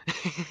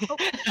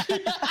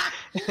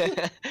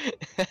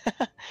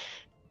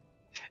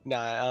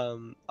 Nah,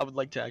 I would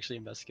like to actually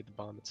investigate the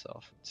bomb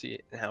itself. See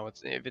how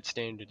if it's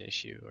standard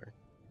issue or...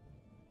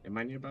 Am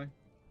I nearby?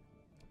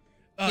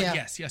 Yeah.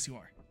 Yes, you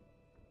are.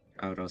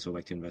 I would also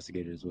like to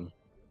investigate it as well.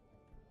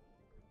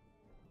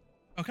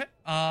 Okay.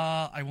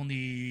 I will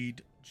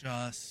need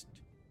just,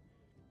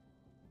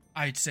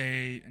 I'd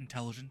say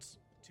intelligence.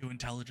 2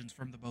 intelligence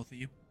from the both of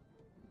you.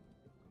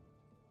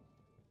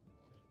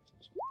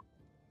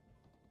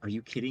 Are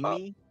you kidding Uh,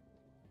 me?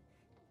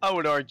 I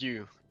would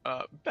argue,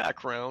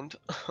 background.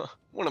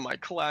 One of my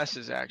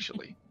classes,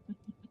 actually.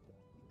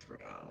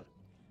 Bruh.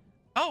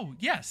 Oh,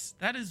 yes,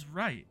 that is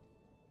right.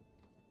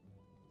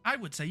 I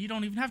would say you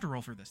don't even have to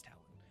roll for this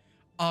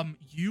talent.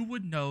 You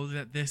would know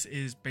that this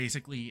is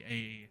basically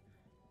a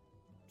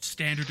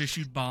standard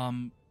issued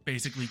bomb,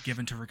 basically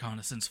given to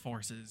reconnaissance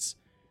forces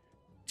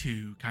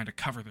to kind of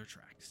cover their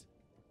tracks.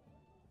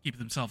 Keep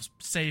themselves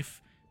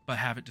safe, but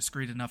have it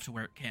discreet enough to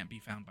where it can't be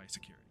found by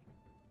security.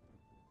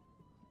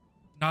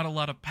 Not a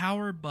lot of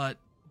power, but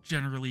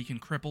generally can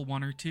cripple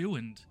 1 or 2,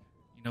 and,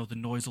 the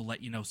noise will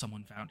let you know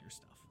someone found your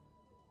stuff.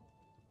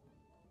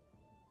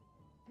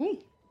 Ooh.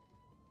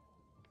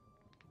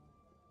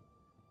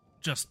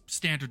 just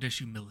standard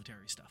issue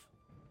military stuff.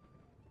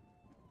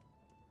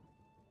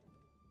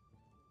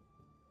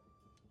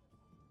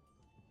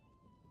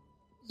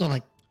 So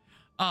like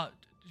Uh,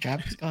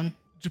 traps gone.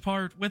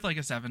 Japar, with like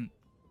a 7,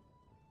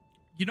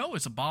 you know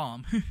it's a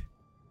bomb.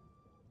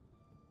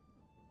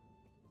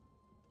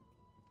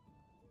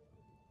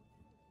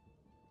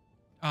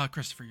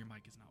 Christopher, your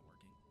mic is not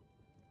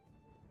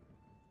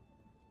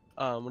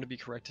working. Would it be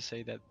correct to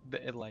say that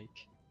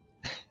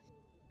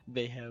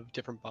they have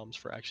different bombs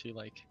for actually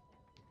like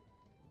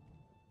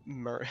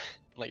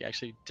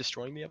actually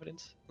destroying the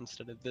evidence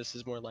instead of this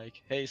is more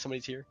like, hey,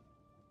 somebody's here?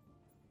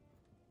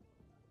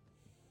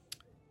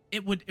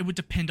 It would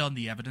depend on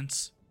the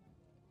evidence.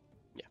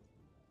 Yeah.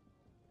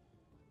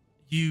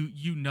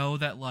 You know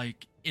that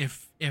like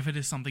if it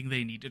is something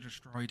they need to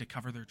destroy to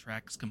cover their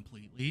tracks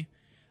completely,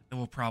 there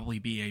will probably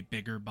be a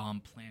bigger bomb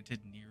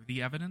planted near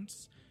the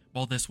evidence.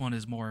 While this one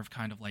is more of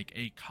kind of like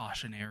a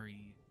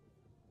cautionary,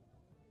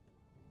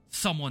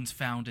 someone's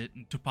found it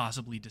and to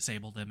possibly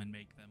disable them and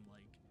make them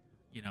like,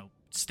 you know,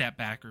 step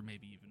back or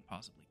maybe even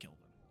possibly kill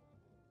them.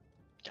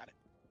 Got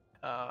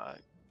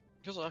it.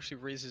 Drizzle actually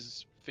raises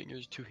his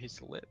fingers to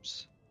his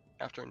lips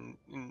after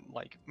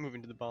like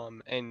moving to the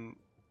bomb and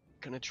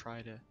gonna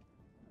try to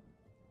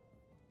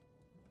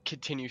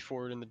continue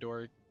forward in the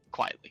door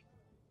quietly.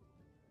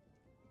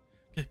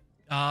 Okay.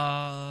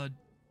 Yeah.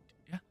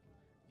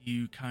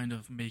 You kind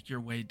of make your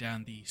way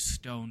down the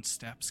stone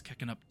steps,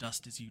 kicking up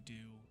dust as you do.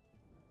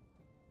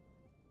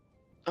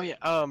 Oh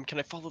yeah, can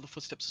I follow the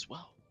footsteps as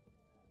well?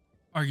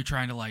 Are you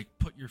trying to like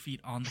put your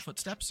feet on the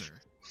footsteps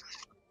or?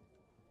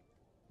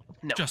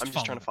 No, I'm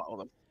just trying to follow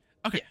them.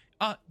 Okay.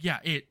 Yeah.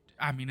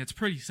 It's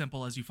pretty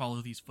simple as you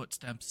follow these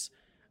footsteps.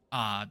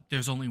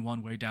 There's only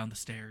one way down the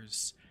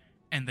stairs,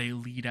 and they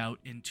lead out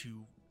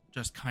into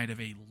just kind of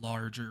a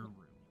larger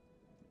room.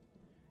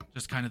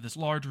 Just kind of this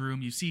large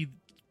room. You see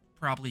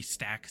probably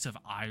stacks of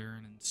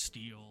iron and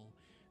steel,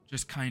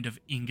 just kind of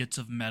ingots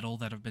of metal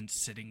that have been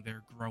sitting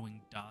there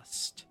growing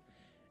dust,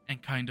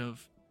 and kind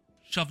of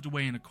shoved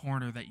away in a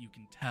corner that you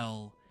can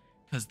tell,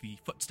 because the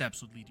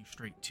footsteps would lead you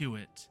straight to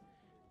it,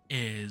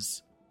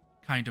 is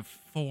kind of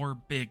 4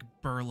 big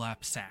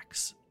burlap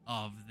sacks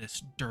of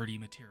this dirty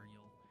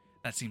material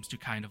that seems to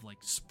kind of like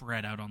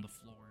spread out on the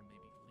floor and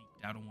maybe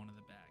leaked out of one of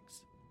the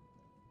bags.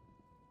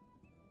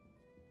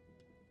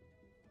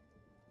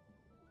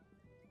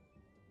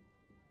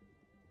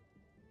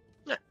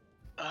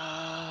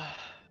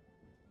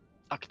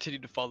 I'll continue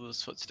to follow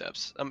those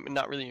footsteps. I'm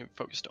not really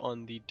focused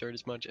on the dirt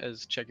as much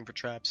as checking for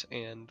traps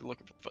and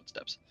looking for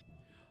footsteps.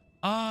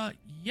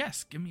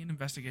 Yes, give me an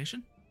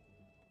investigation.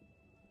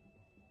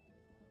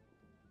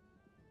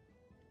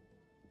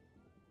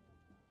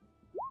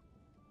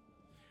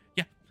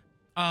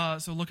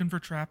 So looking for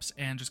traps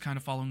and just kind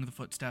of following the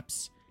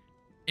footsteps.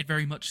 It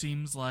very much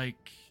seems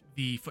like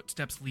the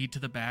footsteps lead to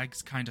the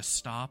bags, kind of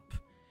stop.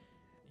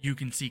 You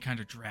can see kind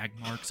of drag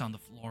marks on the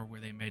floor where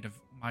they might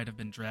have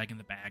been dragging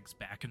the bags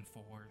back and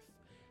forth,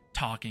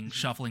 talking,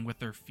 shuffling with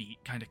their feet,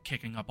 kind of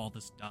kicking up all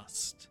this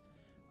dust.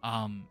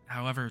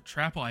 However,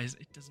 trap-wise,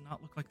 it does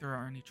not look like there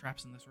are any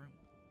traps in this room.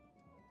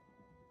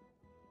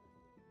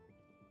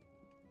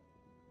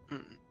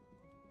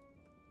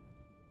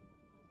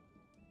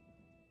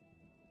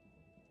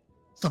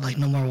 So like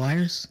no more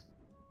wires?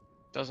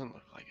 Doesn't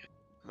look like it.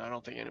 And I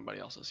don't think anybody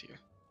else is here.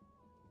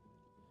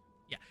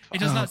 Yeah, it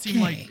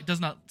does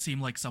not seem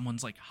like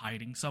someone's like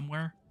hiding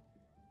somewhere.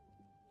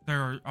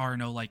 There are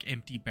no like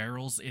empty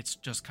barrels. It's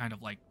just kind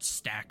of like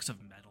stacks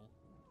of metal.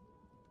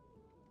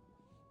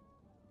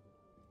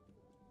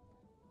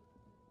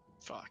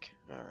 Fuck.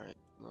 Alright.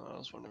 No, I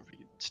was wondering if we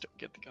could still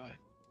get the guy.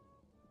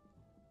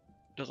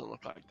 Doesn't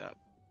look like that.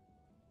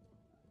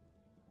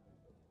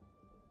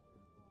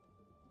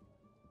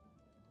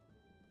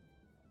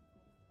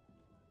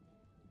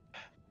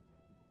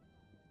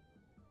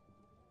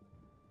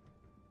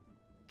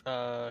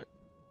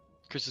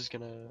 Chris is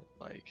gonna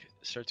like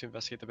start to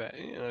investigate the bag,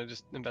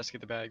 just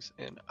investigate the bags,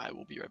 and I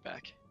will be right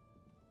back.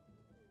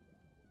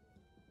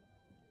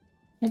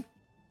 Okay.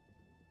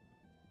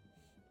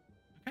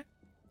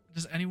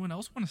 Does anyone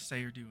else want to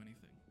say or do anything?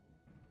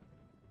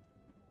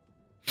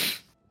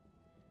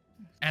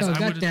 As So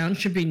got down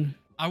should be.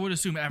 I would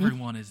assume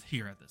everyone is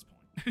here at this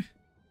point.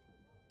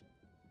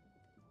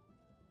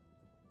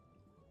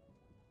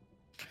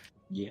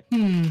 Yeah.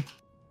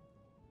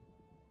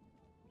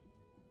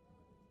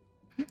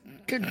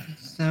 Good.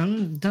 So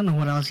don't know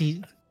what else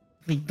he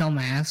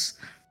dumbass.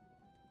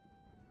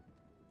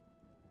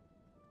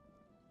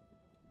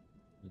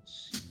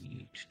 Let's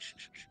see.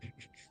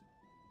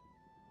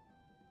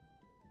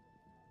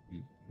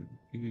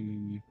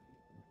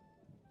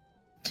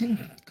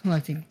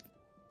 Collecting.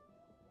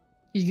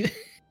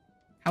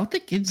 How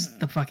thick is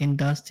the fucking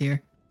dust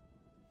here?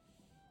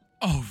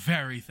 Oh,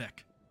 very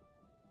thick.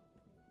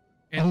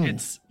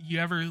 It's you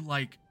ever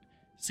like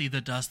see the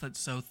dust that's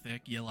so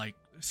thick you like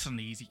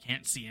sneeze you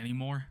can't see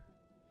anymore?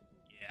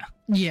 Yeah.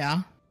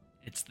 Yeah.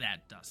 It's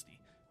that dusty.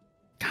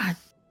 God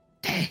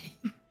dang.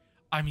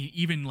 I mean,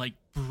 even like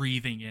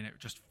breathing in it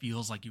just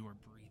feels like you are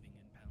breathing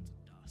in pounds of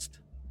dust.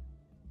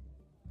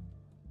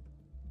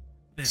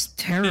 This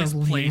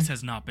terrible place here.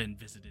 has not been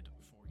visited for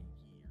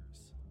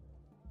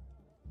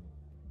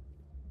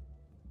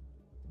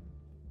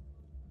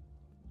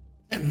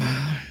years.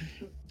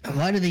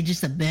 Why do they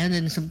just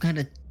abandon some kind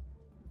of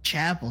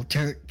chapel,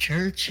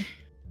 church?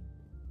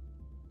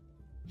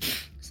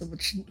 So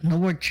much, no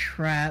more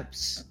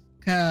traps.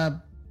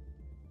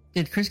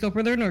 Did Chris go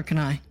further in, or can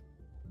I?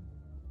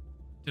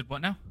 Did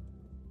what now?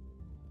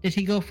 Did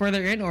he go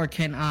further in, or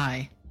can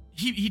I?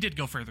 He did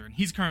go further in.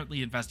 He's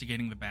currently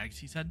investigating the bags,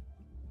 he said.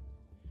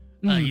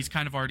 Hmm. He's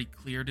kind of already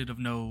cleared it of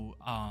no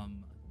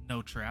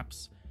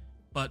traps.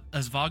 But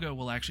as Vago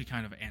will actually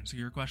kind of answer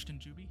your question,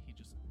 Juby,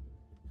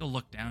 he'll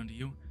look down to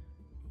you.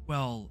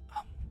 Well,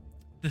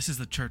 this is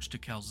the church to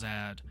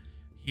Kelzad.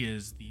 He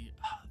is the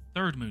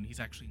third moon. He's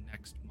actually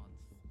next month.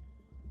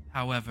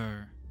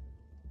 However,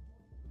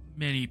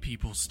 many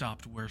people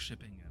stopped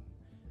worshipping him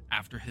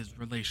after his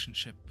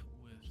relationship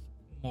with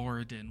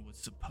Moradin was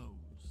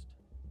supposed.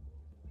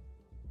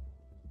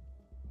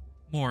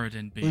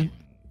 Moradin being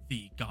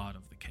the god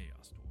of the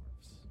Chaos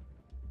Dwarves,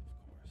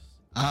 of course.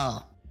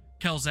 Oh.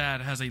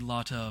 Kelzad has a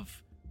lot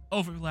of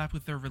overlap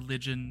with their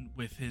religion,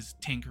 with his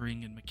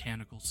tinkering and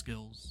mechanical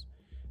skills.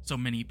 So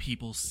many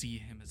people see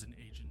him as an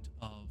agent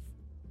of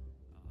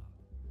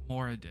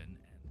Moradin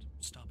and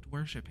stopped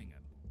worshipping him.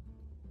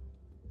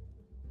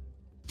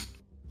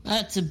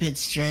 That's a bit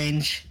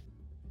strange.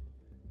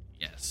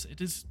 Yes, it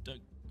is a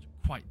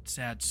quite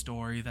sad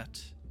story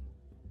that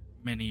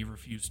many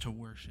refuse to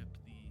worship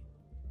the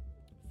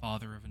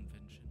Father of Invention,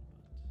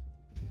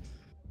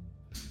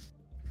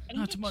 but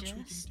not much we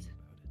can do about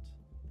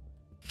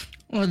it.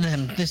 Well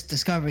then, this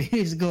discovery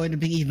is going to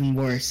be even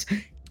worse.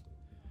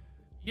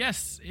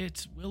 Yes,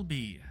 it will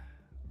be.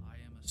 I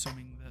am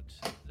assuming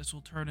that this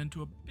will turn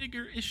into a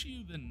bigger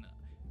issue than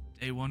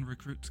Day 1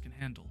 recruits can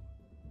handle.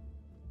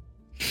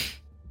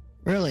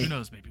 Really? Who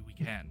knows, maybe we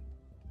can.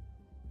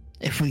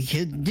 If we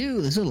could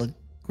do, this will look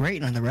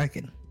great on the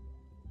record.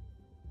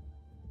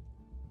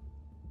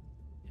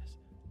 Yes.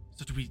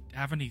 So do we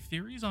have any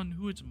theories on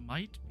who it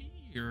might be?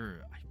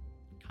 Or I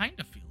kind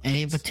of feel like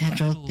Any it's a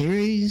potential little-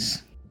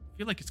 theories? I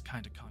feel like it's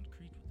kind of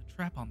concrete with the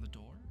trap on the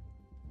door.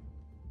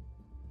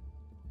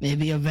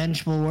 Maybe a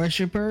vengeful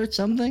worshiper or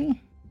something?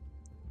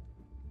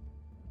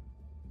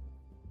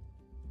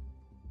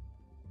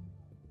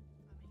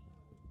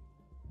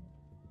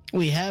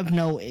 We have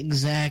no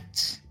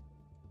exact,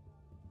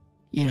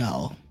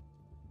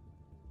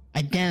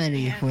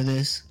 identity Yeah. for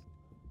this.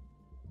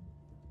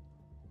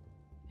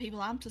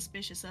 People I'm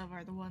suspicious of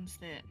are the ones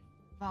that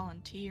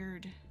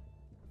volunteered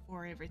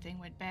before everything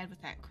went bad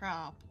with that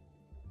crop.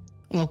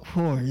 Well, of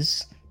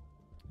course.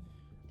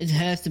 It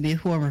has to be a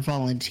former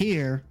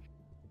volunteer.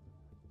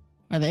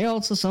 Are they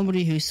also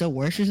somebody who still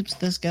worships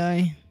this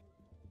guy?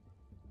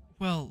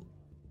 Well,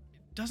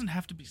 it doesn't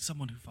have to be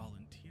someone who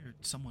volunteered.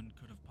 Someone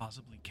could have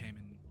possibly came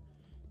in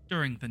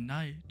during the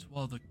night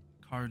while the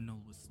cardinal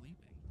was sleeping.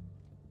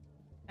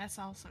 That's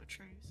also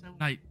true. So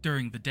Night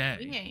during the we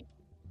day. ain't.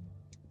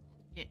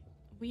 Yeah,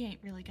 we ain't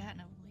really got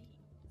no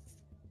leads.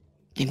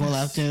 Think we'll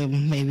have to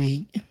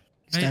maybe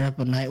start up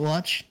a night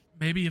watch?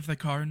 Maybe if the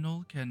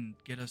cardinal can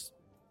get us...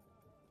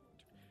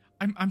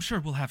 I'm sure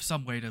we'll have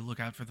some way to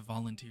look out for the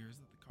volunteers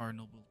that the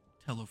cardinal will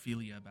tell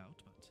Ophelia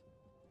about, but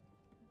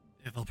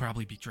they'll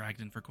probably be dragged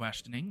in for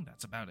questioning.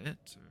 That's about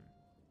it. Or...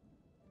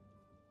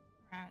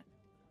 Right.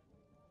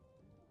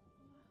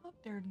 I hope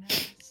they're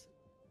nice.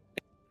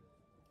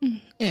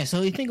 Yeah,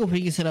 so you think if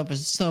we can set up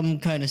some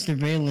kind of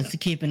surveillance to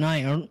keep an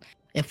eye on,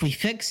 if we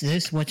fix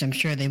this, which I'm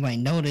sure they might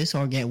notice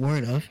or get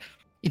word of,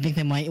 you think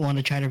they might want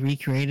to try to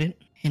recreate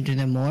it, hinder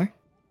them more?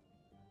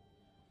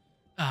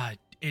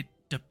 It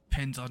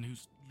depends on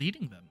who's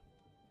leading them.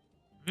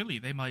 Really,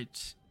 they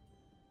might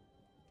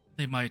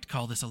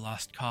call this a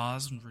lost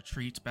cause and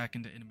retreat back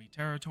into enemy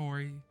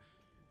territory.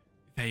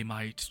 They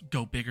might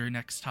go bigger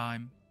next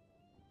time.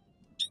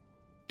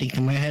 Think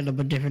they might head up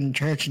a different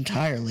church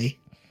entirely.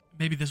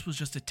 Maybe this was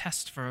just a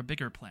test for a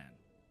bigger plan.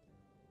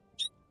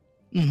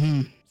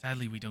 Mm-hmm.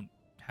 Sadly, we don't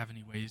have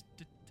any ways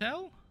to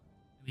tell.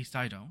 At least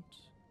I don't.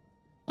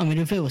 I mean,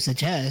 if it was a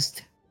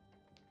test,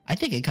 I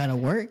think it kind of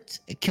worked.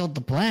 It killed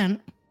the plant.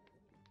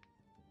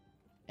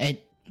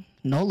 It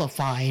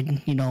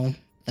nullified, the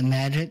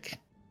magic.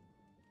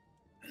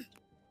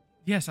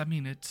 Yes, I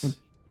mean, it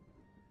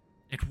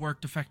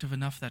worked effective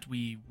enough that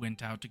we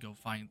went out to go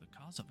find the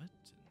cause of it. And,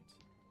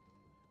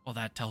 well,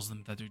 that tells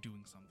them that they're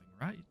doing something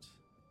right.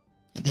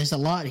 There's a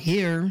lot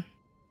here.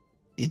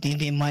 You think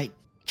they might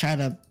try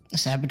to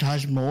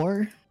sabotage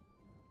more?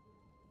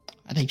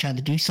 Are they trying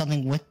to do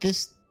something with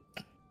this?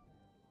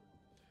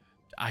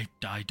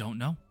 I don't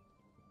know.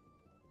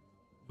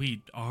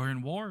 We are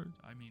in war.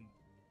 I mean,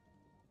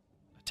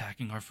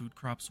 attacking our food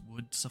crops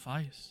would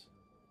suffice.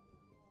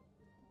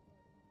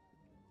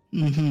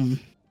 Mm-hmm.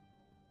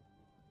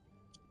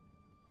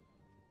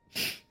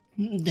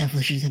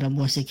 Definitely should set up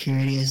more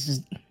security as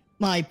just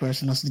my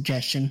personal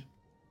suggestion.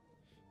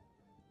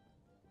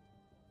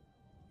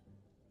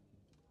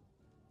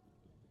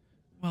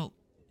 Well,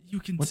 you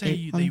can What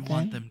say they they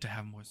want okay. them to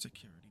have more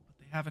security, but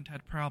they haven't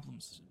had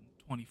problems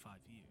in 25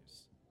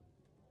 years.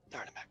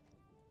 Alright, I'm back.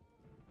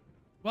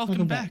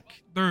 Welcome Welcome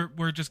back.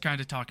 We're just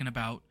kind of talking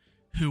about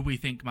who we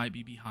think might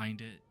be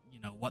behind it,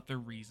 what their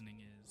reasoning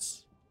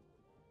is.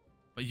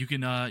 But you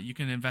can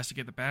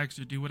investigate the bags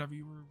or do whatever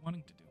you were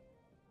wanting to do.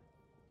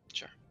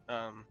 Sure.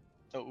 I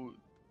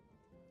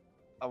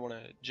want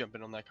to jump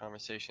in on that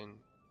conversation.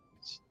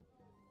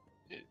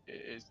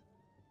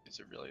 Is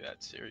it really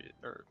that serious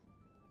or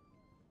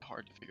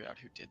hard to figure out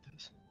who did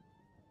this?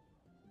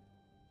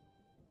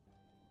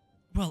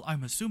 Well,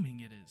 I'm assuming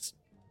it is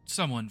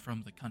someone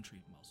from the country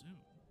of Malzoon.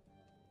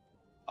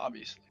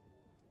 Obviously.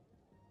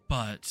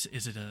 But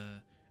is it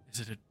a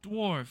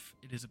dwarf?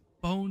 It is a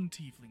bone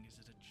tiefling? Is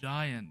it a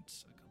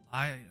giant? A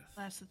Goliath?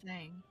 That's the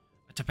thing.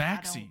 A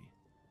tabaxi?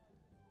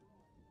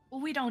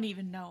 Well, we don't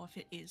even know if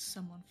it is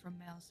someone from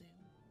Malzoon.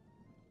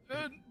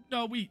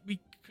 No,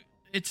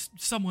 it's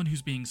someone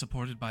who's being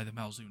supported by the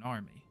Malzoon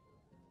army.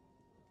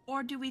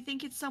 Or do we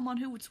think it's someone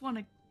who would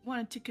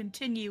wanted to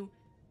continue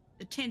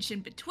the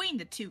tension between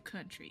the two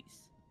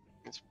countries?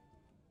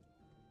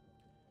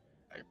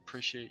 I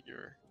appreciate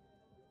your,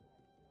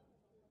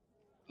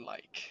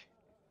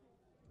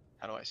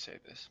 how do I say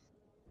this?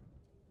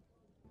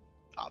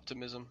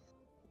 Optimism.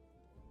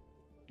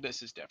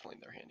 This is definitely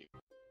their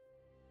handiwork.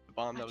 The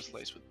bomb that was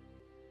laced with...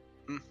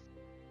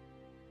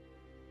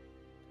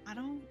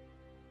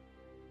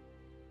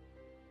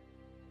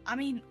 I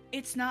mean,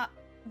 it's not...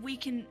 We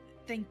can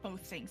think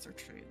both things are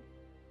true.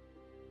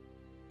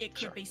 It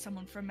could be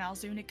someone from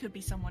Malzoon, it could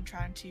be someone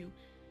trying to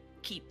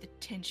keep the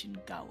tension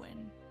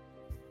going.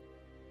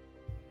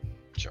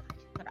 Sure.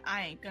 But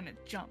I ain't gonna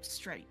jump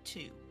straight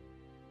to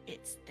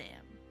it's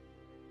them.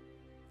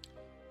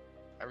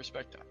 I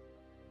respect that.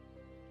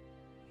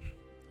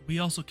 We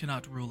also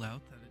cannot rule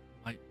out that it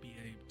might be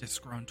a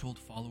disgruntled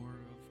follower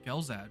of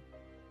Gelzad,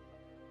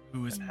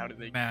 who is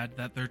mad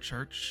that their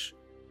church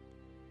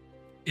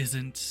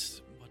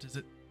isn't,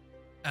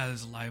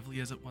 as lively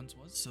as it once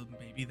was, so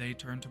maybe they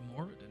turn to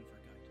Moradin for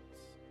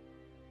guidance.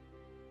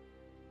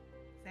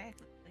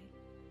 Exactly.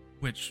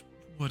 Which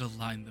would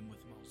align them with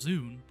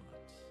Malzoon, but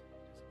is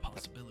a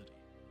possibility.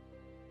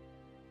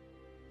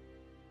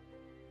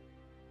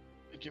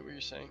 I get what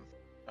you're saying.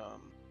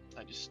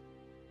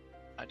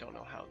 I don't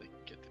know how they can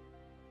get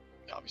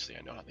obviously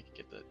I know how they can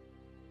get the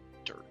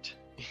dirt.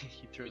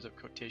 He throws up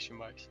quotation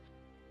marks.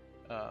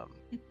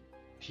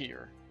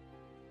 Here.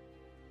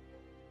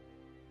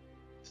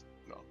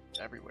 Well,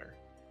 everywhere.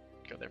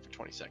 Go there for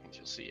 20 seconds,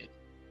 you'll see it.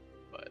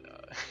 But,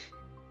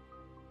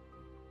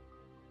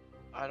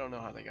 I don't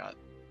know how they got...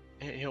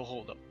 He'll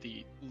hold up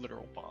the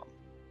literal bomb.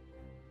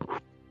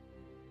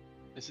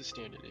 This is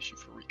standard issue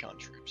for recon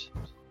troops.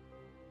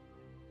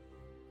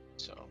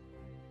 So...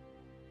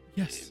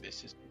 Yes.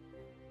 This is...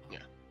 Yeah.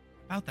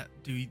 About that,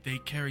 do they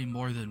carry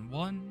more than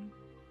one?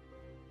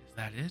 Is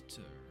that it,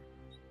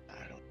 or...?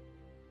 I don't...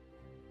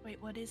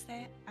 Wait, what is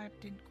that? I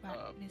didn't quite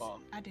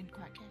bomb. I didn't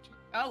quite catch it.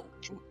 Oh!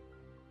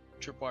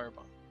 Tripwire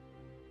bomb.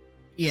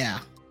 Yeah.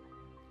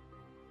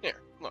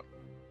 Here, look.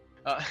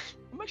 I'm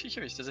actually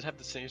curious, does it have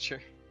the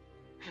signature?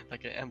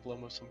 Like an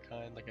emblem of some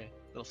kind, like a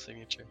little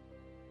signature?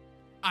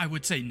 I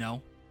would say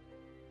no.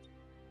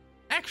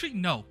 Actually,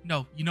 no.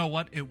 You know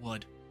what? It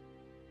would.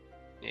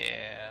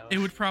 Yeah. It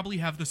would probably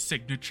have the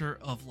signature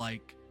of,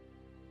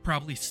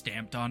 probably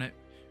stamped on it,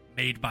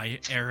 made by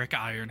Eric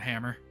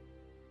Ironhammer.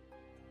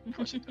 Of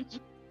course it does.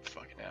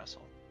 Fucking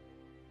asshole.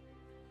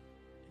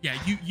 Yeah,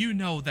 you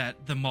know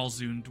that the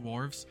Malzoon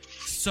dwarves,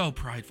 so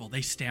prideful,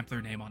 they stamp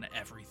their name on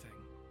everything.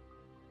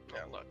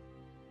 Yeah, look.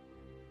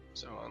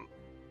 So,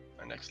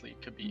 our next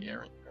lead could be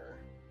Aaron, or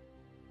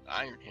the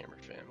Ironhammer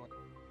family.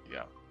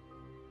 Yeah.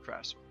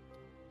 Craftsman.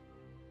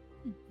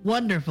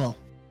 Wonderful.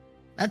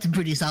 That's a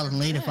pretty solid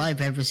lead if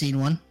I've ever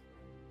seen one.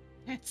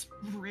 That's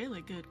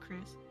really good,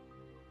 Chris.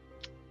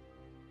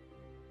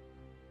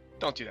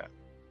 Don't do that.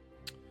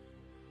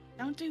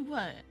 Don't do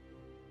what?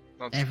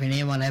 Don't do Every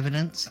name on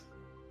evidence.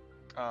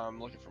 I'm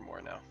looking for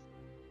more now.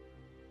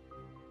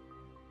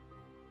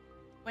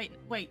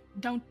 Wait,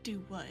 don't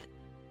do what?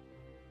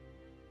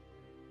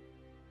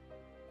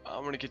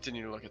 I'm gonna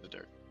continue to look at the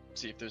dirt.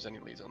 See if there's any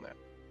leads on that.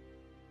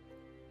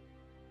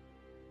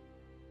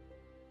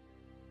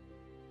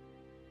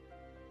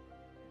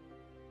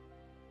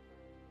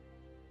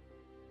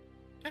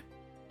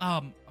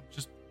 I'm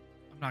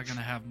not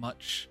gonna have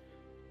much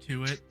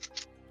to it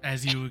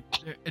as you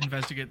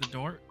investigate the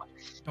door.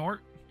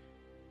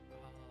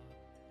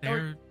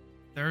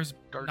 There's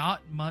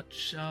not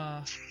much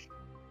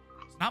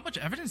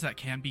evidence that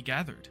can be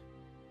gathered.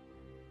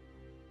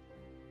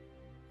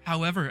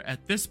 However,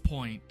 at this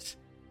point,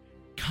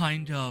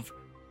 kind of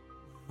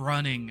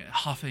running,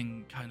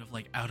 huffing, kind of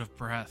out of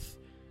breath,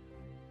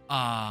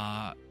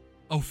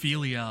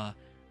 Ophelia,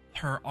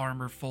 her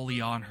armor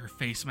fully on, her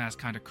face mask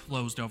kind of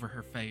closed over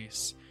her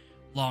face,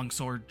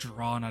 longsword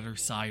drawn at her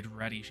side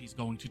ready. She's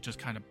going to just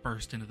kind of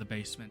burst into the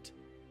basement.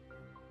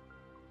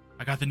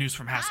 I got the news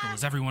from Haskell.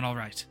 Is everyone all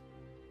right?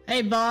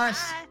 Hey, boss.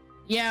 Hi.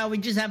 Yeah, we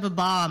just have a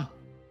bomb.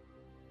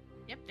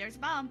 Yep, there's a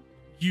bomb.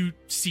 You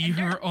see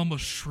her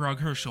almost shrug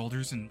her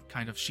shoulders and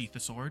kind of sheath the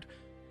sword.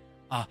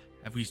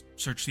 Have we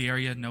searched the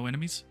area? No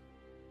enemies?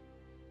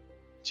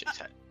 Shakes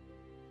head.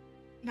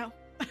 No.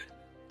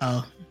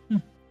 Oh.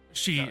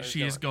 She No, is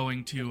don't.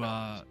 going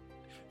to.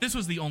 This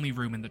was the only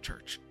room in the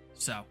church,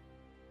 so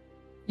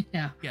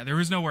Yeah. yeah, there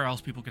was nowhere else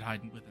people could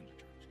hide within the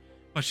church.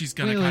 But she's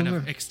gonna Wait, kind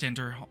of wait. extend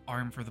her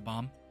arm for the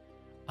bomb.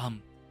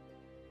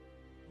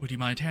 Would you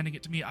mind handing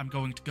it to me? I'm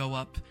going to go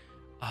up,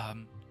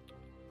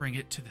 bring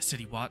it to the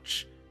City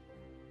Watch.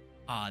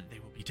 They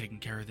will be taking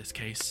care of this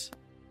case.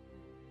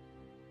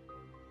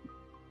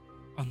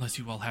 Unless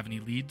you all have any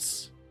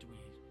leads. Do we?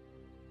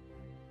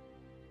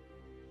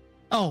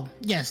 Oh,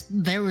 yes,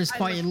 there was I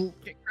quite a...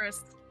 look at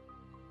Chris.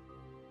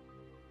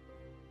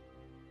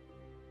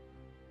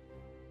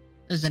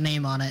 There's a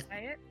name on it.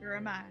 Say it, or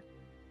am I?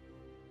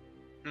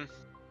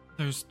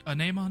 There's a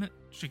name on it.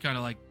 She kind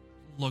of like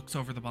looks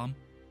over the bomb.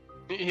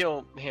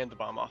 He'll hand the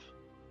bomb off.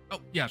 Oh,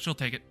 yeah, she'll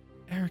take it.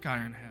 Eric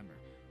Ironhammer.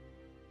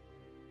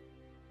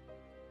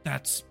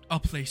 That's a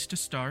place to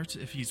start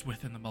if he's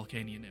within the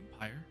Malkanian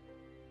Empire.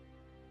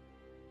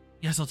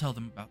 Yes, I'll tell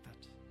them about that.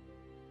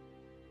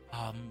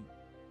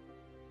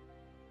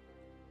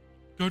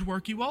 Good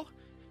work, you all.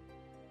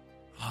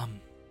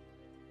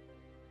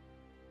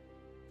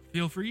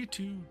 Feel free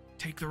to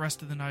take the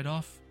rest of the night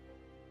off.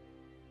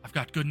 I've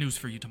got good news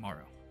for you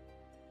tomorrow.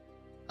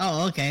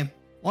 Oh, okay.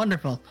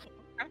 Wonderful.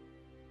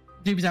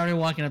 Juby's already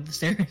walking up the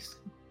stairs.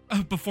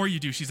 Before you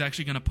do, she's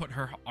actually going to put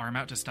her arm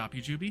out to stop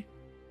you, Juby.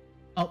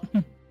 Oh.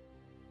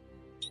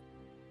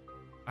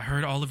 I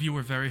heard all of you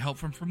were very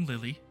helpful from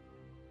Lily.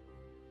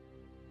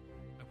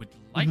 I would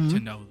like to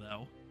know,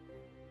 though,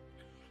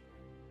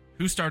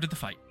 who started the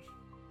fight?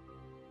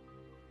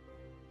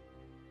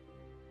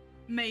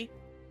 Me.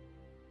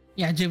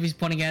 Yeah, Juby's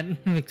pointing at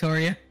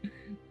Victoria.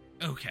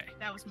 Okay.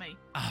 That was me.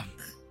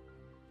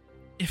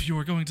 If you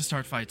are going to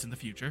start fights in the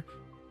future,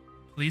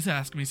 please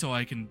ask me so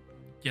I can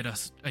get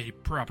us a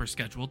proper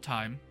scheduled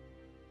time.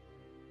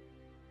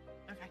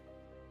 Okay.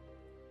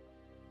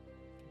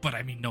 But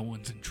I mean, no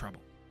one's in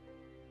trouble.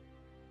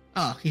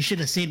 Oh, you should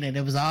have seen it.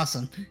 It was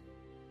awesome.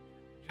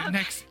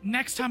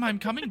 Next time I'm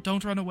coming,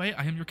 don't run away.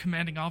 I am your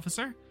commanding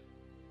officer.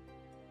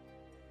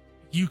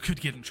 You could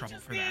get in trouble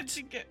for that.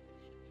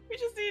 We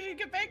just needed to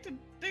get back to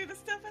do the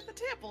stuff at the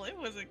temple. It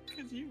wasn't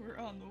because you were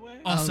on the way.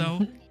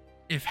 Also,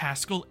 if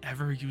Haskell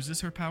ever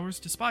uses her powers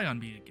to spy on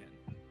me again,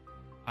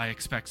 I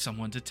expect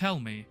someone to tell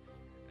me,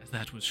 as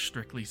that was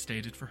strictly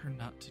stated for her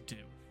not to do.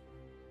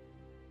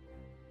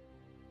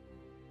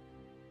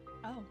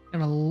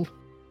 Oh.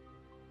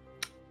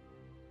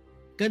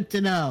 Good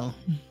to know.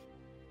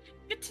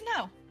 Good to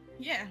know.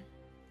 Yeah.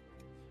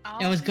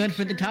 It was I'll good make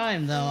for the sure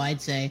time, though, to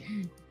I'd say.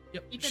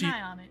 Yep, Keep an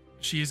eye on it.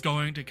 she is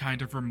going to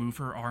kind of remove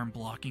her arm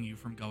blocking you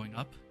from going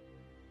up.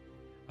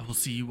 I will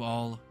see you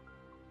all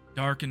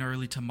dark and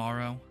early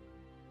tomorrow.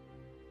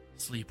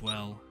 Sleep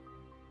well.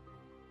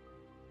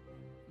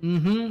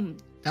 Mm-hmm.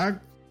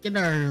 Dark and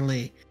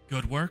early.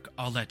 Good work.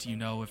 I'll let you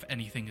know if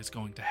anything is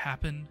going to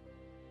happen.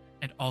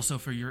 And also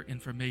for your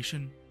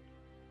information,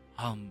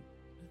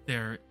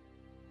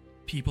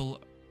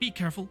 people, be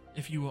careful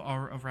if you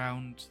are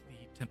around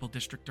the Temple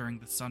District during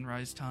the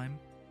sunrise time.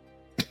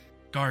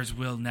 Guards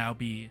will now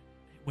be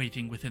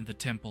waiting within the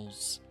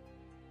temples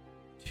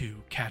to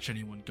catch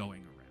anyone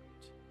going around.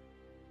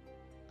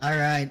 All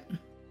right.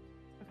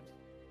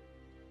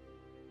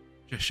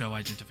 Just show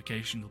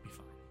identification, you'll be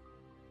fine.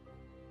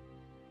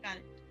 Got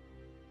it.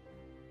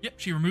 Yep,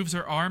 she removes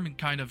her arm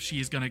and she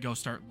is gonna go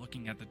start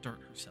looking at the dirt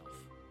herself.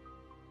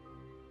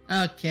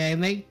 Okay,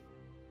 make...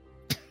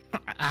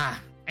 I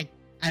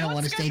don't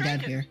want to stay down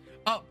here.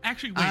 Oh,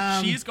 actually,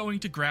 wait, she is going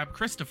to grab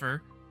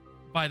Christopher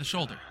by the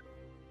shoulder.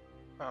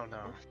 Oh no.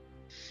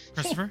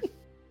 Christopher,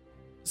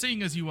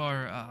 seeing as you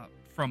are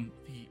from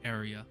the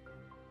area,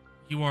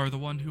 you are the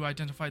one who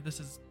identified this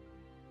as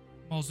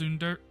Malzun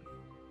dirt?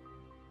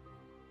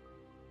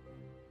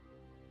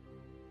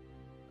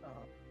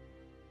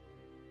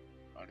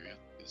 Why do we have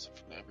this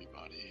from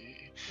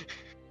everybody?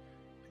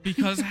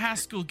 Because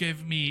Haskell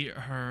gave me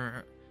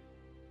her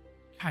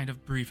kind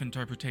of brief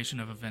interpretation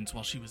of events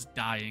while she was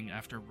dying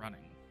after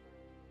running.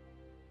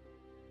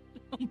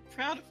 I'm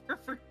proud of her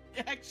for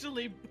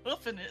actually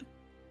buffing it.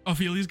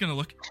 Ophelia's gonna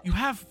look. You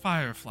have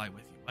Firefly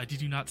with you. Why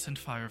did you not send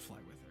Firefly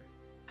with her?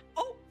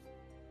 Oh,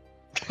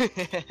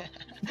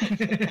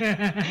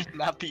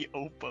 Not the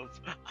ope of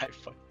I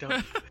fucked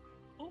up.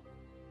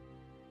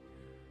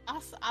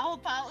 I'll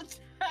apologize.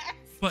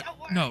 But Don't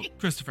worry. no,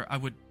 Christopher, I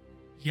would.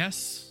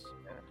 Yes,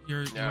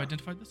 you Yeah.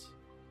 identified this.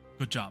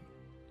 Good job.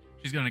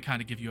 She's gonna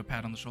kind of give you a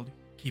pat on the shoulder.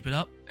 Keep it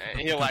up.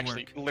 He'll Good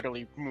actually work.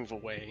 literally move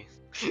away.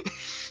 He's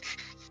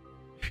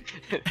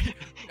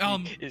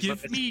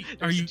Give like, me.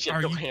 there's a Are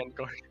gentle you hand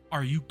guard.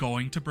 are you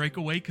going to break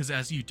away? Because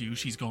as you do,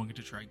 she's going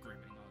to try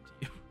gripping onto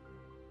you.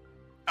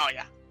 Oh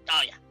yeah.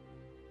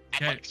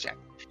 Athletics check.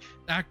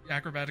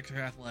 Acrobatics or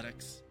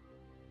athletics?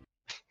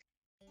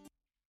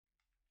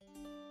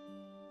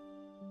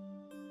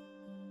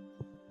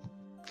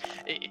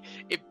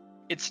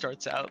 It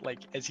starts out like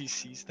as he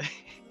sees the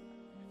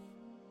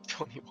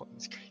 21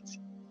 is crazy.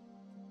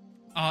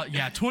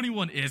 Yeah,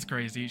 21 is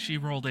crazy. She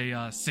rolled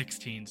a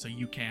 16, so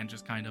you can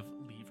just kind of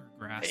leave her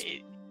grasp.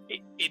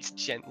 it's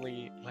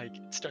gently like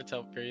it starts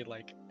out very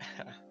like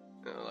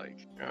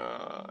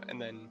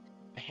and then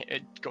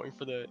going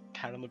for the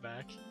pat on the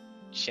back,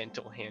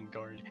 gentle hand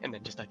guard, and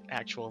then just like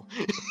actual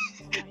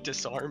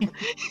disarm.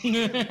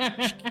 She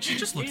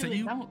just looks at Really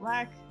you. don't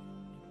like.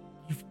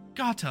 You've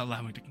got to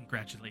allow me to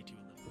congratulate you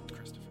a little,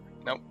 Christopher.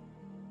 Nope,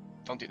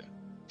 don't do that.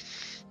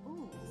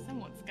 Ooh,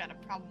 someone's got a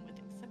problem with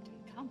accepting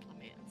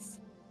compliments.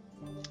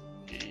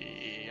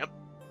 Yep,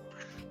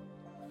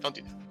 don't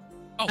do that.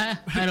 Oh,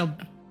 I don't.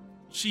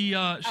 she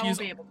I is won't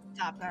be able to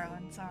stop,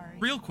 darling. Sorry.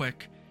 real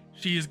quick.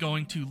 She is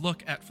going to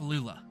look at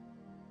Falula.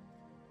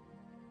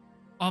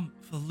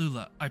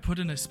 Falula, I put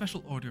in a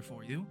special order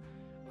for you.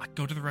 I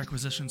go to the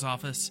requisitions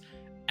office,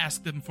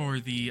 ask them for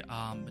the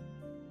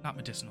not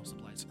medicinal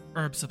supplies,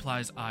 herb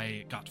supplies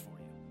I got for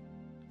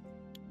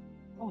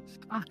you.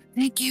 Oh,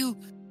 thank you.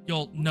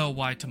 You'll know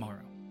why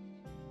tomorrow.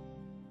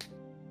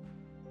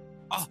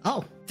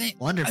 Oh,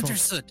 wonderful.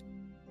 Understood.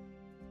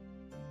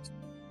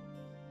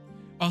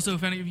 Also,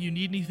 if any of you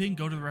need anything,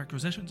 go to the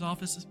requisitions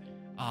office.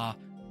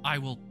 I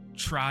will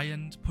try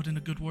and put in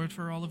a good word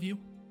for all of you.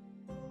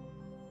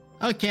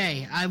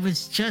 Okay, I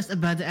was just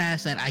about to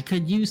ask that. I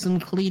could use some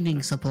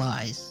cleaning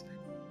supplies.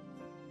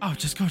 Oh,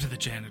 just go to the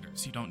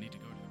janitors. You don't need to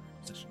go to the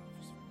requisition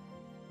office.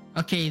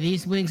 Okay,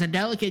 these wings are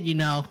delicate, you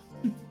know.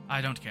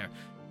 I don't care.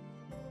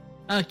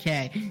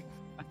 Okay.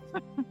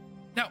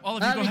 Now, all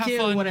of you go Me have too,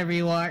 fun. whatever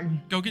you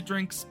want. Go get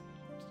drinks.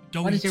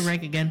 Go What eat. is your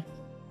rank again?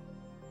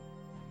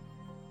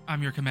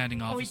 I'm your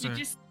commanding Oh, officer.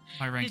 did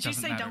My rank you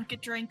doesn't say matter. don't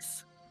get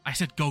drinks? I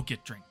said go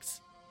get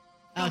drinks.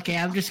 Okay,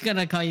 I'm just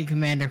gonna call you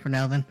Commander for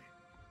now then.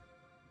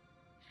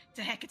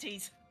 To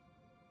Hecate's.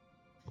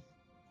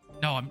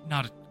 No, I'm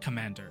not a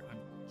commander. I'm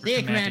See your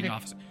ya, commanding Commander.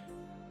 officer.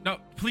 No,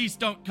 please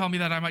don't call me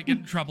that. I might get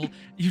in trouble.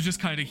 You just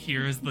kind of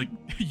hear as like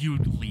you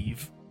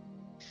leave.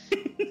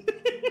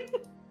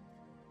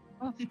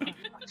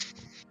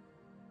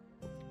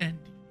 And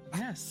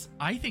yes,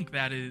 I think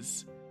that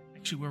is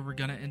actually where we're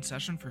gonna end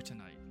session for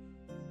tonight.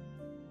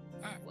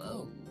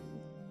 Whoa.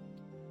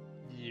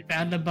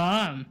 Found the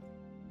bomb.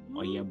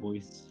 Oh yeah,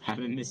 boys.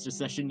 Haven't missed a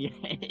session yet.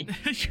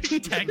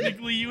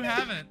 Technically, you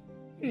haven't.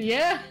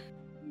 Yeah.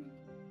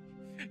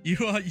 You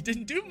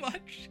didn't do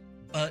much,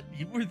 but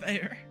you were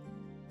there.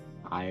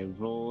 I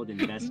rolled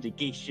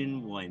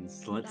investigation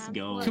once. Let's That's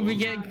go. what Can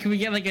we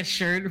get like a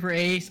shirt for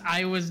Ace?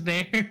 I was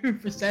there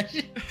for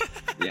session.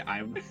 Yeah,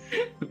 I'm.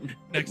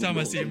 Next time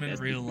I see him in Rolled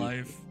real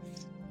investigation.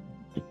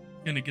 life,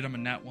 gonna get him a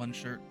Nat 1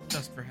 shirt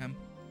just for him.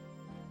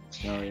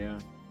 Oh yeah.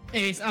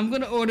 Ace, I'm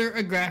gonna order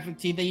a graphic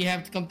tee that you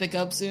have to come pick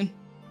up soon.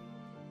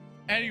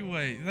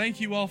 Anyway, thank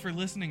you all for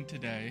listening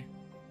today.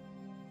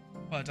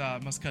 But I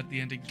must cut the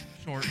ending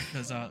short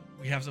because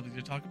we have something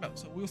to talk about.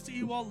 So we'll see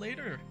you all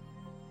later.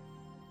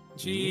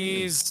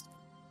 Jeez.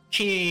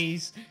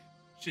 Cheese.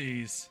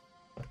 Jeez.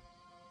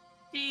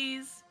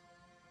 Jeez.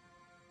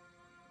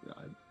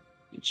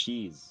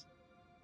 Cheese.